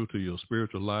beneficial to your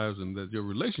spiritual lives and that your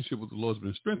relationship with the Lord has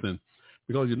been strengthened,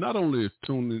 because you're not only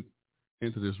tuning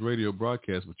into this radio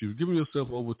broadcast, but you've given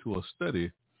yourself over to a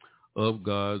study of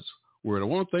God's Word. I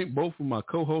want to thank both of my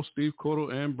co-hosts, Steve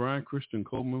Cordell and Brian Christian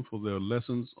Coleman, for their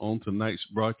lessons on tonight's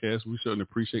broadcast. We certainly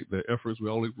appreciate their efforts. We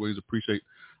always appreciate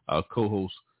our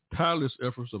co-hosts' tireless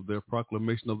efforts of their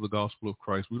proclamation of the gospel of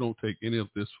Christ. We don't take any of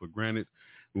this for granted.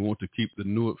 We want to keep the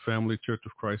Newark Family Church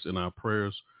of Christ in our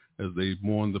prayers as they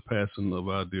mourn the passing of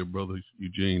our dear brother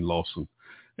Eugene Lawson.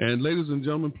 And ladies and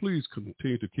gentlemen, please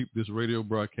continue to keep this radio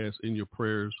broadcast in your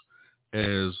prayers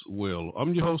as well.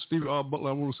 I'm your host, Stevie R.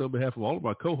 Butler. I want to say on behalf of all of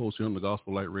our co-hosts here on the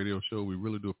Gospel Light Radio Show, we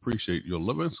really do appreciate your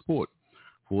love and support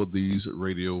for these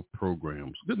radio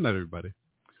programs. Good night, everybody.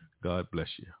 God bless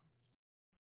you.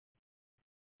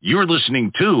 You're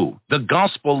listening to the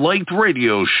Gospel Light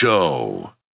Radio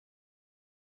Show.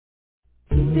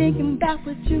 Thinking about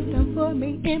what you've done for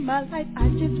me in my life, I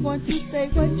just want to say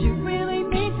what you really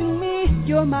mean to me.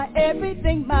 You're my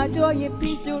everything, my joy and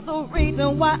peace. You're the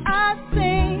reason why I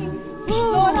sing.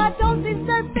 Lord, I don't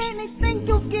deserve anything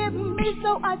you've given me,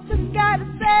 so I just gotta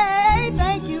say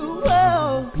thank you.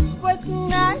 Oh, for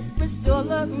tonight, for your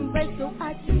love and grace, so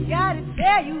I just gotta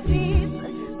tell you this.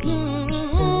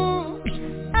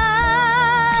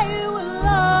 I will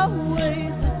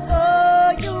always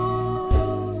adore you.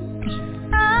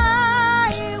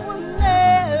 I will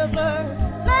never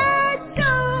let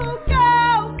you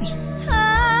go.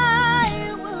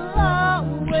 I will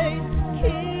always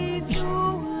keep you,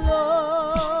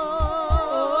 Lord,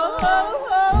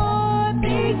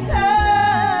 because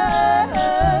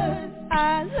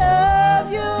I love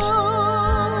you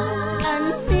and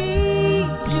need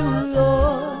you,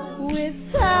 Lord.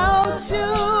 Without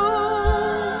you,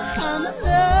 I'm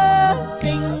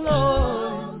nothing,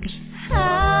 Lord. I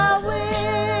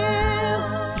will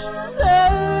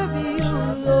serve you,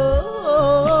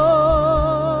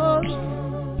 Lord,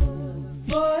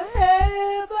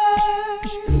 forever.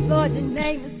 Lord, your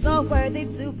name is so worthy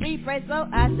to be praised, so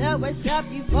I shall worship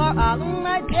you for all of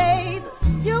my days.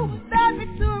 You found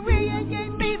victory and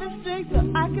gave me the strength so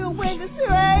I can win this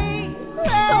race.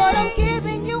 Lord, I'm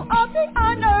giving you all the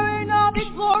honor and all the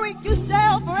glory. You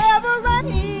shall forever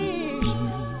reign.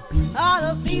 All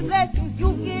of these blessings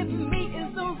you give me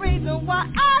is the reason why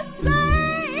I say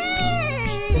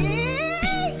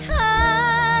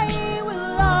I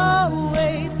will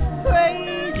always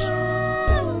praise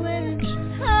you, and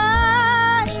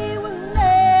I will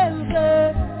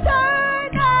never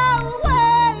turn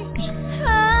away. I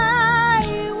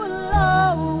will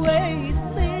always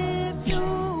lift you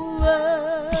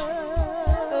up.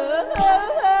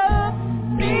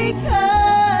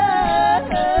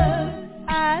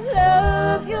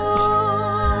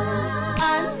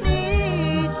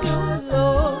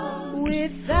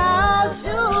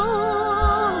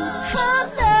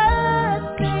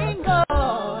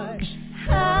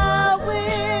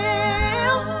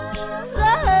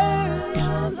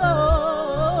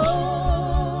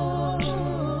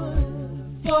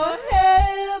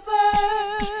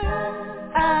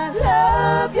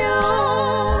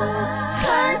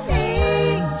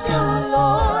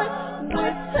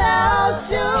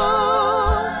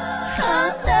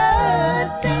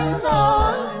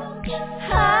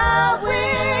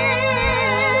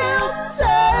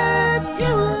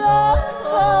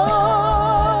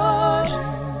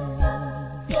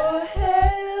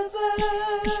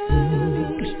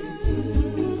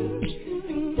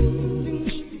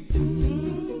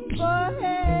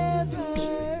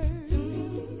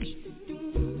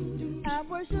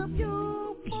 worship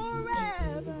you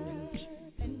forever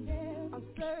and ever. I'll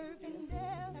serve and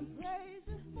ever and praise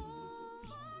you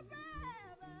forever.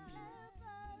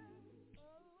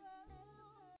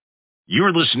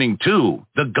 You're listening to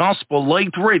the Gospel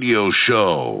Light Radio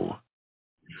Show.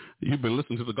 You've been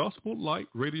listening to the Gospel Light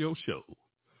Radio Show,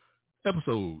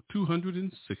 episode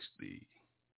 260.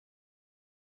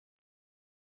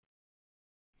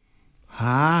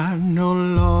 I know,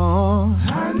 Lord,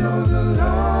 the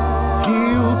Lord,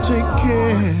 He'll take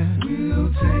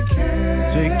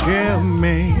care of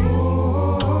me.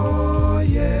 Oh,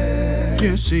 yeah.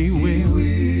 Yes, He will.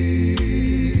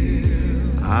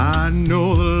 I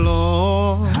know the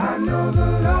Lord,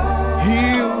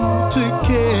 He'll take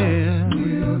care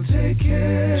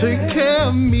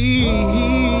of me.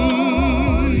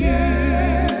 Oh,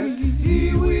 yes,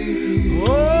 He will.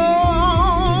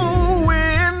 Oh,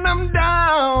 when I'm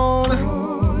down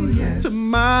to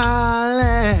my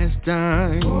last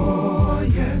dime,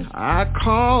 I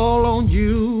call on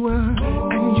you, and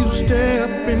you step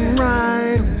in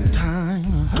right on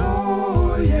time.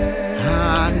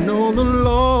 I know the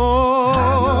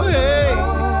Lord, hey,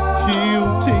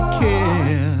 He'll take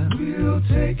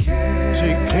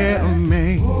care of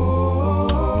me.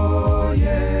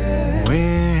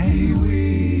 When,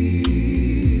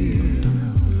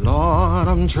 Lord,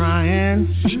 I'm trying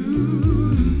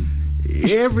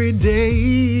every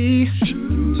day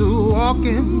to walk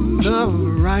in the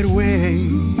right way.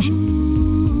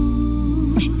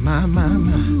 My.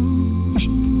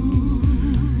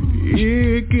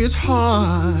 It gets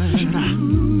hard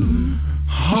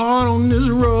on this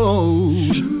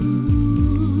road.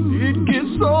 It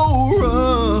gets so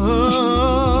rough.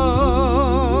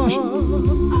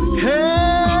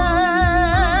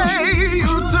 Hey,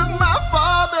 you took my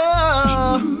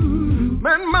father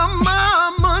and my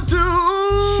mama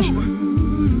too.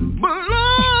 But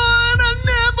Lord, I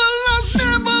never lost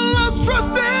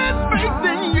trust and faith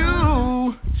in you.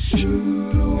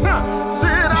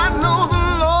 Said I know the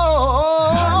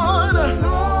Lord,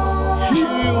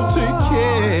 He'll take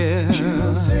care.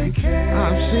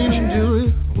 I've seen Him do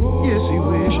it. Yes, He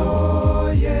will.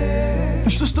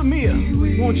 Sister Mia,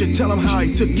 won't you tell Him how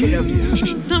He took care of you?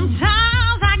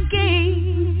 Sometimes I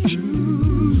gave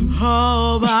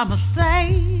all by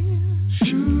mistake.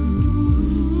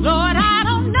 Lord, I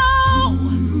don't know,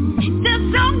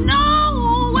 just don't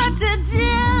know what to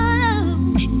do.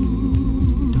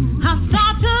 I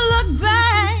start to look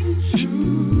back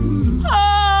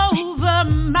over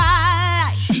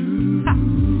my life,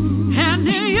 and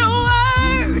in your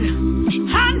word,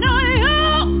 I know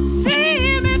you'll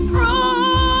see me through.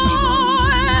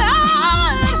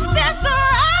 That's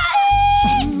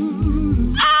right,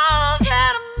 all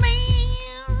that I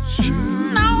mean.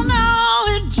 No,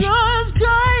 it just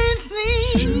can't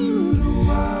seem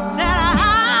that I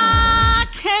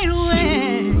can't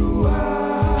win.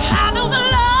 I know the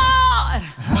Lord,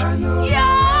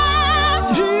 yes,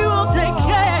 He will take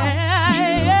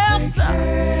care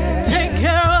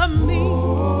of me.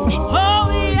 Oh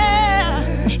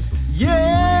yeah,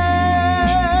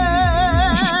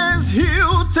 Yes,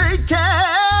 He'll take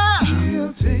care.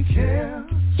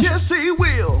 Yes, He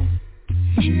will.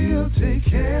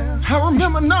 I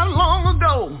remember not long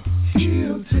ago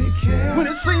when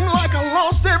it seemed like I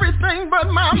lost everything but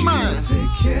my mind.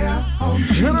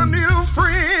 And I need a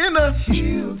friend, a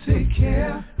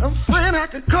friend I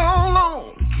could call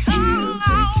on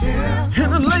in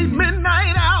the late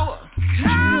midnight hour.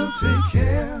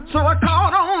 So I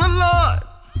called on the Lord,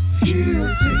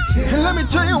 and let me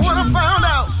tell you what I found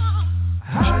out.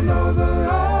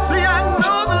 See, I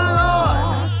know the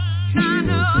Lord,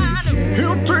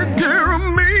 He'll take care of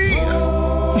me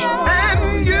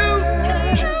and you.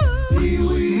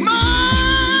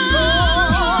 My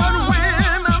Lord,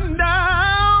 when I'm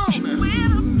down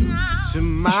to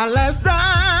my last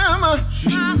dime,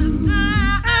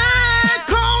 I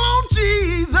call on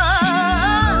Jesus.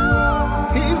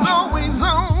 He's always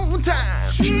on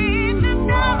time. See,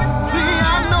 I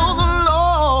know the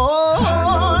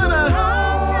Lord,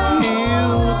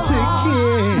 He'll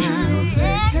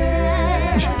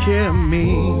take care of me.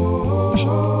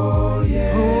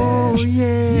 Oh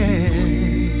yeah.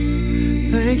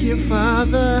 Thank you,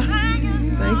 Father.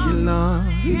 Thank you, Lord.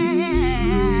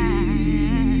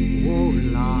 Oh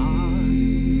Lord.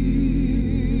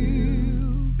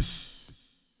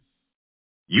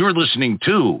 You're listening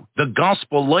to the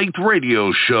Gospel Light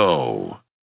Radio Show.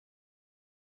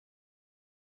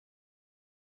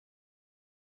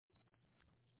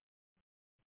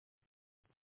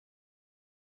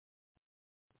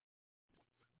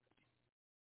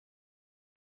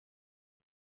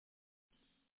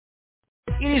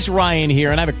 It is Ryan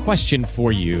here, and I have a question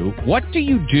for you. What do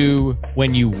you do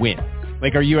when you win?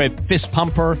 Like, are you a fist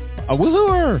pumper, a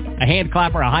woohooer, a hand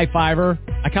clapper, a high fiver?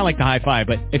 I kind of like the high five,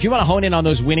 but if you want to hone in on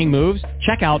those winning moves,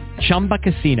 check out Chumba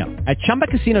Casino. At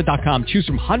ChumbaCasino.com, choose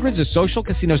from hundreds of social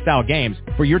casino-style games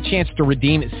for your chance to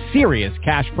redeem serious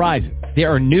cash prizes.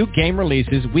 There are new game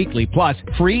releases weekly, plus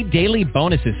free daily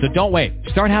bonuses, so don't wait.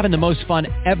 Start having the most fun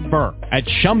ever at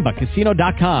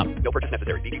ChumbaCasino.com. No purchase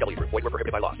necessary. VGW Group. Void where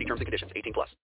prohibited by law. See terms and conditions. 18+.